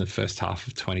in the first half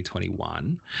of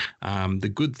 2021. The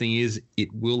good thing is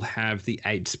it will have the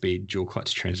 8-speed dual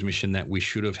clutch transmission that we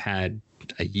should have had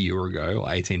a year ago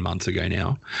or 18 months ago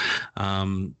now.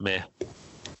 Meh.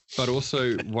 But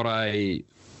also what I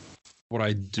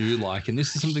do like, and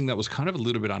this is something that was kind of a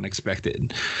little bit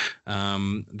unexpected,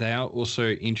 they are also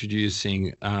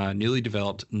introducing newly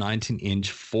developed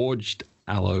 19-inch forged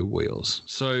alloy wheels.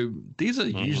 So these are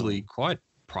usually quite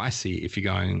pricey if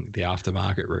you're going the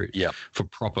aftermarket route for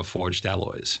proper forged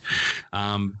alloys.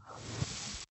 And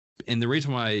the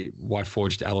reason why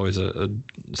forged alloys are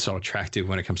so attractive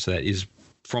when it comes to that is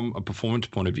from a performance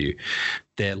point of view,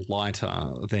 they're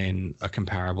lighter than a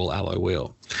comparable alloy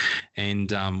wheel.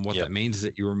 And what that means is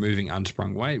that you're removing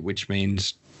unsprung weight, which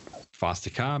means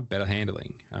faster car, better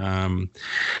handling. And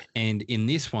in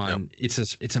this one,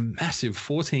 it's a massive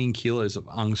 14 kilos of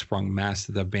unsprung mass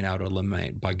that they've been able to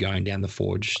eliminate by going down the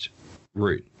forged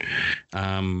route,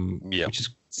 which is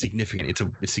significant. It's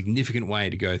a significant way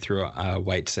to go through a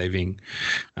weight-saving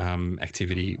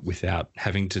activity without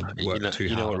having to work too hard.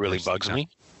 You know what really bugs me?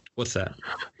 What's that?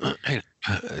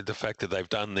 The fact that they've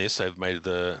done this, they've made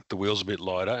the wheels a bit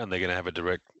lighter, and they're going to have a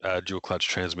direct dual clutch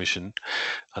transmission,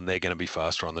 and they're going to be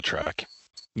faster on the track.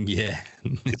 Yeah,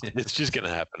 it's just going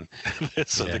to happen.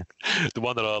 The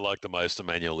one that I like the most, the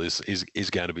manual, is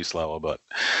going to be slower, but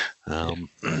they want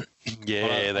to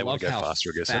go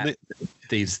faster, I guess.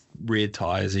 These rear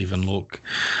tires even look.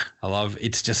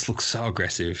 It just looks so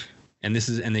aggressive. And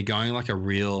they're going like a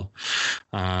real,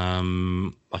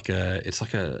 it's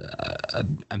like a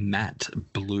matte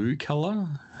blue color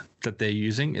that they're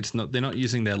using. They're not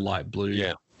using their light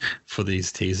blue for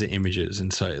these teaser images,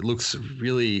 and so it looks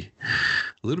really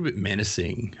a little bit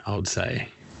menacing, I would say,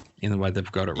 in the way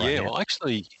they've got it right now. Yeah, well,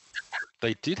 actually,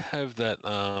 they did have that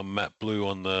matte blue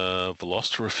on the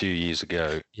Veloster a few years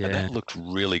ago, and that looked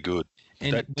really good.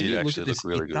 And that did actually look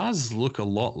really good. It does look a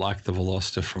lot like the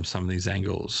Veloster from some of these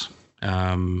angles.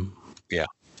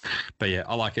 But yeah,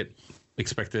 I like it.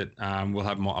 Expect it. We'll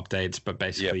have more updates, but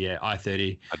basically,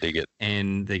 i30. I dig it.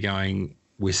 And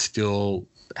we're still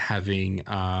having,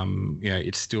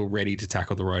 it's still ready to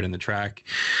tackle the road and the track.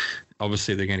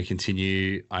 Obviously, they're going to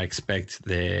continue. I expect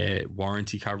their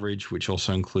warranty coverage, which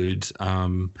also includes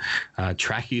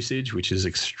track usage, which is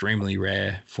extremely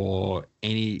rare for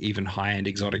any even high-end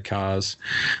exotic cars.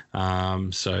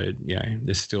 So,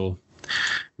 they're still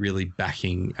really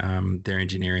backing their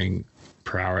engineering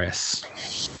prowess.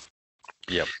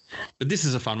 Yep. But this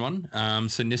is a fun one.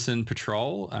 So Nissan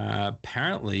Patrol,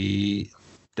 apparently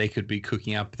they could be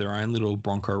cooking up their own little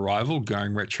Bronco rival,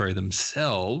 going retro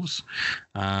themselves.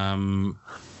 It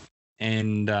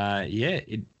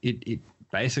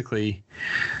basically,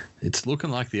 it's looking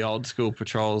like the old school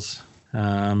Patrols.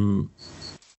 And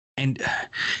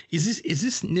is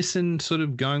this Nissan sort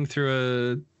of going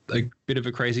through a bit of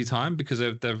a crazy time, because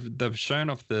they've shown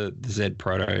off the Z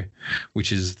Proto,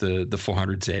 which is the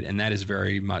 400Z, and that has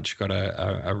very much got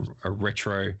a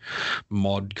retro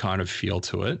mod kind of feel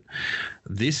to it.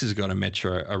 This has got a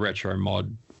retro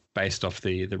mod based off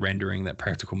the rendering that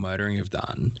Practical Motoring have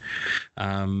done.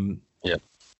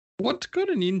 What's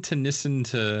gotten into Nissan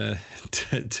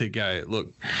to go,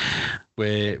 look,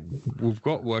 we've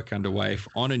got work underway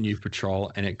on a new Patrol,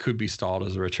 and it could be styled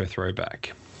as a retro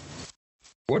throwback.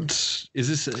 Are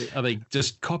they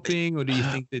just copying, or do you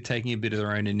think they're taking a bit of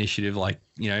their own initiative, like,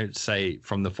 say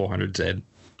from the 400Z,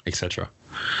 etc.?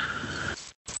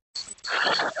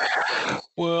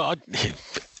 Well,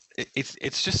 it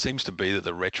just seems to be that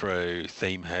the retro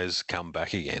theme has come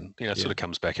back again. It sort of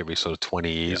comes back every sort of 20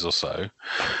 years or so.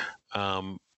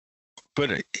 But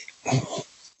I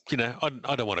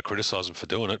don't want to criticize them for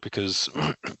doing it, because,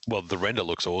 well, the render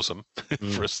looks awesome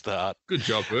for a start. Good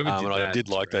job, whoever did that. I did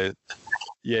like that.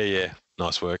 Yeah,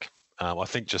 nice work. I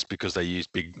think just because they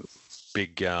used big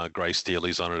grey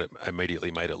steelies on it, it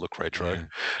immediately made it look retro.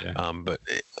 Yeah. But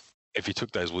if you took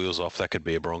those wheels off, that could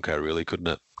be a Bronco, really, couldn't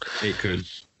it? It could.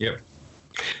 Yep.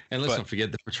 And let's not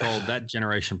forget the Patrol, that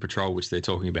generation Patrol, which they're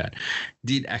talking about,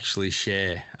 did actually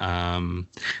share.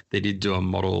 They did do a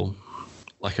model,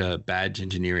 like a badge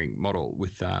engineering model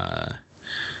with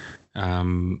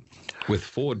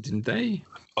Ford, didn't they?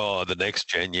 Oh, the next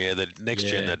gen, yeah. The next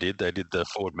gen they did the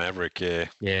Ford Maverick, yeah.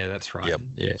 Yeah, that's right. Yep.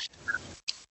 Yeah.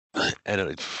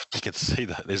 And you can see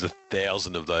that there's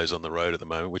 1,000 of those on the road at the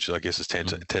moment, which I guess is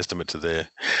testament to their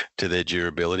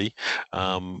durability.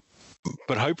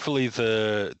 But hopefully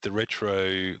the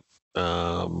retro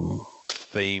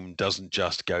theme doesn't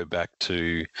just go back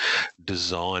to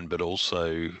design, but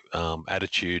also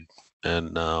attitude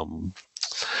and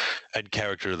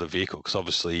character of the vehicle. Because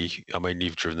obviously, I mean,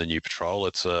 you've driven the new Patrol.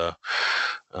 It's a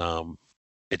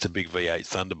big V8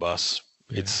 Thunderbus.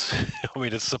 Yeah. I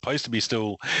mean, it's supposed to be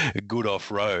still good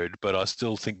off-road, but I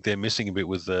still think they're missing a bit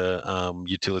with the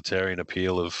utilitarian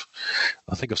appeal of,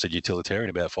 I think I've said utilitarian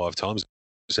about 5 times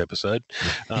this episode.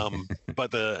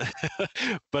 But I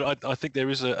think there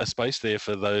is a space there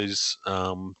for those,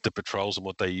 the Patrols and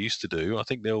what they used to do. I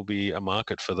think there will be a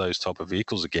market for those type of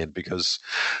vehicles again, because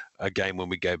again, when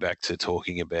we go back to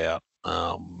talking about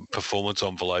performance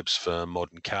envelopes for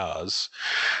modern cars,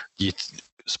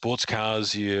 sports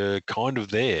cars, you're kind of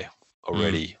there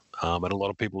already. And a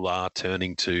lot of people are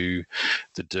turning to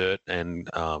the dirt and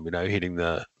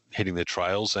hitting the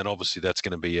trails, and obviously that's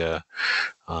going to be a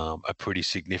pretty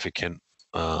significant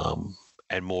and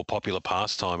more popular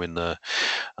pastime in the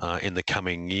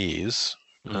coming years.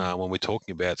 When we're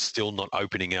talking about still not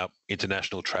opening up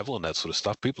international travel and that sort of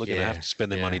stuff, people are going to have to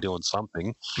spend their money doing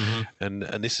something,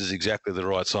 and this is exactly the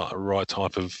right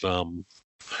type of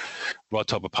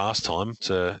pastime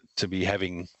to be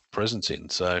having presence in.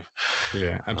 So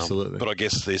yeah, absolutely. But I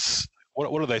guess this,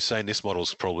 what are they saying? This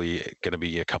model's probably going to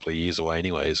be a couple of years away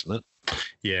anyway, isn't it?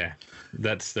 Yeah,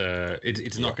 that's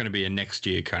it's not going to be a next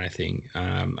year kind of thing.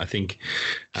 I think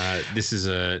this is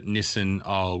a Nissan.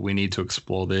 Oh, we need to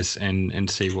explore this and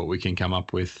see what we can come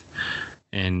up with,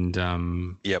 and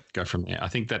go from there. I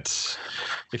think that's,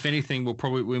 if anything,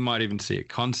 we might even see a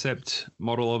concept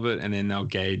model of it, and then they'll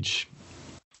gauge,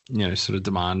 sort of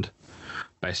demand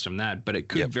based on that. But it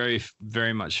could very,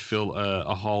 very much fill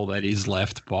a hole that is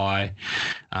left by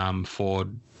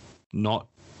Ford not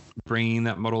bringing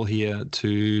that model here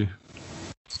to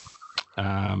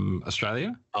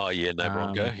Australia. Oh yeah, no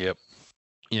Bronco. Yep.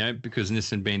 Because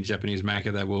Nissan being Japanese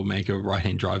maker, they will make a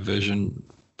right-hand drive version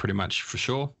pretty much for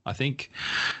sure, I think,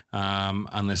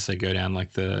 unless they go down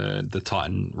like the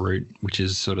Titan route, which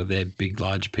is sort of their big,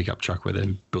 large pickup truck where they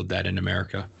build that in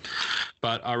America.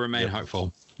 But I remain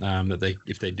hopeful that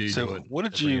if they do do it. What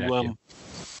did you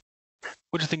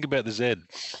think about the Z?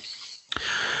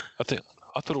 I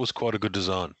thought it was quite a good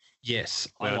design. Yes,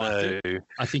 I liked it.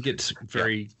 I think it's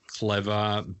very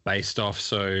clever based off.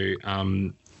 So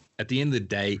at the end of the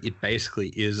day, it basically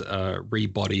is a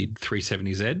rebodied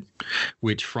 370Z,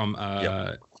 which from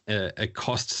a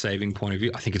cost-saving point of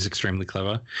view, I think it's extremely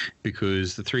clever,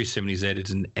 because the 370Z is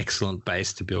an excellent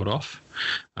base to build off.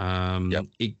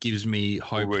 It gives me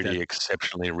hope. Already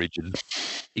exceptionally rigid.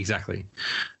 Exactly.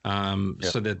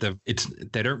 So that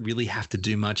they don't really have to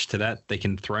do much to that. They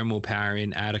can throw more power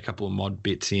in, add a couple of mod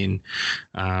bits in,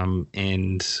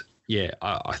 and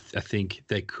I think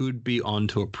they could be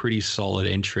onto a pretty solid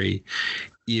entry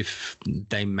if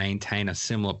they maintain a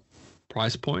similar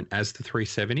price point as the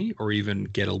 370, or even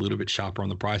get a little bit sharper on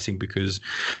the pricing, because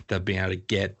they've been able to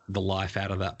get the life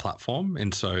out of that platform.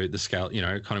 And so the scale,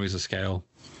 economies of scale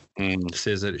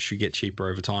says that it should get cheaper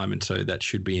over time, and so that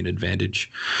should be an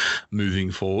advantage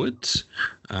moving forwards.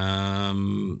 But I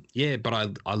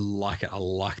like it. I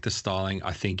like the styling.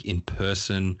 I think in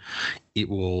person it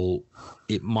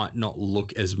might not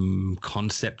look as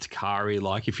concept car-y,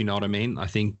 like, if you know what I mean. I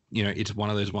think it's one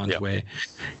of those ones where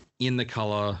in the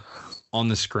color on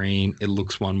the screen it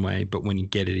looks one way, but when you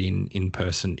get it in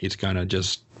person, it's going to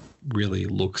just really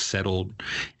look settled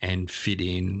and fit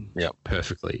in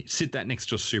perfectly. Sit that next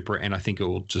to a Supra, and I think it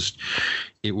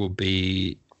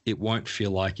won't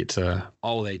feel like it's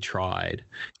they tried.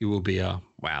 It will be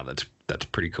wow, that's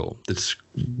pretty cool. That's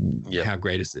how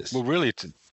great is this? Well, really,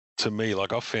 to me,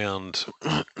 like, I found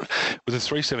with the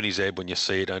 370Z, when you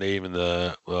see it, and even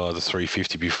the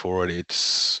 350 before it,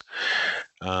 it's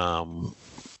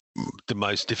the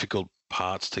most difficult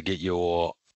parts to get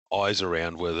your eyes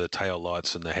around were the tail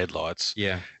lights and the headlights.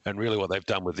 Yeah. And really what they've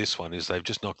done with this one is they've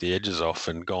just knocked the edges off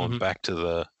and gone back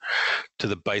to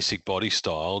the basic body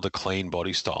style, the clean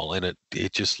body style, and it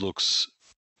just looks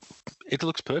It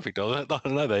looks perfect. I don't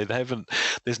know. They haven't.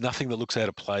 There's nothing that looks out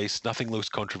of place. Nothing looks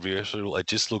controversial. It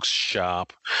just looks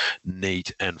sharp,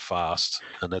 neat, and fast.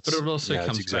 And But that's it also that's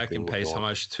comes back exactly and what we pays want.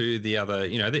 homage to the other,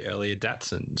 the earlier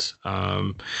Datsuns.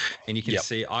 And you can Yep.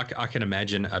 see, I can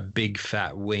imagine a big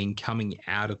fat wing coming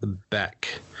out of the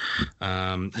back.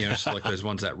 Just like those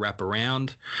ones that wrap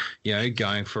around,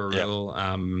 going for a Yep. real,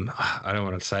 I don't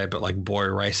want to say it, but like boy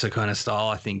racer kind of style.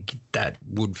 I think that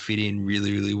would fit in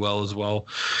really, really well as well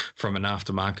from an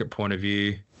aftermarket point of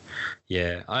view.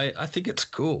 Yeah, I think it's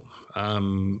cool.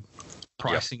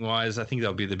 Pricing wise, I think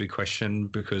that'll be the big question,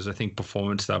 because I think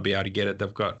performance, they'll be able to get it.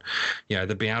 They've got, they'll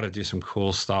be able to do some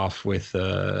cool stuff with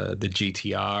the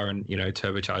GTR and,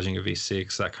 turbocharging a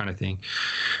V6, that kind of thing.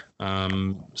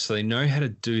 So they know how to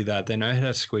do that. They know how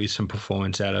to squeeze some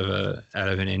performance out of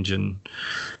an engine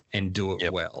and do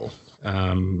it well.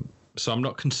 So I'm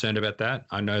not concerned about that.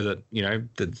 I know that,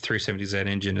 the 370Z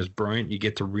engine is brilliant. You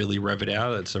get to really rev it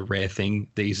out. It's a rare thing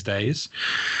these days.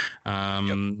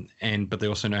 But they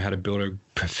also know how to build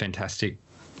a fantastic,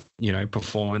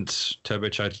 performance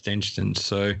turbocharged engine.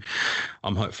 So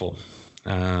I'm hopeful.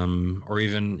 Or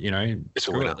even,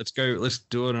 let's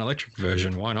do an electric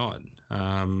version. Why not?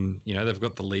 They've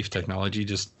got the Leaf technology.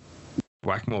 Just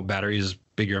whack more batteries,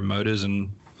 bigger motors,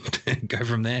 and go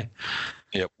from there.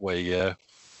 Yep.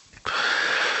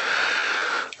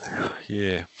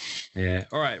 Yeah.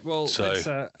 All right. Well,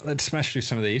 let's smash through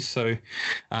some of these. So,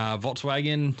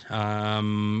 Volkswagen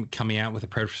coming out with a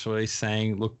press release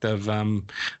saying, look, they've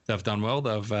done well.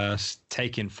 They've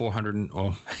taken 400,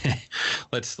 or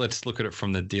let's look at it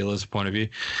from the dealer's point of view.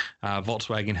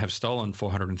 Volkswagen have stolen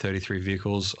 433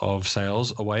 vehicles of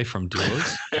sales away from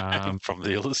dealers. From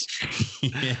dealers.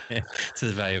 Yeah, to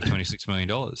the value of $26 million.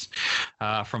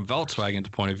 From Volkswagen's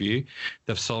point of view,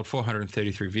 they've sold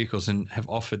 433 vehicles and have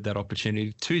offered that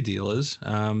opportunity to dealers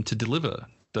to deliver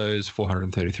those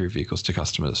 433 vehicles to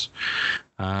customers.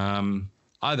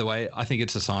 Either way, I think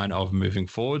it's a sign of moving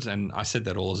forwards. And I said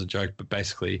that all as a joke, but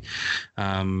basically,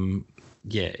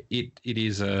 it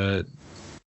is a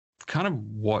kind of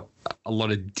what a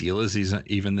lot of dealers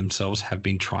even themselves have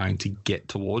been trying to get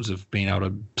towards, of being able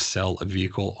to sell a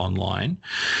vehicle online,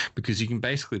 because you can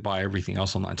basically buy everything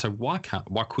else online. So why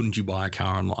couldn't you buy a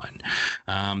car online?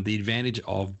 The advantage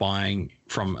of buying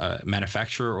from a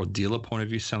manufacturer or dealer point of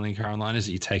view, selling a car online, is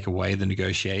that you take away the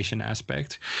negotiation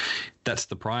aspect. That's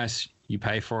the price. You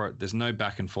pay for it. There's no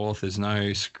back and forth. There's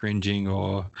no scringing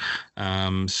or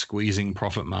squeezing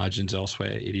profit margins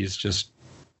elsewhere. It is just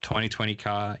 2020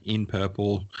 car in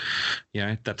purple.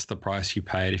 That's the price you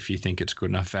pay it if you think it's good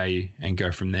enough value, and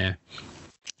go from there.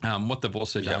 What they've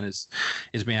also done is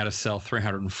been able to sell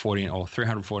 340 or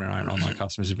 349 online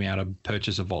customers have been able to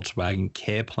purchase a Volkswagen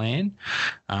Care Plan,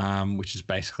 which is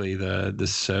basically the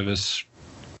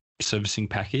servicing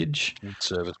package.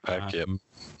 Service pack,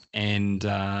 And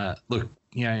look,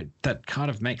 that kind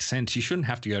of makes sense. You shouldn't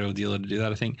have to go to a dealer to do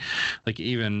that. I think, like,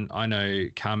 even I know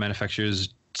car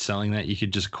manufacturers selling that, you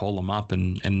could just call them up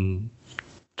and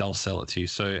they'll sell it to you.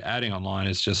 So adding online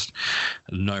is just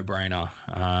a no-brainer.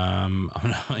 I'm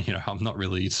not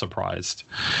really surprised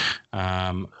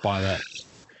by that.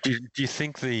 Do you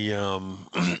think the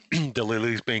the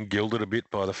lily's being gilded a bit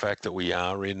by the fact that we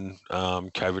are in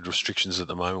COVID restrictions at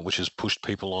the moment, which has pushed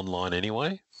people online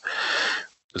anyway?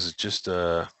 Is it just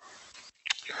I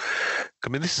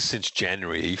mean, this is since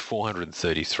January.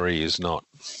 433 is not.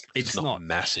 It's not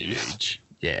massive. Huge.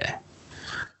 Yeah.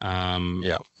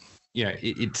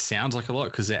 It sounds like a lot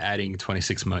because they're adding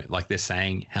 26 million. Like, they're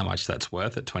saying how much that's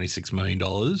worth at $26 million.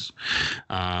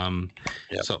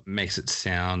 So it makes it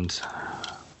sound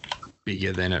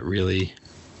bigger than it really.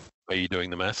 Are you doing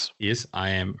the maths? Yes,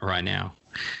 I am right now.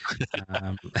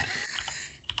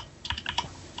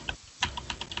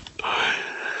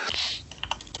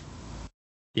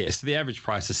 So the average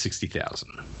price is $60,000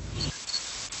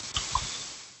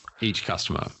 each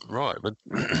customer. Right, but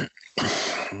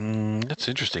that's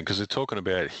interesting because they're talking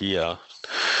about here.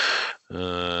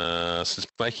 Since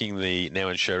making the now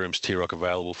in showrooms T-Roc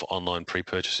available for online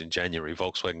pre-purchase in January,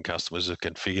 Volkswagen customers have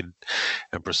configured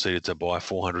and proceeded to buy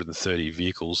 430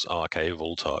 vehicles, of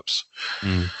all types.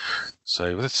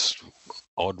 So that's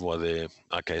odd why they're...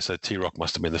 Okay, so T-Roc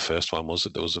must have been the first one, was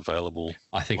it, that was available?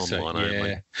 I think so, yeah.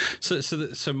 Only. So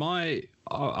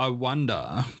I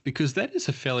wonder, because that is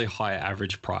a fairly high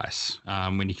average price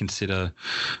when you consider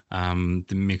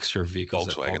the mixture of vehicles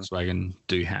that Volkswagen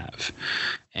do have.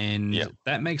 And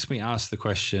that makes me ask the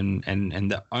question,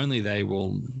 and that only they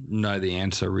will know the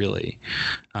answer really,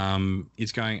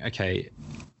 is going, okay,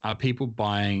 are people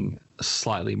buying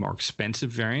slightly more expensive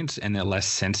variants and they're less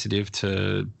sensitive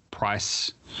to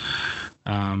price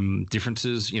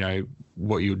differences,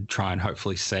 what you'd try and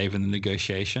hopefully save in the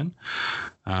negotiation,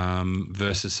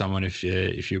 versus someone if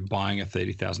you're buying a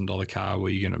 $30,000 car,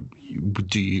 where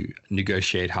do you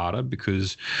negotiate harder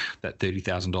because that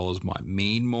 $30,000 might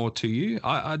mean more to you?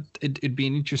 It'd be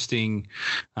an interesting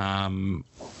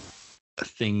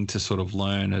thing to sort of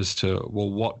learn as to, well,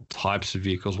 what types of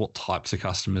vehicles, what types of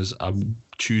customers are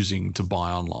choosing to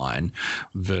buy online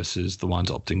versus the ones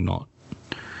opting not.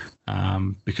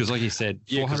 Because like you said,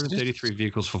 433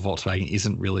 vehicles for Volkswagen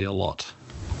isn't really a lot.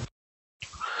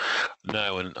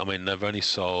 No, and I mean, they've only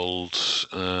sold,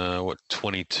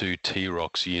 22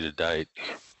 T-Rocks year to date.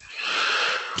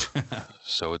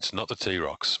 So it's not the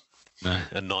T-Rocks. No.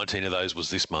 And 19 of those was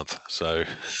this month. So,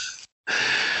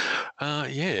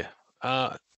 yeah.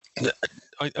 I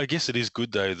guess it is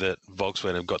good, though, that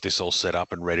Volkswagen have got this all set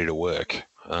up and ready to work.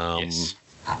 Yes.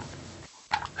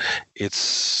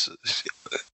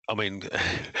 I mean,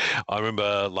 I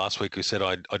remember last week we said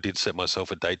I did set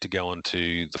myself a date to go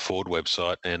onto the Ford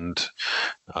website and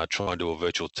try and do a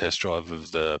virtual test drive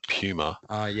of the Puma.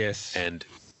 Yes. And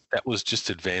that was just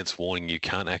advance warning. You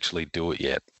can't actually do it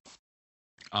yet.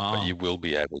 But you will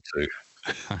be able to.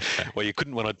 Okay. Well, you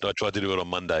couldn't when I tried to do it on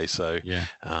Monday, so yeah.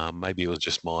 Maybe it was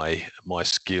just my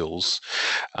skills.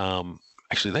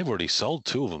 Actually, they've already sold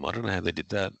 2 of them. I don't know how they did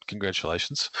that.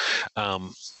 Congratulations.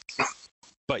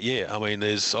 But yeah, I mean,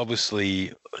 there's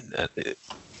obviously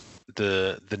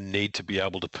the need to be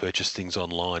able to purchase things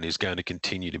online is going to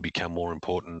continue to become more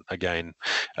important again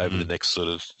over the next sort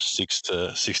of 6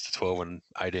 to 12 and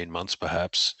 18 months,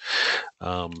 perhaps.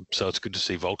 So it's good to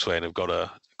see Volkswagen have got a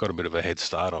bit of a head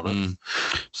start on it.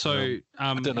 So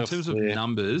in terms of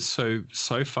numbers,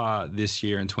 so far this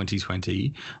year in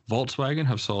 2020, Volkswagen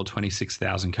have sold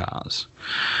 26,000 cars.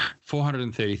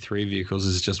 433 vehicles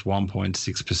is just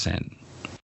 1.6%.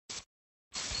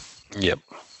 Yep.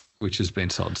 Which has been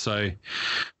sold. So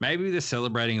maybe they're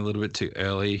celebrating a little bit too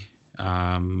early.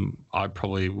 I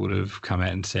probably would have come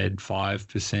out and said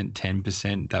 5%,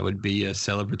 10%. That would be a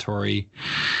celebratory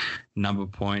number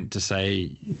point to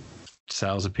say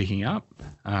sales are picking up.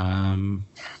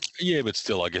 Yeah, but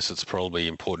still, I guess it's probably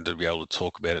important to be able to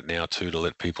talk about it now too, to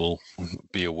let people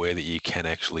be aware that you can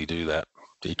actually do that.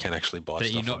 That you can actually buy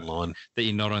stuff online. That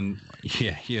you're not on.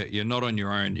 Yeah, you're not on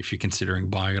your own if you're considering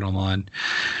buying it online.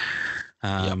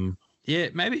 Yeah,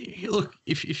 maybe look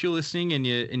if you're listening and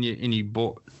you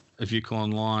bought a vehicle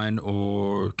online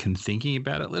or thinking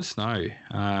about it, let us know.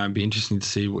 It'd be interesting to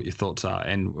see what your thoughts are,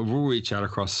 and we'll reach out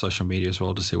across social media as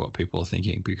well to see what people are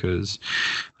thinking. Because,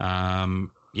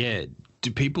 do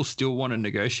people still want to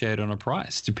negotiate on a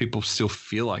price? Do people still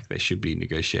feel like they should be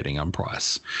negotiating on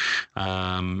price?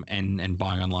 And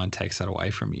buying online takes that away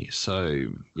from you.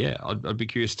 So yeah, I'd be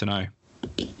curious to know.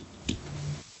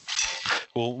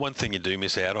 Well, one thing you do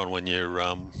miss out on when you're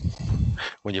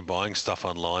buying stuff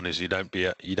online is you don't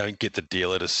get the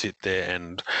dealer to sit there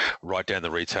and write down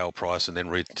the retail price and then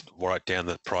write down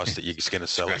the price that you're going to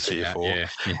sell it to you for,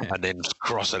 and then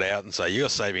cross it out and say you're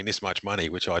saving this much money,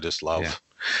 which I just love.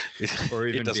 Yeah. Or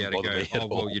even be able to go,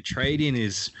 well, your trade-in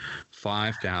is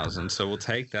 $5,000, so we'll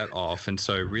take that off, and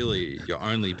so really you're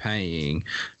only paying,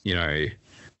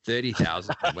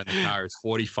 $30,000 when the car is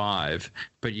 $45,000,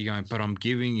 but you're going, but I'm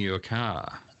giving you a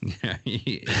car.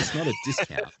 It's not a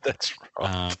discount. That's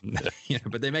right.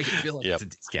 But they make it feel like it's a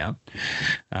discount.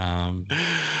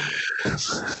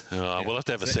 We'll have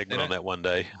to have a segment on that one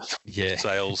day. Yeah.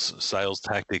 Sales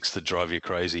tactics that drive you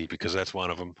crazy, because that's one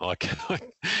of them. Like, as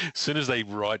soon as they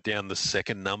write down the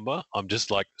second number, I'm just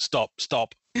like, stop.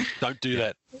 Don't do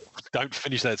that. Don't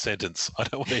finish that sentence. I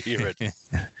don't want to hear it.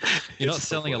 You're not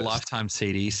selling a lifetime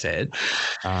CD set.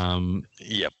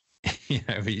 Yep.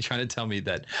 But you're trying to tell me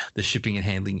that the shipping and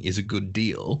handling is a good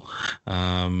deal.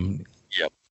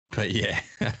 Yep. But yeah.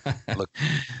 Look,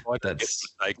 if I get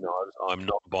steak knives, I'm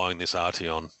not buying this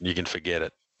Arteon. You can forget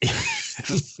it.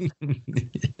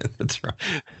 That's right.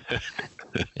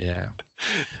 Yeah.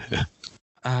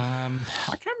 I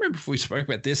can't remember if we spoke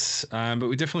about this, but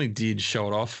we definitely did show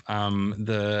it off.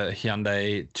 The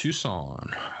Hyundai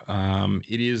Tucson.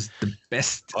 It is the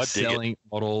best-selling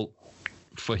model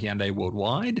for Hyundai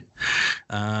worldwide,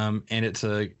 and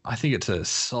I think it's a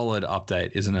solid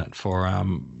update, isn't it, for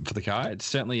the car? It's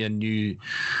certainly a new.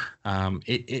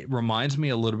 It reminds me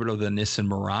a little bit of the Nissan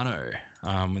Murano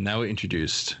when they were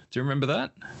introduced. Do you remember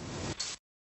that?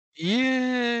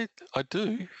 Yeah, I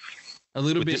do. A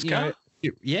little bit, this car?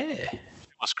 Yeah.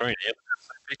 My screen,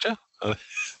 picture.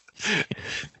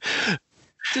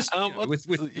 Just with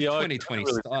 2020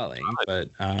 styling,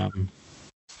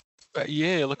 but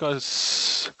yeah, look,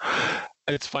 it's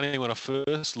funny when I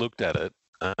first looked at it.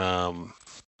 I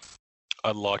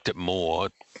I liked it more.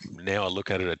 Now I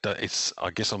look at it, I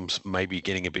guess I'm maybe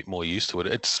getting a bit more used to it.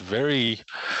 It's very,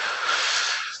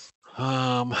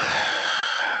 I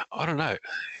don't know.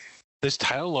 Those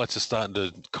tail lights are starting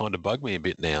to kind of bug me a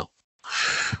bit now.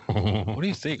 What do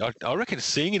you think? I reckon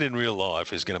seeing it in real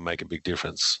life is going to make a big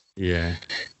difference. Yeah,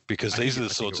 because these are the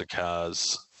sorts of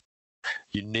cars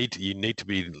you need to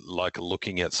be like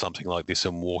looking at something like this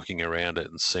and walking around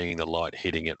it and seeing the light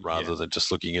hitting it rather than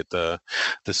just looking at the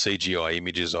CGI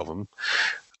images of them.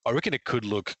 I reckon it could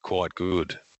look quite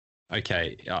good.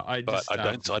 Okay, I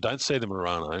don't see the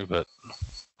Murano, but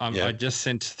I just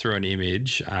sent through an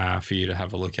image for you to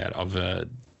have a look at of a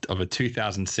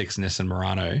 2006 Nissan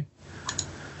Murano,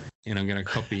 and I'm going to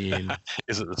copy in.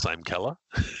 Is it the same color?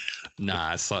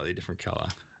 Nah, it's slightly different color.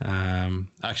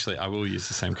 Actually, I will use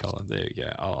the same color. There you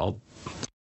go. I'll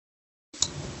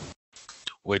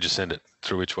Where'd you send it?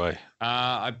 Through which way?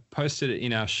 I posted it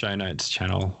in our show notes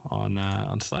channel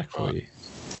on Slack for you.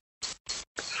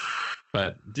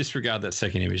 But disregard that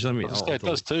second image. It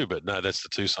does too, but no, that's the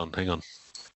Tucson. Hang on.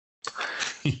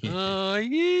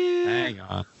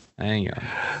 Yeah. Hang on.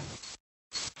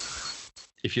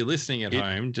 If you're listening at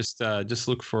home, just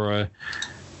look for a.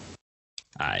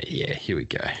 Here we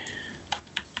go.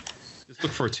 Just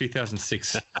look for a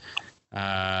 2006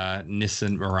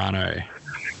 Nissan Murano.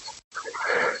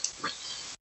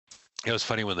 It was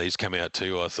funny when these came out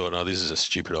too. I thought, oh, this is a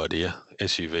stupid idea.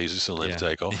 SUVs just will never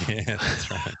take off. Yeah, that's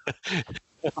right.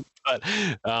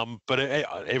 but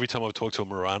every time I've talked to a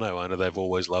Murano owner, they've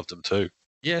always loved them too.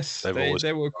 Yes,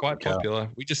 they were quite popular.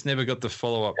 We just never got the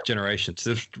follow-up generations.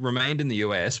 They've remained in the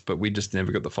US, but we just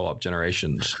never got the follow-up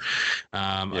generations.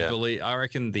 I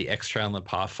reckon the X-Trail and the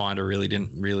Pathfinder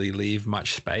didn't leave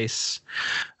much space,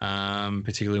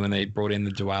 particularly when they brought in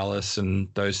the Dualis and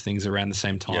those things around the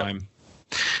same time.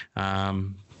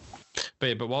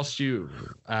 But whilst you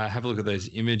have a look at those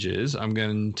images, I'll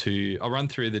run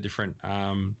through the different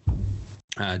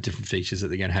features that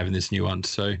they're going to have in this new one.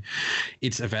 So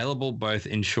it's available both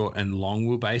in short and long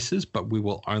wheelbases, but we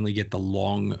will only get the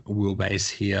long wheelbase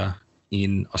here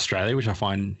in Australia, which I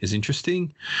find is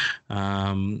interesting.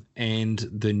 And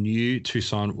the new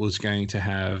Tucson was going to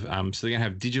have, so they're going to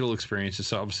have digital experiences.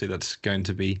 So obviously that's going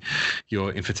to be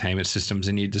your infotainment systems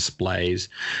and your displays.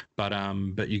 But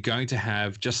you're going to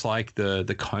have, just like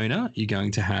the Kona, you're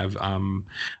going to have a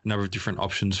number of different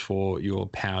options for your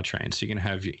powertrain. So you're going to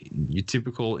have your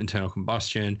typical internal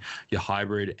combustion, your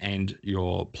hybrid, and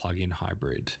your plug-in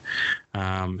hybrid.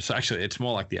 So actually, it's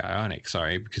more like the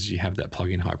Ioniq, because you have that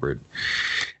plug-in hybrid.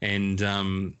 And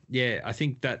I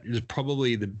think that is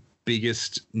probably the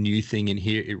biggest new thing in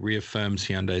here. It reaffirms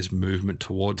Hyundai's movement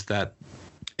towards that,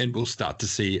 and we'll start to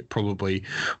see probably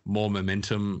more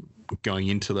momentum going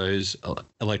into those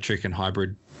electric and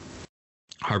hybrid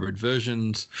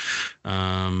versions.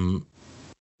 I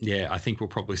think we'll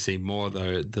probably see more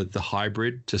the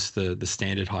hybrid, just the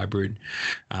standard hybrid.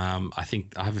 I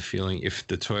have a feeling if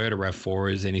the Toyota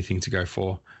RAV4 is anything to go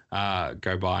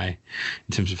by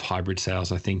in terms of hybrid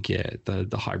sales, I think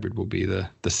the hybrid will be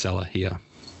the seller here.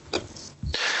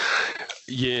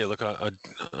 Yeah, look, I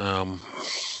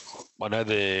know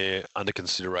they're under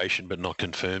consideration but not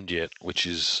confirmed yet, which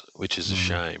is a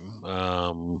shame.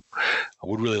 I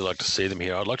would really like to see them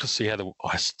here. I'd like to see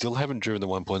I still haven't driven the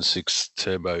 1.6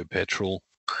 turbo petrol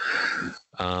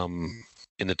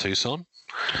in the Tucson.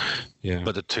 Yeah,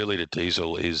 but the 2-litre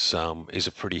diesel is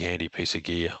a pretty handy piece of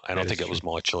gear, and I think it was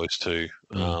my choice too.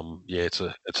 It's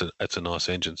a nice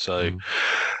engine. So,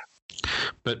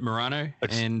 but Murano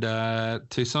and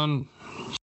Tucson,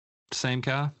 same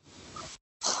car.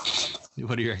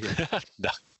 What do you reckon? No,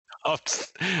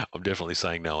 I'm definitely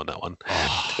saying no on that one.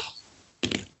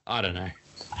 I don't know.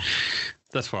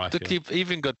 That's what I feel. You've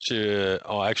even got your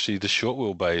actually the short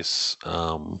wheelbase.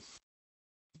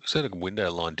 Is that a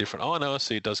window line different? Oh no, I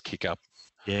see. It does kick up.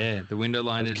 Yeah, the window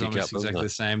line is almost exactly the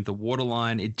same. The water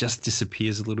line, it just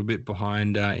disappears a little bit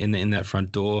behind in that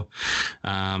front door.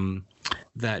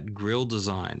 That grille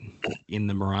design in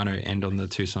the Murano and on the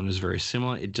Tucson is very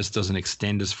similar. It just doesn't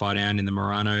extend as far down in the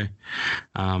Murano.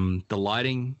 The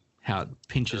lighting, how it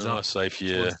pinches up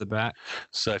towards the back.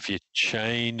 So if you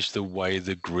change the way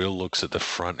the grille looks at the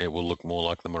front, it will look more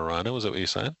like the Murano. Is that what you're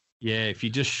saying? Yeah, if you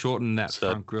just shorten that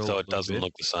front grille, so it doesn't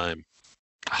look the same.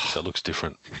 So it looks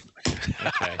different.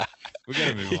 Okay, we're going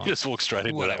to move on. You just walked straight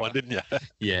into that one, didn't you?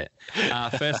 Yeah.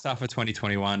 First half of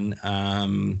 2021,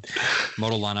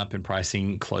 model lineup and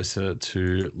pricing closer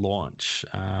to launch.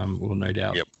 Will no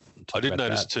doubt I did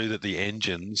notice too that the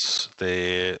engines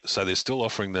they're still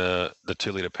offering the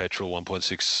 2-litre petrol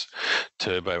 1.6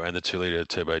 turbo and the 2-litre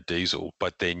turbo diesel,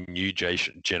 but they're new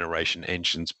generation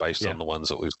engines based on the ones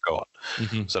that we've got.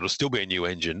 Mm-hmm. So it'll still be a new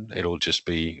engine. It'll just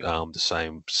be the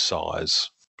same size.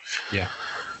 Yeah.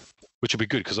 Which would be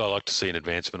good because I like to see an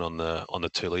advancement on the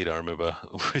 2-litre. I remember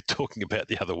we were talking about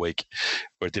the other week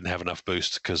where it didn't have enough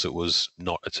boost because it was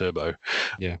not a turbo.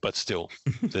 Yeah. But still,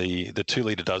 the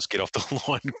 2-litre does get off the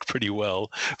line pretty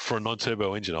well for a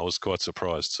non-turbo engine. I was quite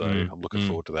surprised. So I'm looking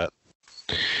forward to that.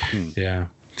 Yeah.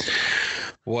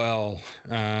 Well,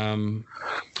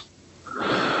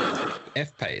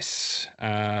 F-Pace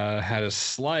had a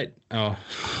slight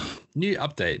new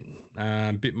update,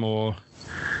 a bit more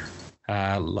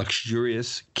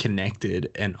luxurious, connected,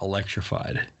 and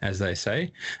electrified, as they say.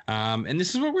 And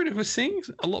this is what we're seeing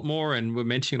a lot more, and we're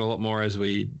mentioning a lot more as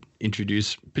we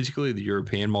introduce, particularly the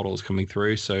European models coming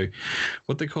through. So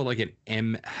what they call like an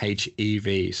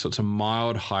MHEV. So it's a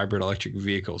mild hybrid electric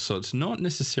vehicle. So it's not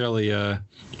necessarily a,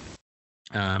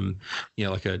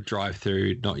 like a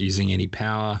drive-through, not using any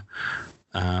power.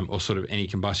 Or sort of any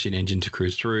combustion engine to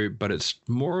cruise through, but it's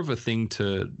more of a thing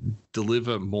to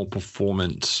deliver more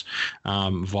performance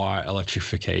via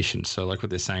electrification. So like what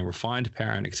they're saying, refined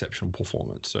power and exceptional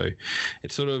performance. So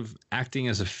it's sort of acting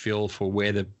as a fill for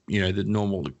where the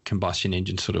normal combustion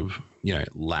engine sort of,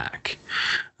 lack,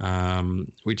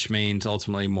 which means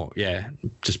ultimately more,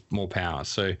 just more power.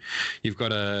 So you've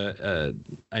got a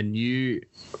new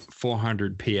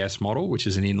 400 PS model, which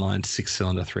is an inline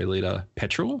 6-cylinder 3-litre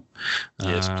petrol.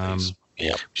 Yes, please.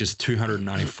 Yeah, just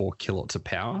 294 kilowatts of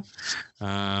power.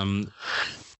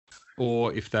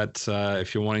 Or if that's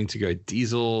if you're wanting to go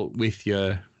diesel with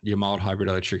your mild hybrid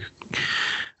electric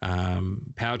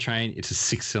powertrain, it's a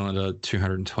 6-cylinder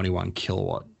 221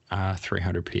 kilowatt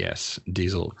 300 PS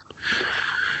diesel.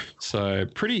 So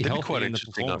pretty healthy. Quite in the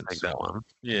interesting, I think, that one.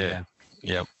 Yeah.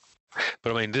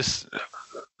 But I mean, these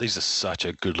are such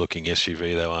a good-looking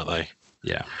SUV, though, aren't they?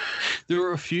 Yeah. There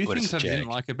were a few things I didn't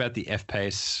like about the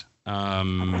F-Pace,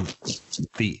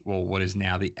 what is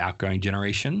now the outgoing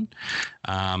generation.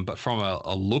 But from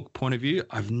a look point of view,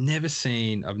 I've never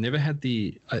had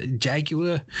the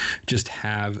Jaguar just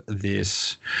have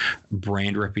this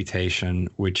brand reputation,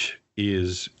 which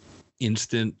is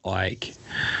instant, like,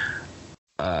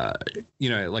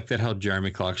 like that whole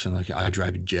Jeremy Clarkson, like, I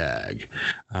drive a Jag,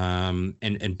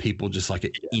 and people just like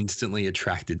it instantly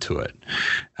attracted to it,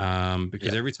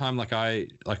 because every time, like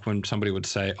when somebody would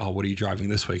say, "Oh, what are you driving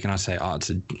this week?" and I say, "Oh, it's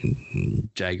a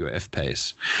Jaguar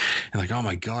F-Pace," and like, "Oh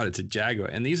my God, it's a Jaguar!"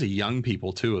 And these are young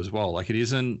people too, as well. Like, it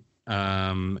isn't.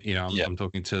 I'm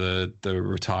talking to the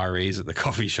retirees at the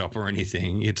coffee shop or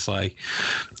anything. It's like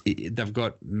they've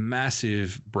got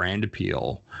massive brand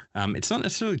appeal. It's not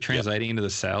necessarily translating into the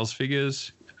sales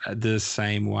figures the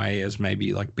same way as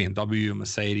maybe like BMW and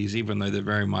Mercedes, even though they're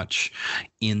very much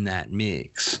in that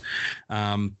mix.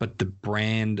 But the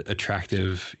brand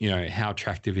attractive, how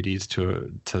attractive it is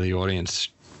to the audience,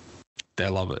 they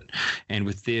love it. And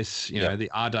with this, the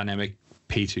R-Dynamic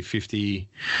P250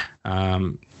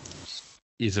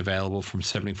 is available from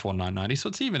 $74,990, so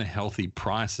it's even a healthy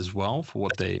price as well for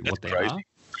what they are.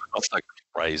 That's like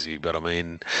crazy, but I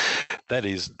mean, that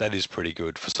is pretty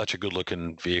good for such a good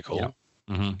looking vehicle. Yeah.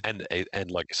 Mm-hmm.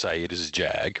 And like I say, it is a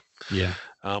Jag. Yeah.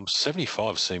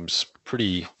 75 seems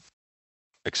pretty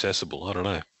accessible. I don't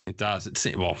know. It does.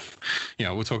 We're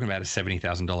talking about a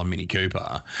 $70,000 Mini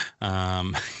Cooper.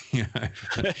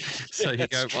 So you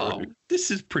go, well, this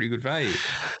is pretty good value.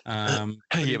 But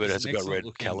it hasn't got red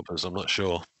calipers. I'm not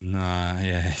sure. No,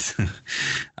 yes.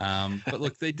 But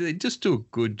look, they just do a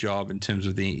good job in terms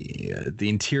of the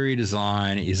interior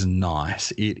design is nice.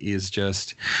 It is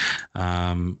just,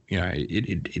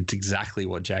 it's exactly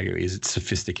what Jaguar is. It's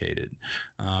sophisticated.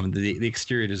 The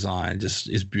exterior design just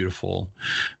is beautiful.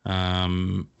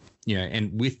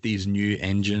 And with these new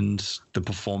engines, the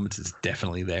performance is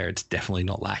definitely there. It's definitely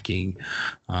not lacking.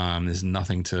 There's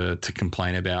nothing to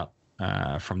complain about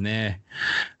from there.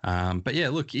 But yeah,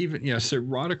 look, even, so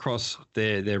right across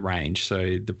their range,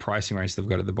 so the pricing range they've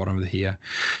got at the bottom of here.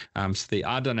 So the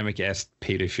R-Dynamic S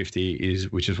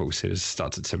P250 which is what we said,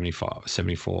 starts at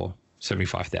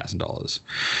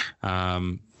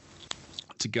 $75,000.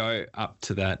 To go up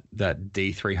to that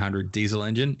D300 diesel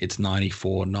engine, it's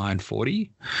 $94,940,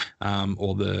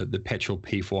 or the petrol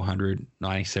P400,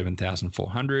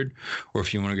 $97,400, or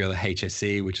if you want to go the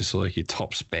HSE, which is sort of like your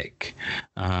top spec,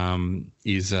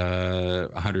 is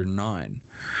 $109.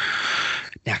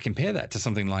 Now compare that to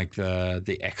something like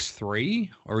the X3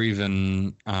 or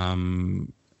even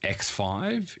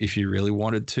X5, if you really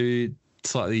wanted to,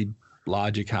 slightly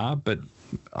larger car, but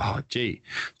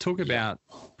talk about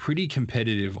pretty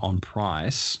competitive on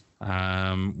price.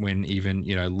 When even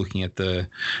looking at the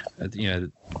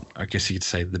I guess you could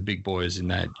say the big boys in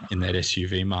that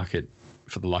SUV market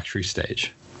for the luxury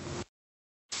stage.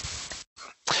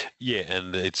 Yeah,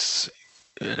 and it's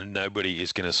nobody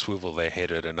is going to swivel their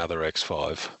head at another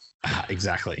X5.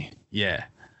 Exactly. Yeah.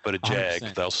 But a Jag,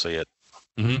 100%. they'll see it.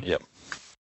 Mm-hmm. Yep.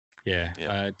 Yeah.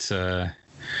 It's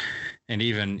and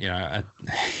even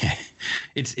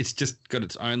it's just got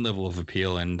its own level of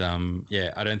appeal, and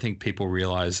I don't think people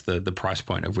realize the price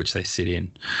point of which they sit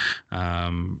in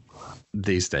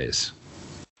these days.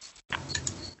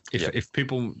 If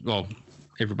people, well,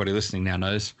 everybody listening now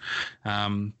knows,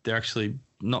 they're actually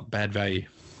not bad value.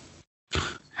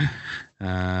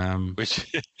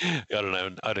 Which I don't know.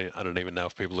 I don't even know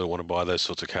if people who want to buy those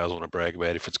sorts of cars want to brag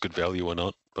about if it's good value or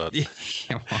not. But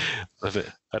I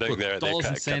don't think they're dollars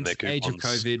and cents. Age of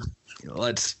COVID.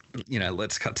 Let's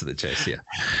cut to the chase here.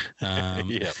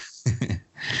 Yeah.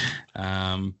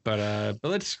 But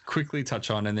let's quickly touch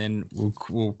on, and then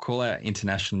we'll call our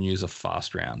international news a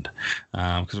fast round,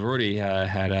 because we've already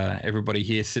had everybody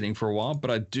here sitting for a while.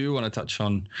 But I do want to touch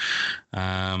on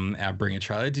our Bring a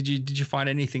Trailer. Did you find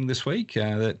anything this week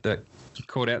that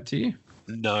caught out to you?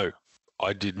 No,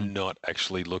 I did not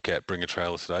actually look at Bring a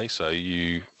Trailer today. So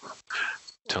you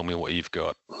tell me what you've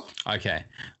got. Okay,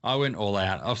 I went all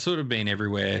out. I've sort of been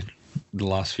everywhere the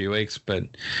last few weeks, but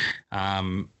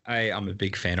I'm a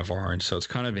big fan of orange, so it's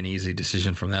kind of an easy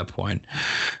decision from that point.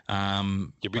 You're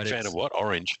a big fan of what?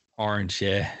 Orange? Orange,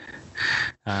 yeah.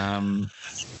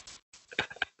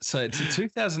 So it's a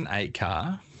 2008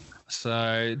 car,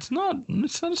 so it's not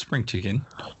a spring chicken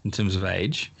in terms of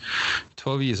age.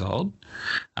 12 years old,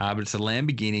 but it's a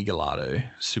Lamborghini Gallardo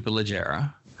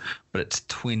Superleggera, but it's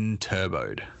twin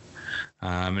turboed.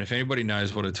 And if anybody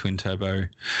knows what a twin turbo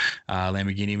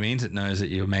Lamborghini means, it knows that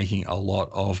you're making a lot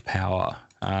of power.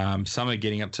 Some are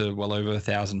getting up to well over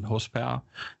 1,000 horsepower,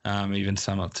 even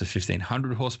some up to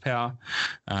 1,500 horsepower.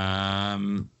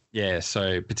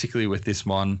 So particularly with this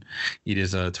one, it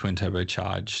is a twin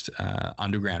turbocharged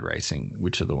underground racing,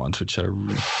 which are the ones which are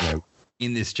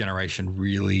in this generation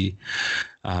really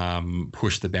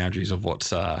push the boundaries of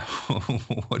what's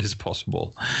what is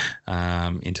possible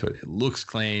into it. It looks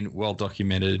clean, well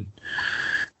documented.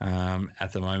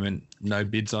 At the moment, no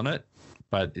bids on it,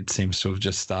 but it seems to have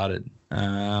just started.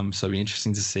 So it'll be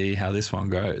interesting to see how this one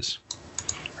goes.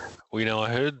 Well, I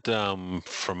heard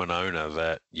from an owner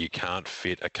that you can't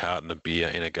fit a carton of beer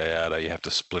in a Gallardo. You have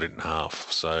to split it in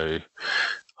half. So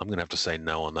I'm going to have to say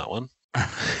no on that one.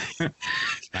 Mate,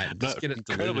 just get it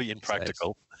incredibly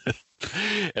impractical.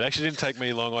 It actually didn't take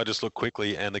me long. I just looked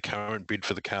quickly, and the current bid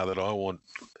for the car that I want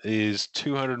is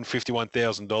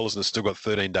 $251,000, and it's still got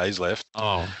 13 days left.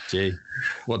 Oh, gee.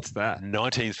 What's that?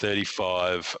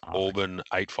 1935 Auburn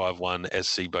 851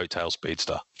 SC Boattail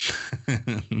Speedster.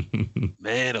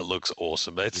 Man, it looks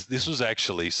awesome. This was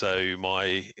actually,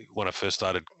 when I first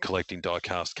started collecting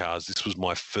die-cast cars, this was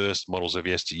my first models of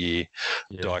yesteryear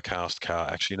die-cast car.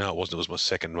 Actually, no, it wasn't. It was my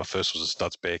second. My first was a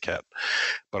Stutz Bearcat.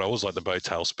 But I always like the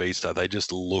Boattail Speedster. They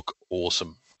just look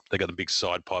awesome. They got the big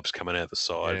side pipes coming out the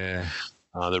side. Yeah.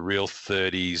 The real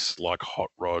 30s, like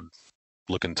hot rod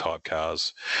looking type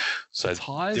cars. So the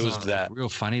tires there was are that. Real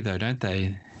funny though, don't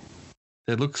they?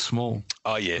 They look small.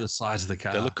 Oh yeah, for the size of the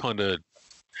car. They look kind of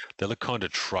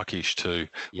truckish too.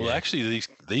 Yeah. Well, actually,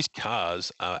 these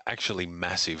cars are actually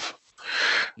massive.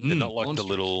 They're not like monstrous.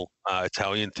 The little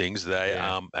Italian things. They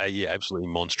are absolutely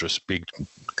monstrous, big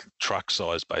truck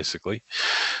size, basically.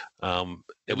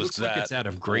 It was looks like it's out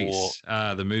of Grease,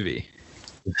 the movie.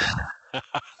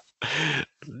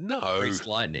 No, Grease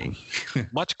Lightning.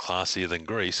 Much classier than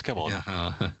Grease. Come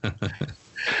on.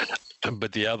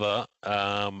 But the other,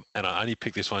 and I only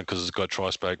picked this one because it's got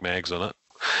tri-spoke mags on it.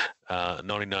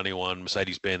 1991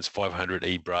 Mercedes-Benz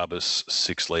 500e Brabus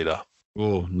 6-litre.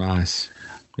 Oh, nice.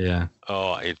 Yeah.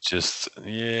 Oh, it just,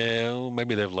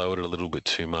 maybe they've lowered it a little bit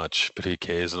too much, but who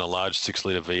cares? And a large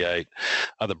 6-litre V8.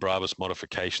 Other Brabus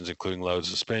modifications, including lowered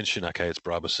suspension. Okay, it's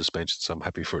Brabus suspension, so I'm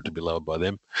happy for it to be lowered by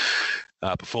them.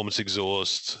 Performance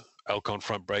exhaust, Alcon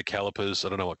front brake calipers. I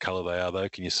don't know what colour they are, though.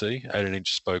 Can you see?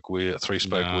 18-inch spoke wheel,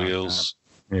 3-spoke wheels.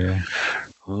 Yeah.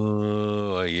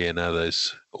 Oh, yeah, no,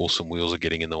 those awesome wheels are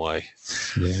getting in the way.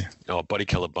 Yeah. Oh, body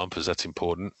colour bumpers, that's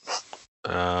important.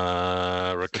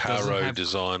 Recaro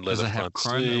design leather front seats. Does it have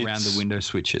chrome around the window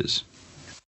switches?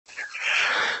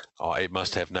 Oh, it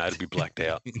must have. No, it'd be blacked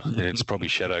out. And it's probably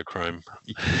shadow chrome.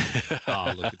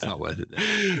 Oh, look, it's not worth it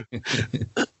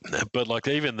then. But like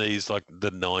even these, like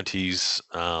the '90s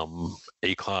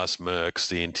E-Class Mercs,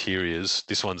 the interiors.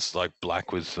 This one's like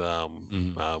black with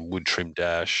wood trim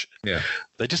dash. Yeah.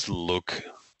 They just look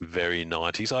very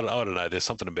 '90s. I don't know. There's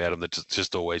something about them that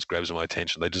just always grabs my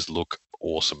attention. They just look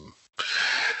awesome.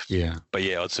 Yeah. But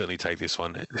yeah, I'd certainly take this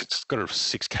one. It's got a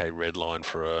 6K red line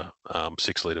for a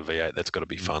 6-litre V8. That's got to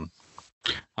be fun.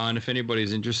 And if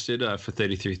anybody's interested, for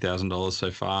 $33,000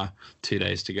 so far, 2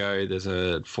 days to go, there's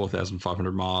a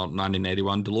 4,500 mile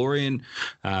 1981 DeLorean.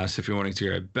 So if you're wanting to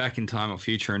go back in time or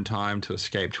future in time to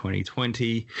escape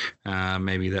 2020,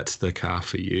 maybe that's the car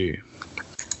for you.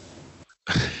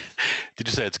 Did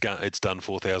you say it's done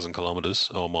 4,000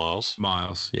 kilometres or miles?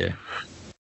 Miles, yeah.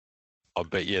 I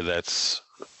bet you that's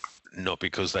not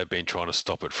because they've been trying to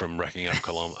stop it from racking up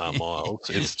miles.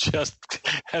 It's just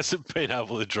hasn't been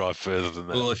able to drive further than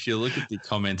that. Well, if you look at the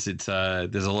comments, it's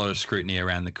there's a lot of scrutiny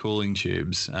around the cooling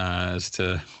tubes as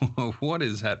to what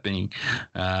is happening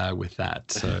with that.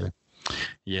 So,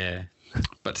 yeah,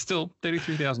 but still,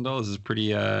 $33,000 is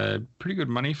pretty good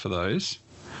money for those.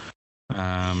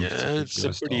 It's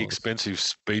a pretty expensive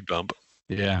speed bump.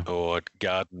 Yeah. Or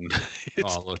garden.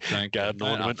 Look, garden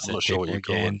ornament. I'm not sure what you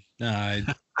call it. No.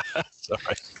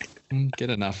 Sorry. Get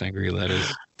enough angry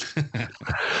letters.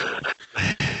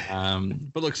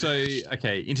 But look, so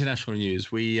okay, international news.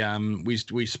 We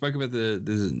spoke about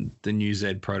the new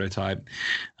Z prototype.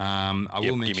 I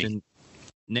will mention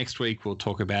next week we'll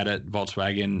talk about it.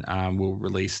 Volkswagen will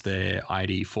release their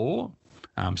ID4,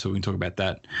 so we can talk about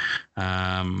that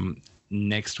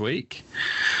next week.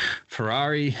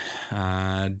 Ferrari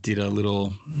did a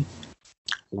little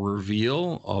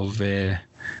reveal of their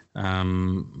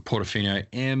Portofino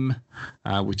M,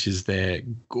 which is their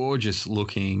gorgeous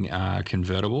looking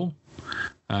convertible.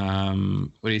 What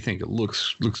do you think? It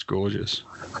looks gorgeous.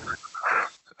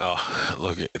 Oh,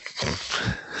 look!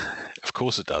 Of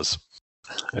course it does.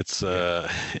 It's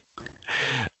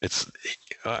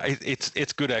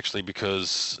good actually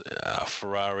because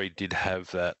Ferrari did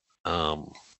have that.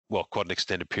 Quite an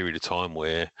extended period of time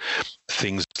where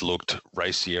things looked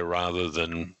racier rather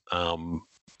than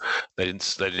they didn't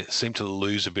seem to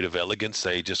lose a bit of elegance.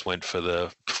 They just went for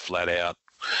the flat out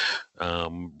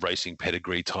racing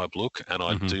pedigree type look, and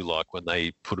I do like when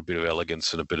they put a bit of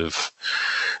elegance and a bit of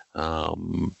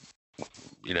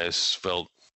svelte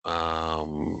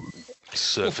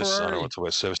surface. I don't know what the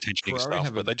word, surface tensioning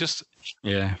stuff, but they just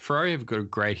Ferrari have got a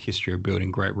great history of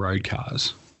building great road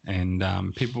cars. And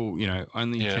people,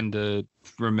 only tend to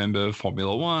remember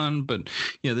Formula One, but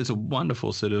there's a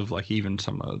wonderful sort of like even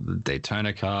some of the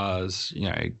Daytona cars,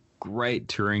 great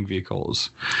touring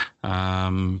vehicles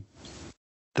that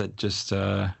just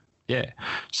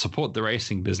support the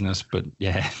racing business, but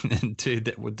and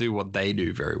do what they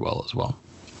do very well as well.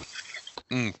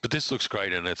 But this looks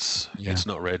great, and it's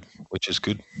not red, which is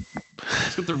good.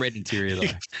 It's got the red interior though.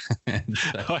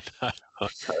 I know.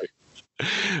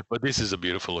 But this is a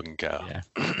beautiful looking car.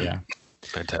 Yeah.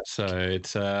 Fantastic. So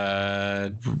it's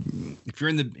if you're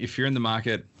in the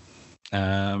market,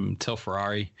 tell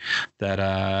Ferrari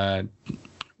that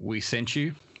we sent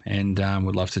you and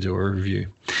would love to do a review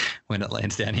when it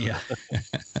lands down here.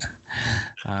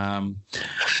 But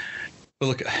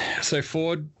look, so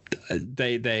Ford,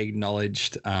 they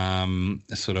acknowledged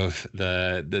sort of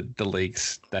the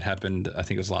leaks that happened. I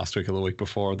think it was last week or the week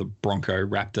before, the Bronco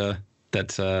Raptor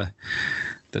that's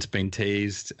been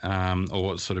teased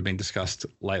or sort of been discussed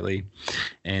lately,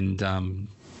 and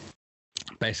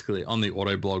basically on the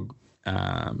Autoblog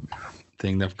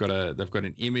thing, they've got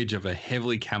an image of a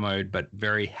heavily camoed but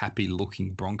very happy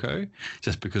looking Bronco,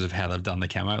 just because of how they've done the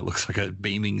camo. It looks like a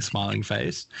beaming, smiling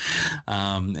face,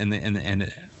 and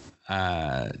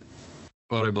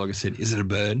Autoblogger said, "Is it a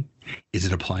bird? Is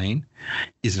it a plane?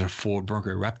 Is it a Ford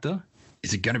Bronco Raptor?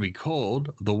 Is it going to be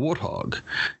called the Warthog?"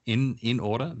 In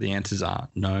order, the answers are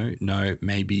no,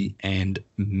 maybe, and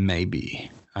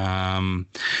maybe. But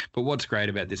what's great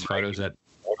about this photo is that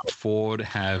Ford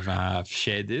have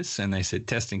shared this, and they said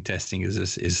testing.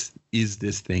 Is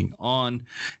this thing on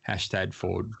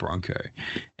 #Ford Bronco?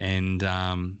 And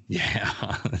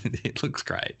it looks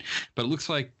great. But it looks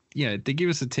like they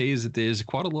give us a tease that there's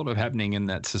quite a lot of happening in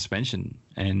that suspension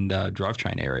and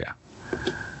drivetrain area.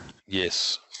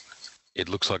 Yes. It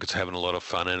looks like it's having a lot of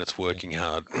fun and it's working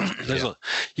hard.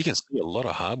 You can see a lot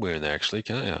of hardware in there, actually,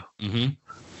 can't you? Mm-hmm.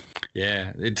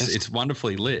 Yeah, it's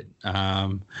wonderfully lit.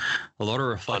 A lot of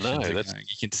reflections.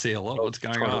 You can see a lot of what's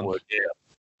going on.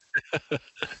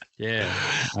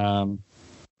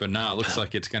 But no, it looks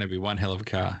like it's going to be one hell of a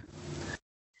car.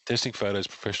 Testing photos,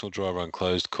 professional driver on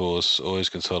closed course, always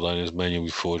consult owners manual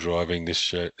before driving. This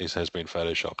has been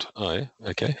photoshopped. Oh, yeah?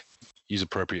 Okay. use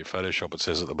appropriate Photoshop, it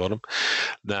says at the bottom.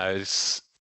 No, it's...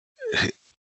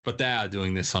 But they are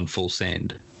doing this on full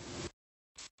send.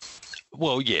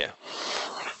 Well, yeah.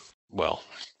 Well,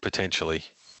 potentially.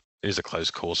 It is a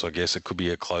closed course, I guess. It could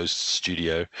be a closed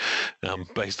studio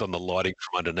based on the lighting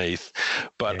from underneath.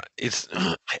 But it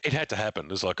had to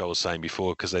happen, as like I was saying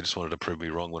before, because they just wanted to prove me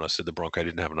wrong when I said the Bronco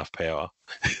didn't have enough power.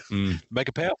 Make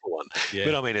a powerful one. Yeah.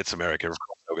 But I mean, it's America. Of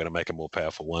course, we're going to make a more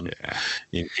powerful one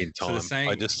in time. So they're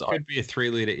saying it could be a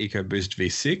 3-litre EcoBoost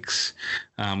V6,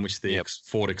 which the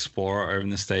Ford Explorer over in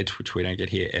the States, which we don't get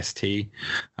here, ST,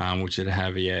 which would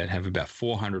have about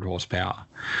 400 horsepower,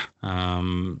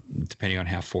 depending on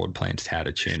how Ford plans how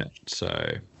to tune it. So,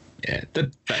 yeah,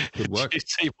 that could work. Did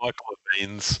you see Michael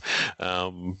Levine's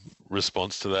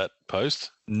response to that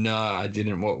post? No, I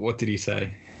didn't. What did he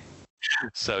say?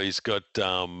 So he's got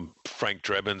Frank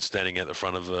Drebin standing at the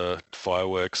front of a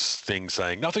fireworks thing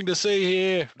saying, "Nothing to see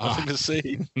here, nothing to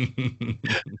see."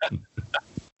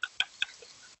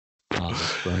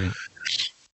 That's brilliant.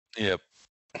 Yep.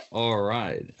 All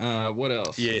right. What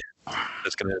else? Yeah,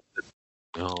 that's going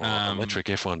to electric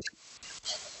F1.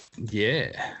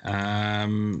 Yeah.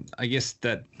 I guess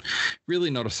that really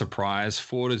not a surprise.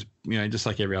 Ford is, just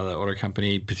like every other auto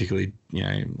company, particularly,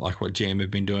 like what GM have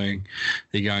been doing.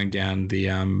 They're going down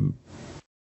the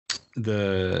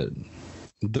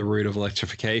route of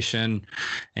electrification.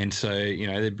 And so,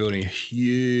 they're building a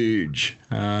huge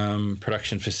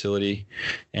production facility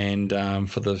and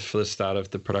for the start of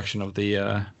the production of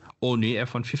the all new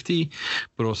F-150,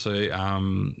 but also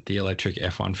the electric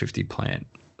F-150 plant.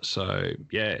 So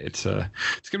yeah, it's going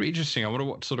to be interesting. I wonder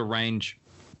what sort of range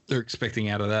they're expecting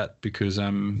out of that, because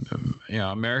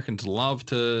Americans love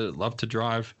to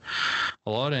drive a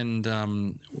lot,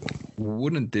 and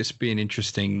wouldn't this be an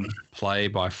interesting play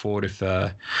by Ford if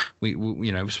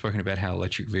we've spoken about how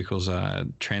electric vehicles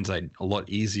translate a lot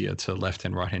easier to left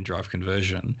and right hand drive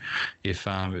conversion if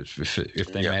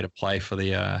they made a play for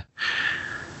the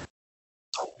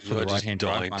right hand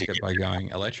drive market by going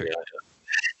electric.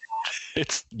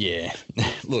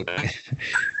 Look,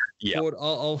 Ford,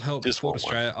 I'll help Ford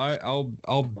Australia.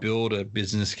 I'll build a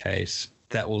business case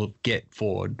that will get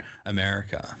Ford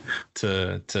America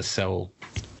to sell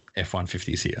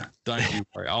F-150s here. Don't you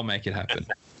worry, I'll make it happen.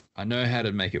 I know how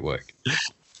to make it work.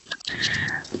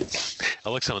 I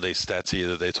like some of these stats here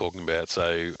that they're talking about.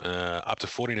 So up to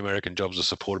 14 American jobs are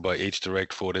supported by each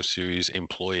direct Ford F-Series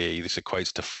employee. This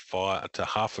equates to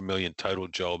 500,000 total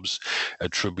jobs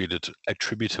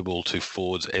attributable to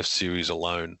Ford's F-Series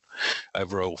alone.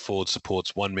 Overall, Ford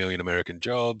supports 1 million American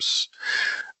jobs.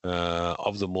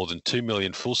 Of the more than 2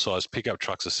 million full-size pickup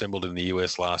trucks assembled in the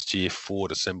US last year,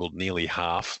 Ford assembled nearly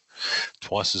half,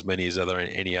 twice as many as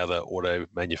any other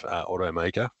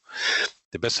automaker.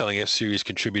 The best-selling F-Series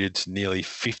contributed to nearly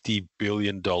 $50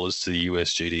 billion to the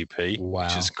US GDP,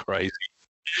 which is crazy.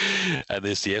 And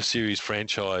there's the F-Series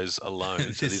franchise alone.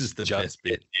 This is the best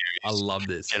bit. I love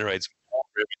this. Generates more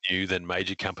revenue than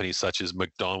major companies such as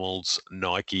McDonald's,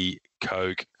 Nike,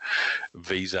 Coke,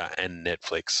 Visa, and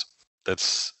Netflix.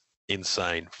 That's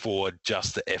insane for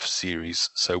just the F-Series.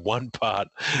 So one part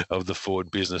of the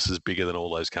Ford business is bigger than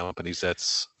all those companies.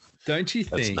 Don't you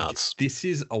think nuts. This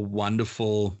is a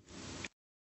wonderful...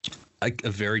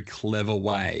 a very clever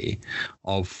way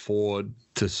of Ford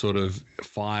to sort of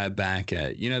fire back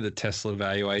at, the Tesla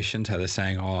valuations, how they're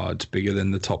saying, it's bigger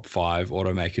than the top 5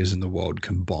 automakers in the world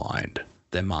combined,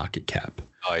 their market cap.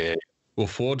 Oh, yeah. Well,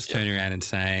 Ford's turning around and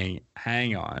saying,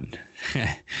 hang on,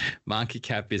 market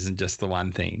cap isn't just the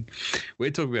one thing. We're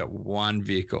talking about one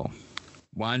vehicle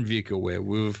where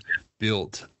we've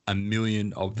built 1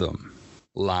 million of them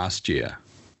last year,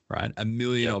 right? 1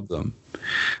 million of them.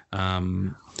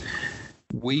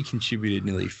 We contributed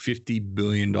nearly $50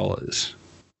 billion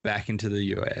back into the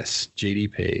US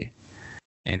GDP,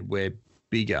 and we're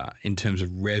bigger in terms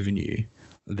of revenue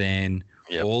than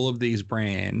all of these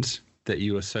brands that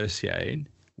you associate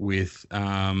with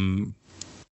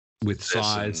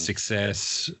size,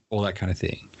 success, all that kind of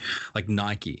thing, like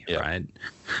Nike, right?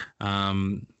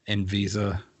 And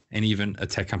Visa, and even a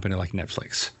tech company like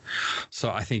Netflix. So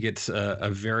I think it's a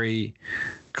very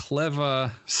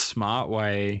clever, smart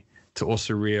way to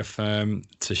also reaffirm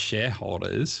to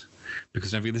shareholders,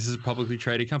 because this is a publicly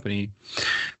traded company,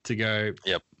 to go,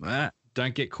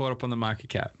 don't get caught up on the market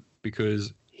cap,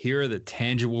 because here are the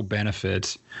tangible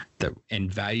benefits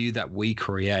and value that we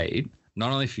create,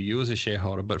 not only for you as a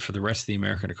shareholder, but for the rest of the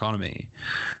American economy.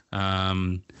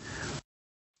 And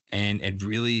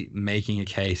really making a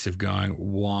case of going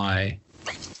why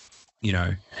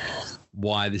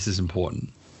this is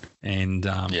important. And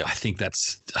I think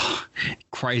that's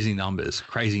crazy numbers.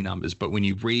 But when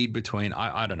you read between,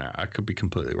 I don't know, I could be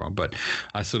completely wrong, but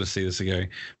I sort of see this and go,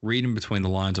 reading between the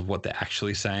lines of what they're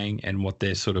actually saying and what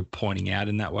they're sort of pointing out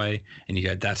in that way. And you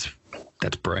go, that's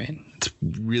brilliant. It's a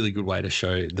really good way to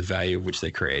show the value of which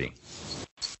they're creating.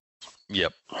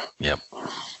 Yep.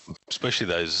 Especially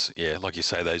those, like you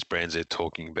say, those brands they're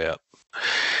talking about.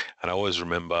 And I always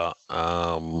remember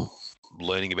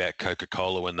learning about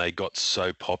Coca-Cola when they got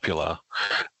so popular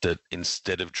that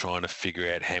instead of trying to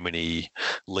figure out how many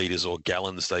litres or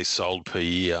gallons they sold per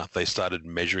year, they started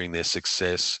measuring their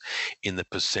success in the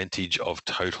percentage of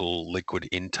total liquid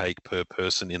intake per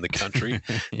person in the country.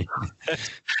 That's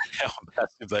how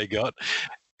massive they got.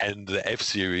 And the F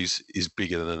Series is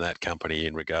bigger than that company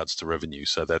in regards to revenue.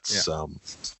 So that's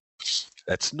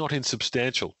not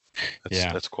insubstantial.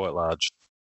 That's quite large.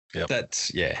 Yep.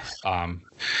 That's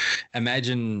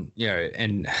imagine,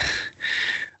 and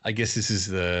I guess this is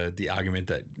the argument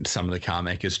that some of the car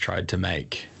makers tried to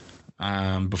make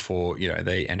before,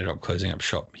 they ended up closing up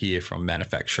shop here from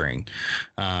manufacturing,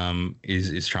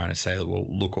 is trying to say, well,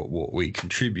 look at what we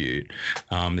contribute.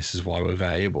 This is why we're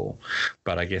valuable.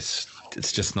 But I guess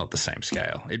it's just not the same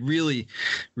scale. It really,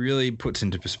 really puts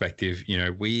into perspective,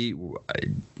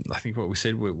 I think what we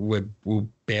said, we'll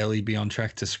barely be on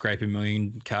track to scrape 1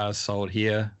 million cars sold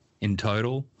here in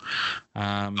total.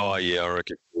 I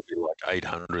reckon it'll be like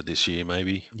 800 this year,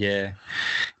 maybe. Yeah.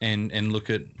 And look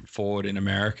at Ford in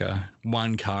America,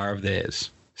 one car of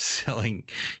theirs selling,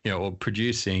 or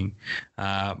producing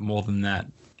more than that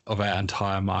of our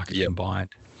entire market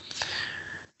combined.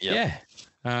 Yep.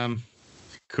 Yeah.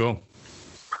 Cool.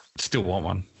 Still want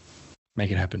one.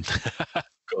 Make it happen. Of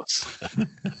course.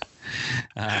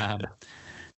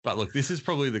 But look, this is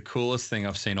probably the coolest thing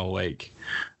I've seen all week.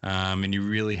 And you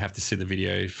really have to see the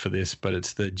video for this, but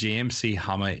it's the GMC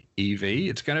Hummer EV.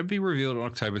 It's going to be revealed on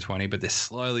October 20, but they're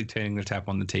slowly turning the tap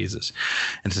on the teasers.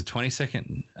 And it's a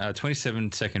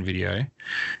 27-second video,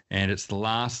 and it's the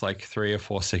last 3 or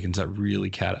 4 seconds that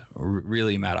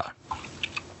really matter.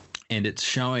 And it's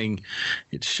showing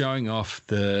off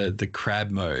the crab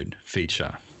mode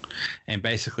feature. And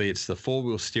basically it's the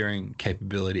 4-wheel steering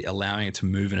capability, allowing it to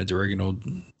move in a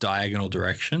diagonal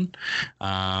direction.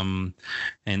 And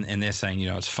they're saying,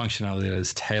 it's functionality that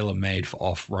is tailor-made for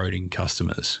off-roading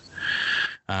customers.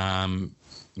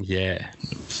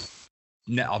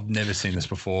 No, I've never seen this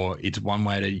before. It's one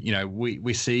way to,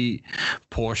 we see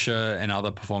Porsche and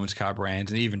other performance car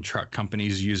brands and even truck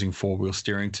companies using 4-wheel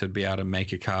steering to be able to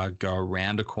make a car go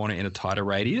around a corner in a tighter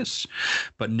radius.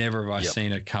 But never have I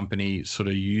seen a company sort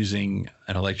of using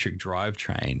an electric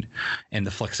drivetrain and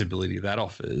the flexibility that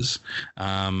offers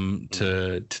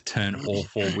to turn all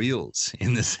 4 wheels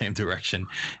in the same direction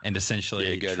and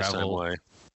essentially travel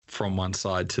from one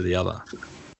side to the other.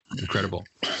 Incredible.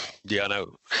 Yeah, I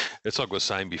know. It's like we were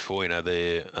saying before,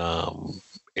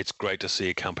 it's great to see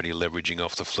a company leveraging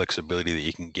off the flexibility that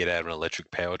you can get out of an electric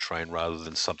powertrain rather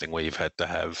than something where you've had to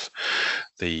have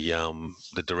the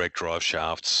direct drive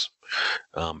shafts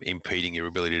impeding your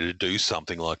ability to do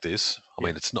something like this. I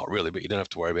mean, it's not really, but you don't have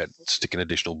to worry about sticking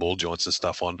additional ball joints and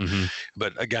stuff on. Mm-hmm.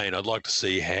 But again, I'd like to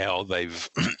see how they've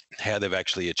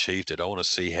actually achieved it. I want to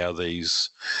see how these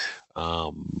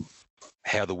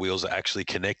how the wheels are actually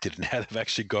connected and how they've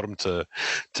actually got them to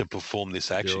perform this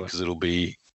action, because it'll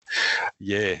be.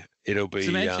 Just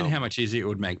imagine how much easier it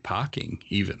would make parking,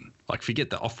 even forget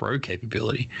the off-road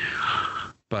capability,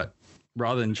 but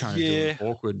rather than trying to do an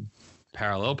awkward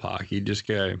parallel park, you just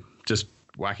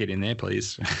whack it in there,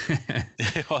 please.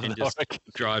 And just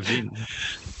drives in.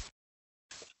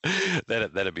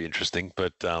 That'd be interesting,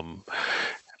 but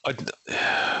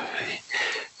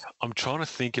I'm trying to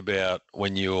think about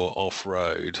when you're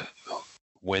off-road,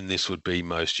 when this would be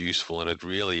most useful, and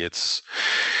it's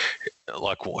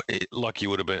like you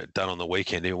would have done on the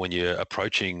weekend when you're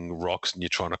approaching rocks and you're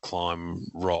trying to climb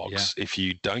rocks. If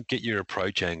you don't get your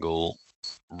approach angle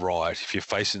right, if you're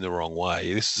facing the wrong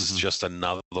way, this is just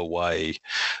another way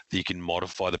that you can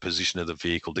modify the position of the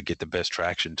vehicle to get the best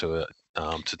traction to it,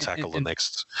 to tackle the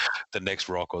next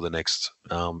rock or the next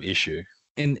issue.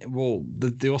 And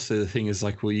the thing is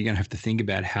you're going to have to think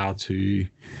about how to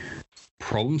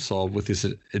problem solve with this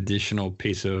additional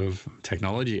piece of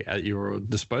technology at your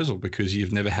disposal, because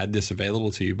you've never had this available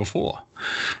to you before.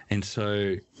 And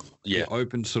so you're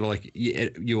open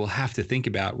you will have to think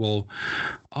about,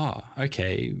 how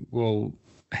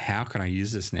can I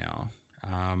use this now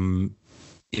in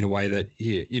a way that,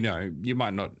 you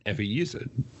might not ever use it.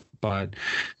 But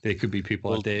there could be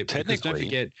people out there. Because don't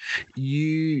forget,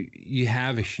 you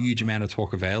have a huge amount of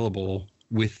torque available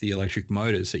with the electric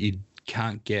motors that you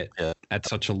can't get at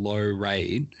such a low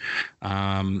rate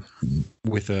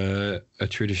with a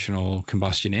traditional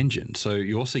combustion engine. So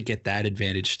you also get that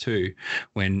advantage too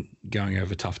when going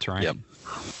over tough terrain. Yep.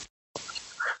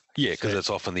 Yeah, because that's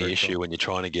often the issue when you're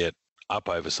trying to get up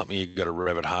over something. You've got to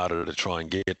rev it harder to try and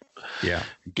get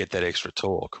that extra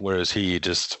torque. Whereas here, you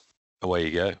just away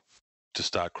you go to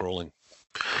start crawling.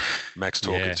 Max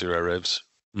torque at 0 revs.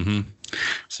 Mm-hmm.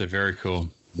 So very cool.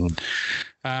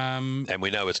 And we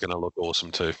know it's going to look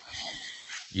awesome too.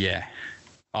 Yeah.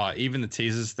 Oh, even the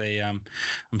teasers. I'm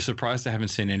surprised I haven't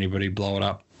seen anybody blow it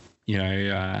up.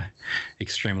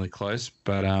 Extremely close,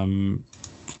 but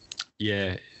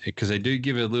yeah, because they do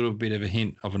give a little bit of a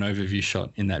hint of an overview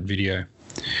shot in that video.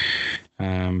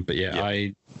 But yeah,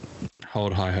 I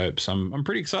hold high hopes. I'm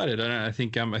pretty excited. I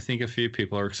think a few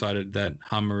people are excited that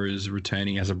Hummer is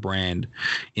returning as a brand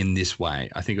in this way.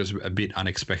 I think it was a bit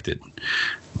unexpected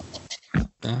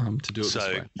to do it this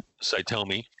way. So tell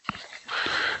me,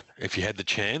 if you had the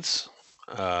chance,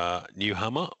 new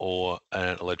Hummer or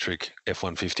an electric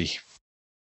F-150?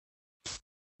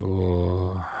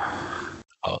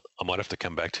 I might have to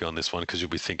come back to you on this one because you'll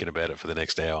be thinking about it for the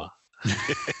next hour.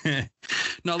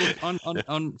 No, look,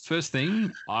 on first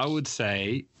thing, I would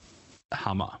say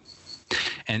Hummer.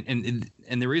 And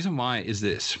the reason why is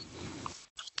this.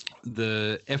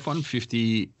 The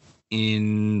F-150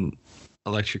 in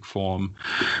electric form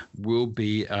will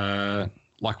be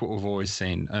like what we've always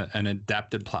seen, an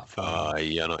adapted platform. I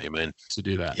know what you mean. To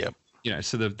do that. Yep.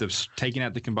 So they've taken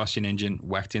out the combustion engine,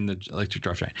 whacked in the electric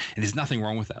drivetrain, and there's nothing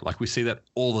wrong with that. Like we see that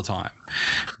all the time.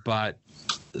 But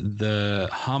the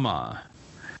Hummer,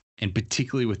 and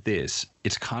particularly with this,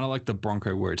 it's kind of like the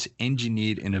Bronco where it's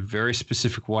engineered in a very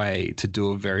specific way to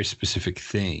do a very specific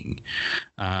thing.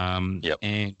 And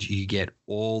you get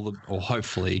or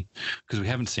hopefully, because we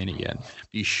haven't seen it yet,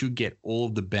 you should get all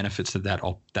of the benefits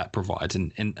that provides.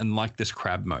 And like this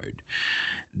crab mode,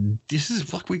 this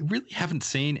is like we really haven't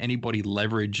seen anybody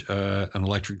leverage an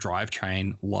electric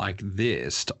drivetrain like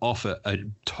this to offer a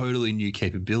totally new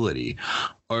capability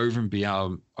over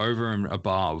and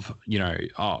above,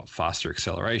 faster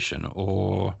acceleration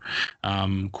or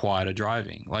quieter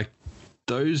driving. Like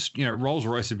those,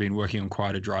 Rolls-Royce have been working on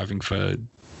quieter driving for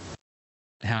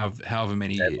however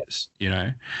many years,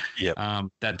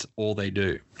 that's all they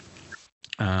do.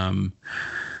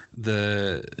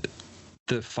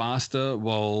 The faster,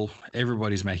 well,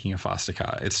 everybody's making a faster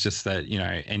car. It's just that,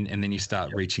 and then you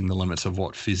start reaching the limits of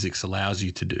what physics allows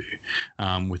you to do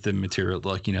with the material,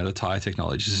 like, the tire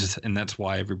technologies. And that's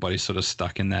why everybody's sort of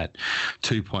stuck in that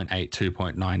 2.8,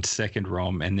 2.9 second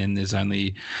ROM. And then there's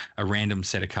only a random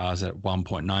set of cars at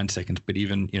 1.9 seconds. But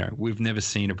even, we've never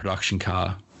seen a production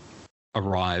car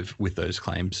arrive with those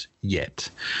claims yet.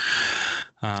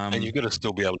 And you've got to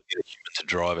still be able to get a human to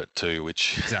drive it too,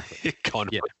 which kind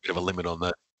of a bit of a limit on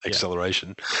that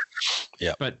acceleration.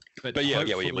 Yeah, but yeah, I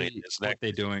get what you mean. It's what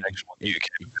they're doing. New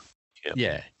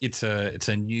it's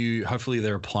a new. Hopefully,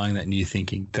 they're applying that new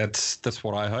thinking. That's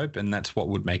what I hope, and that's what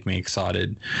would make me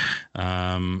excited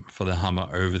for the Hummer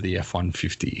over the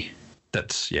F-150.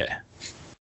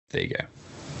 There you go.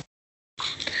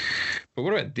 But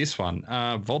what about this one?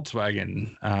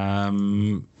 Volkswagen.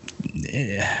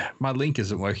 My link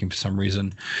isn't working for some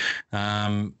reason.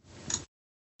 But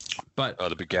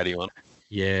the Bugatti one.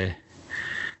 Yeah.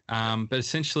 But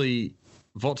essentially,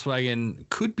 Volkswagen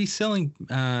could be selling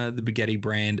the Bugatti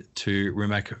brand to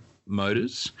Rimac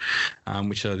Motors,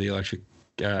 which are the electric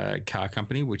car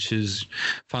company, which is,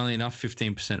 funnily enough,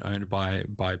 15% owned by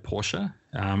Porsche,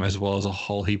 as well as a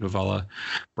whole heap of other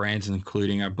brands,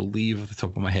 including, I believe, off the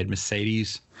top of my head,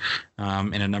 Mercedes,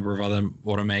 and a number of other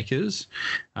automakers.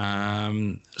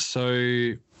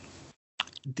 So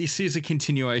this is a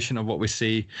continuation of what we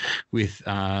see with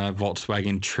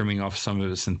Volkswagen trimming off some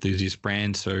of its enthusiast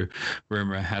brands. So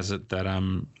rumor has it that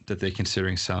that they're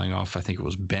considering selling off, I think it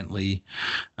was Bentley.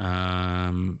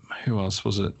 Who else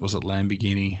was it? Was it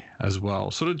Lamborghini as well?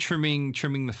 Sort of trimming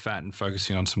the fat and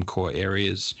focusing on some core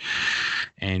areas.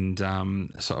 And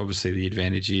so obviously the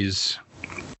advantage is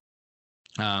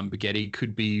Bugatti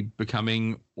could be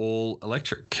becoming all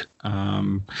electric,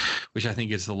 which I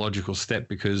think is the logical step,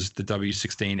 because the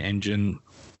W16 engine,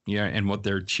 and what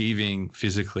they're achieving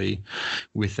physically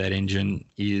with that engine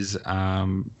is, they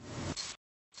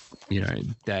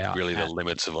are really the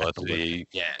limits of ICE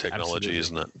technology,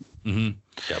 isn't it? Mm-hmm.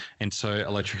 Yep. And so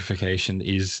electrification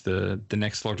is the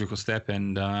next logical step,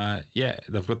 and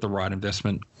they've got the right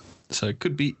investment. So it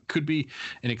could be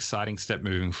an exciting step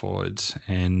moving forwards.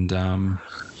 And when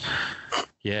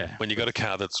you got a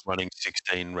car that's running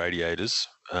 16 radiators,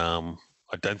 I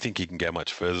don't think you can go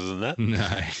much further than that. No.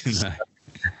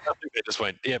 Nothing they just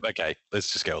went, yeah, okay,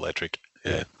 let's just go electric.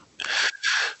 Yeah.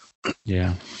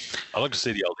 Yeah. I'd like to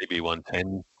see the old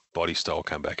EB110 body style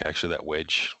come back, actually, that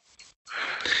wedge.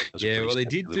 Yeah, well, they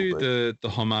did do the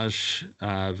homage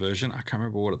version. I can't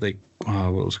remember what it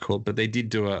was called, but they did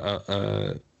do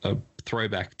a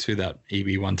throwback to that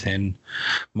EB110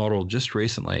 model just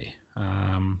recently.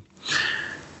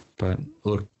 But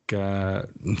look,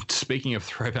 speaking of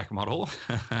throwback model,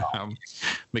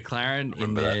 McLaren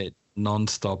in their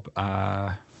non-stop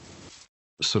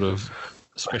sort of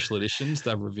special editions,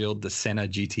 they've revealed the Senna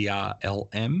GTR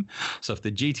LM. So if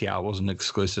the GTR wasn't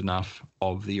exclusive enough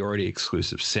of the already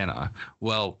exclusive Senna,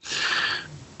 well,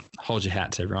 hold your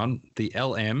hats, everyone. The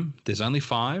LM, there's only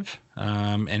 5,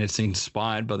 and it's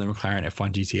inspired by the McLaren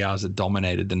F1 GTRs that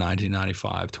dominated the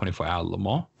 1995 24-hour Le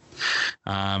Mans.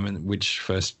 And which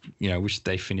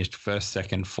they finished 1st,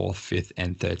 2nd, 4th, 5th,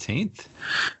 and 13th.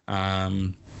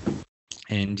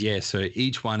 And yeah, so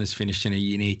each one is finished in a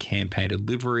unique hand-painted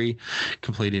livery,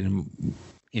 completed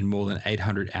in more than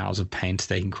 800 hours of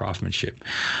painstaking craftsmanship.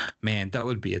 Man, that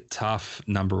would be a tough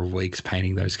number of weeks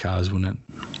painting those cars, wouldn't it?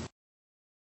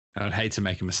 I'd hate to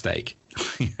make a mistake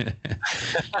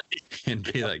and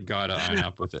be that guy to own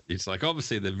up with it. It's like,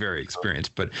 obviously they're very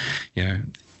experienced, but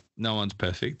no one's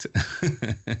perfect.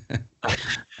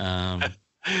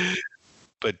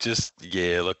 But just,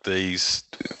 look, these,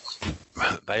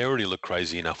 they already look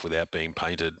crazy enough without being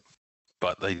painted,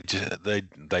 but they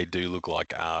do look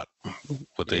like art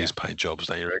with these paint jobs,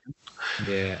 don't you reckon?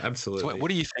 Yeah, absolutely. So what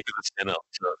do you think of the Senna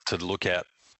to look at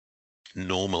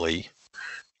normally?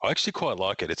 I actually quite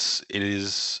like it. It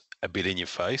is a bit in your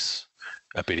face.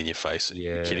 A bit in your face. Are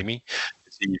you kidding me?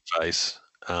 It's in your face.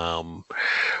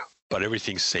 But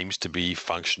everything seems to be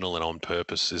functional and on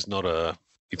purpose. It's not a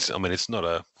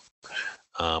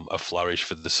flourish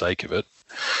for the sake of it.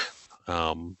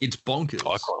 It's bonkers.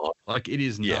 I quite like it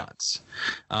is nuts.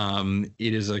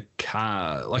 It is a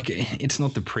car. Like, it's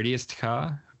not the prettiest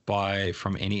car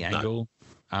from any angle.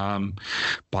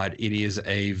 But it is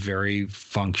a very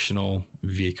functional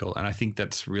vehicle, and I think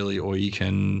that's really all you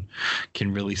can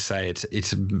really say.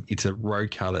 It's a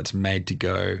road car that's made to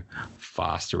go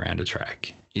fast around a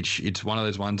track. It's one of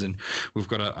those ones, and we've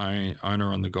got an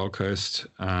owner on the Gold Coast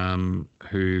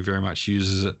who very much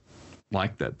uses it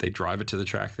like that. They drive it to the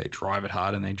track, they drive it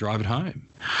hard, and they drive it home.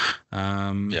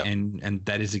 And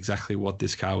that is exactly what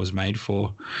this car was made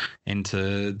for, and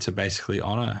to basically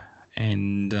honor.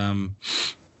 And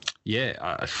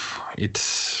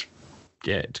it's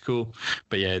cool.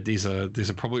 But these are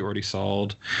probably already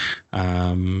sold.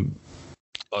 They're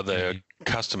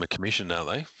customer commissioned, are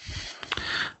they?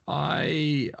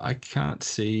 I can't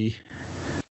see.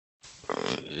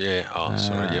 Sorry.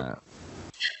 Yep.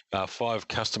 5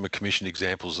 customer commissioned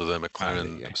examples of the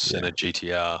McLaren Senna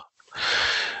GTR.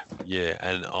 Yeah,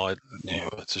 and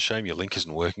it's a shame your link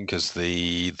isn't working, because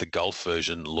the Golf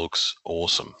version looks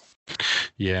awesome.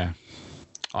 Yeah.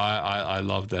 I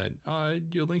love that.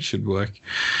 Your link should work.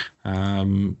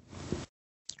 But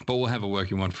we'll have a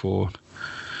working one for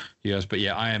you guys. But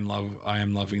yeah, I am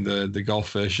loving the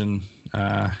Golf version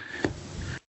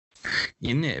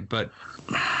in there. But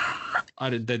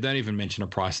they don't even mention a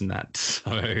price in that.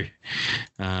 So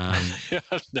I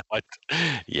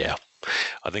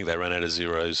think they ran out of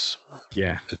zeros.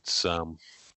 Yeah. It's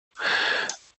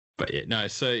But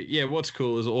what's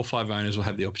cool is all 5 owners will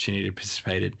have the opportunity to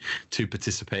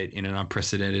participate in an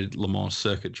unprecedented Le Mans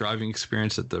circuit driving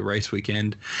experience at the race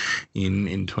weekend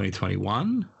in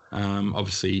 2021.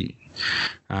 Obviously,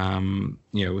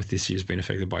 with this year's been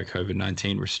affected by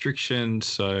COVID-19 restrictions,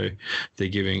 so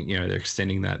they're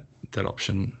extending that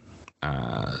option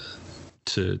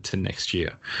to next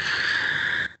year.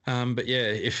 But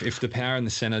if the power in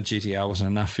the Senna GTR wasn't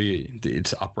enough for you,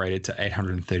 it's uprated to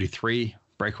 833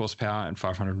 brake horsepower and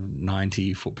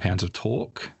 590 foot-pounds of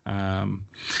torque from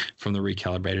the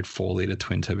recalibrated 4-litre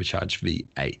twin turbocharged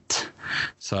V8.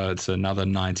 So it's another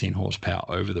 19 horsepower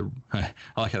over the, I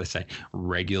like how they say,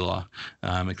 regular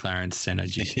McLaren Senna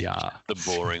GTR. The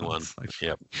boring one.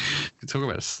 Yep. Talk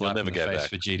about a slap in the face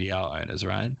for GTR owners,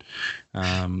 right?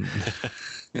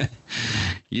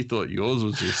 You thought yours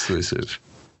was exclusive.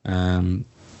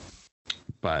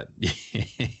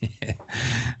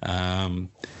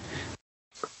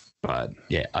 But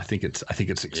I think it's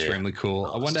extremely cool.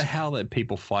 I wonder how that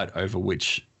people fight over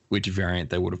which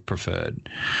variant they would have preferred,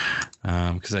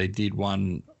 because they did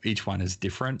one. Each one is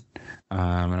different,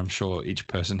 and I'm sure each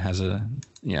person has a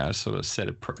sort of set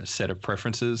of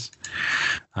preferences.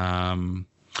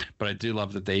 But I do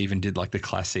love that they even did like the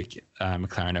classic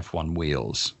McLaren F1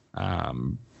 wheels.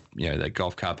 That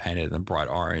golf car painted in bright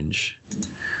orange.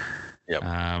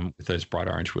 with those bright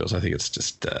orange wheels. I think it's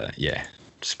just,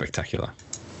 spectacular.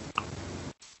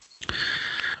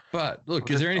 But look,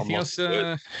 is there anything else?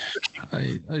 No,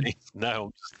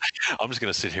 I'm just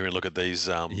going to sit here and look at these.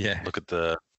 Look at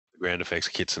the ground effects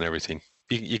kits and everything.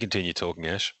 You continue talking,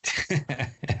 Ash.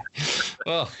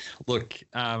 Well, look,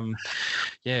 boy,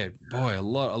 a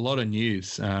lot of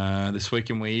news this week,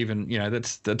 and we even,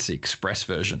 that's the express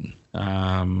version,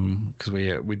 because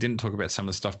we didn't talk about some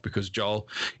of the stuff because Joel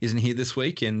isn't here this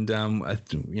week, and we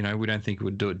don't think it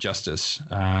would do it justice.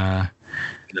 By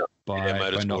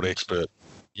motorsport expert.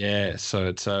 Yeah, so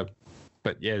it's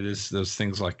but yeah, there's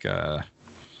things like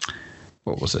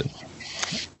what was it?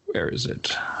 Where is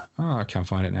it? Oh, I can't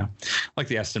find it now. Like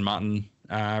the Aston Martin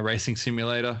racing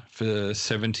simulator for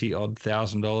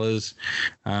 $70,000.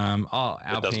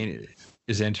 Alpine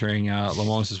is entering Le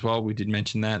Mans as well. We did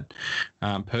mention that.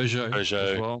 Peugeot as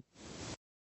well.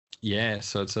 Yeah,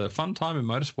 so it's a fun time in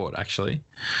motorsport, actually.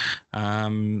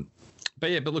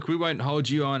 But look, we won't hold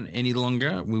you on any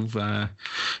longer.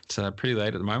 It's pretty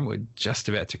late at the moment. We're just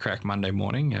about to crack Monday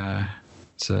morning.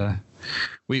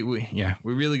 We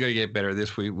really got to get better at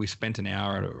this. We spent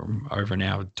over an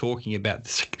hour talking about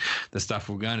the stuff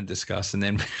we're going to discuss, and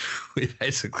then we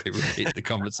basically repeat the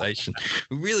conversation.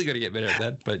 We really got to get better at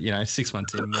that. But 6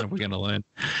 months in, when are we going to learn?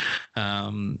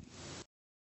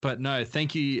 But no,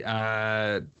 thank you.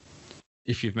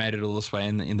 If you've made it all this way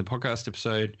in the podcast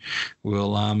episode,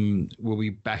 we'll be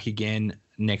back again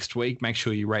next week. Make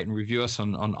sure you rate and review us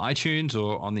on iTunes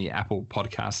or on the Apple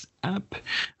Podcast app.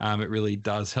 It really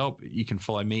does help. You can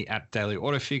follow me at Daily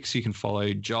Autofix. You can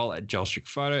follow Joel at Joel Strick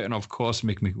Photo, and of course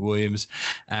Mick McWilliams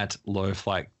at Low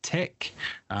Flight Tech.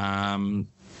 You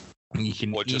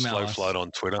can or just Low Flight on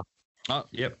Twitter. Oh,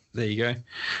 yep. There you go.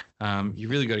 You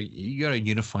really got to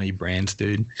unify your brands,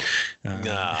 dude.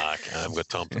 I haven't got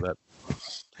time for that.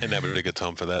 And never a good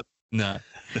time for that. No.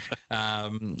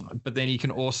 But then you can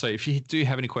also, if you do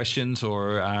have any questions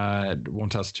or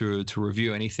want us to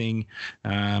review anything,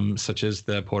 such as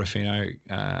the Portofino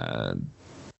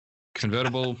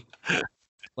convertible,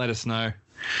 let us know,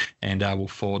 and we'll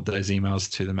forward those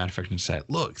emails to the manufacturer and say,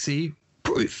 look, see,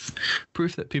 proof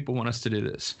that people want us to do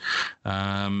this.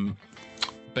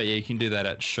 But yeah, you can do that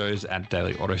at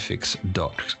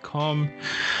shows@dailyautofix.com.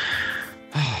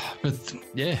 But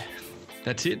yeah,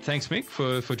 that's it. Thanks, Mick,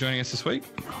 for joining us this week.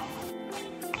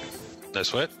 No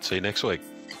sweat. See you next week.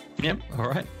 Yep. All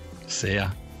right. See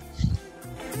ya.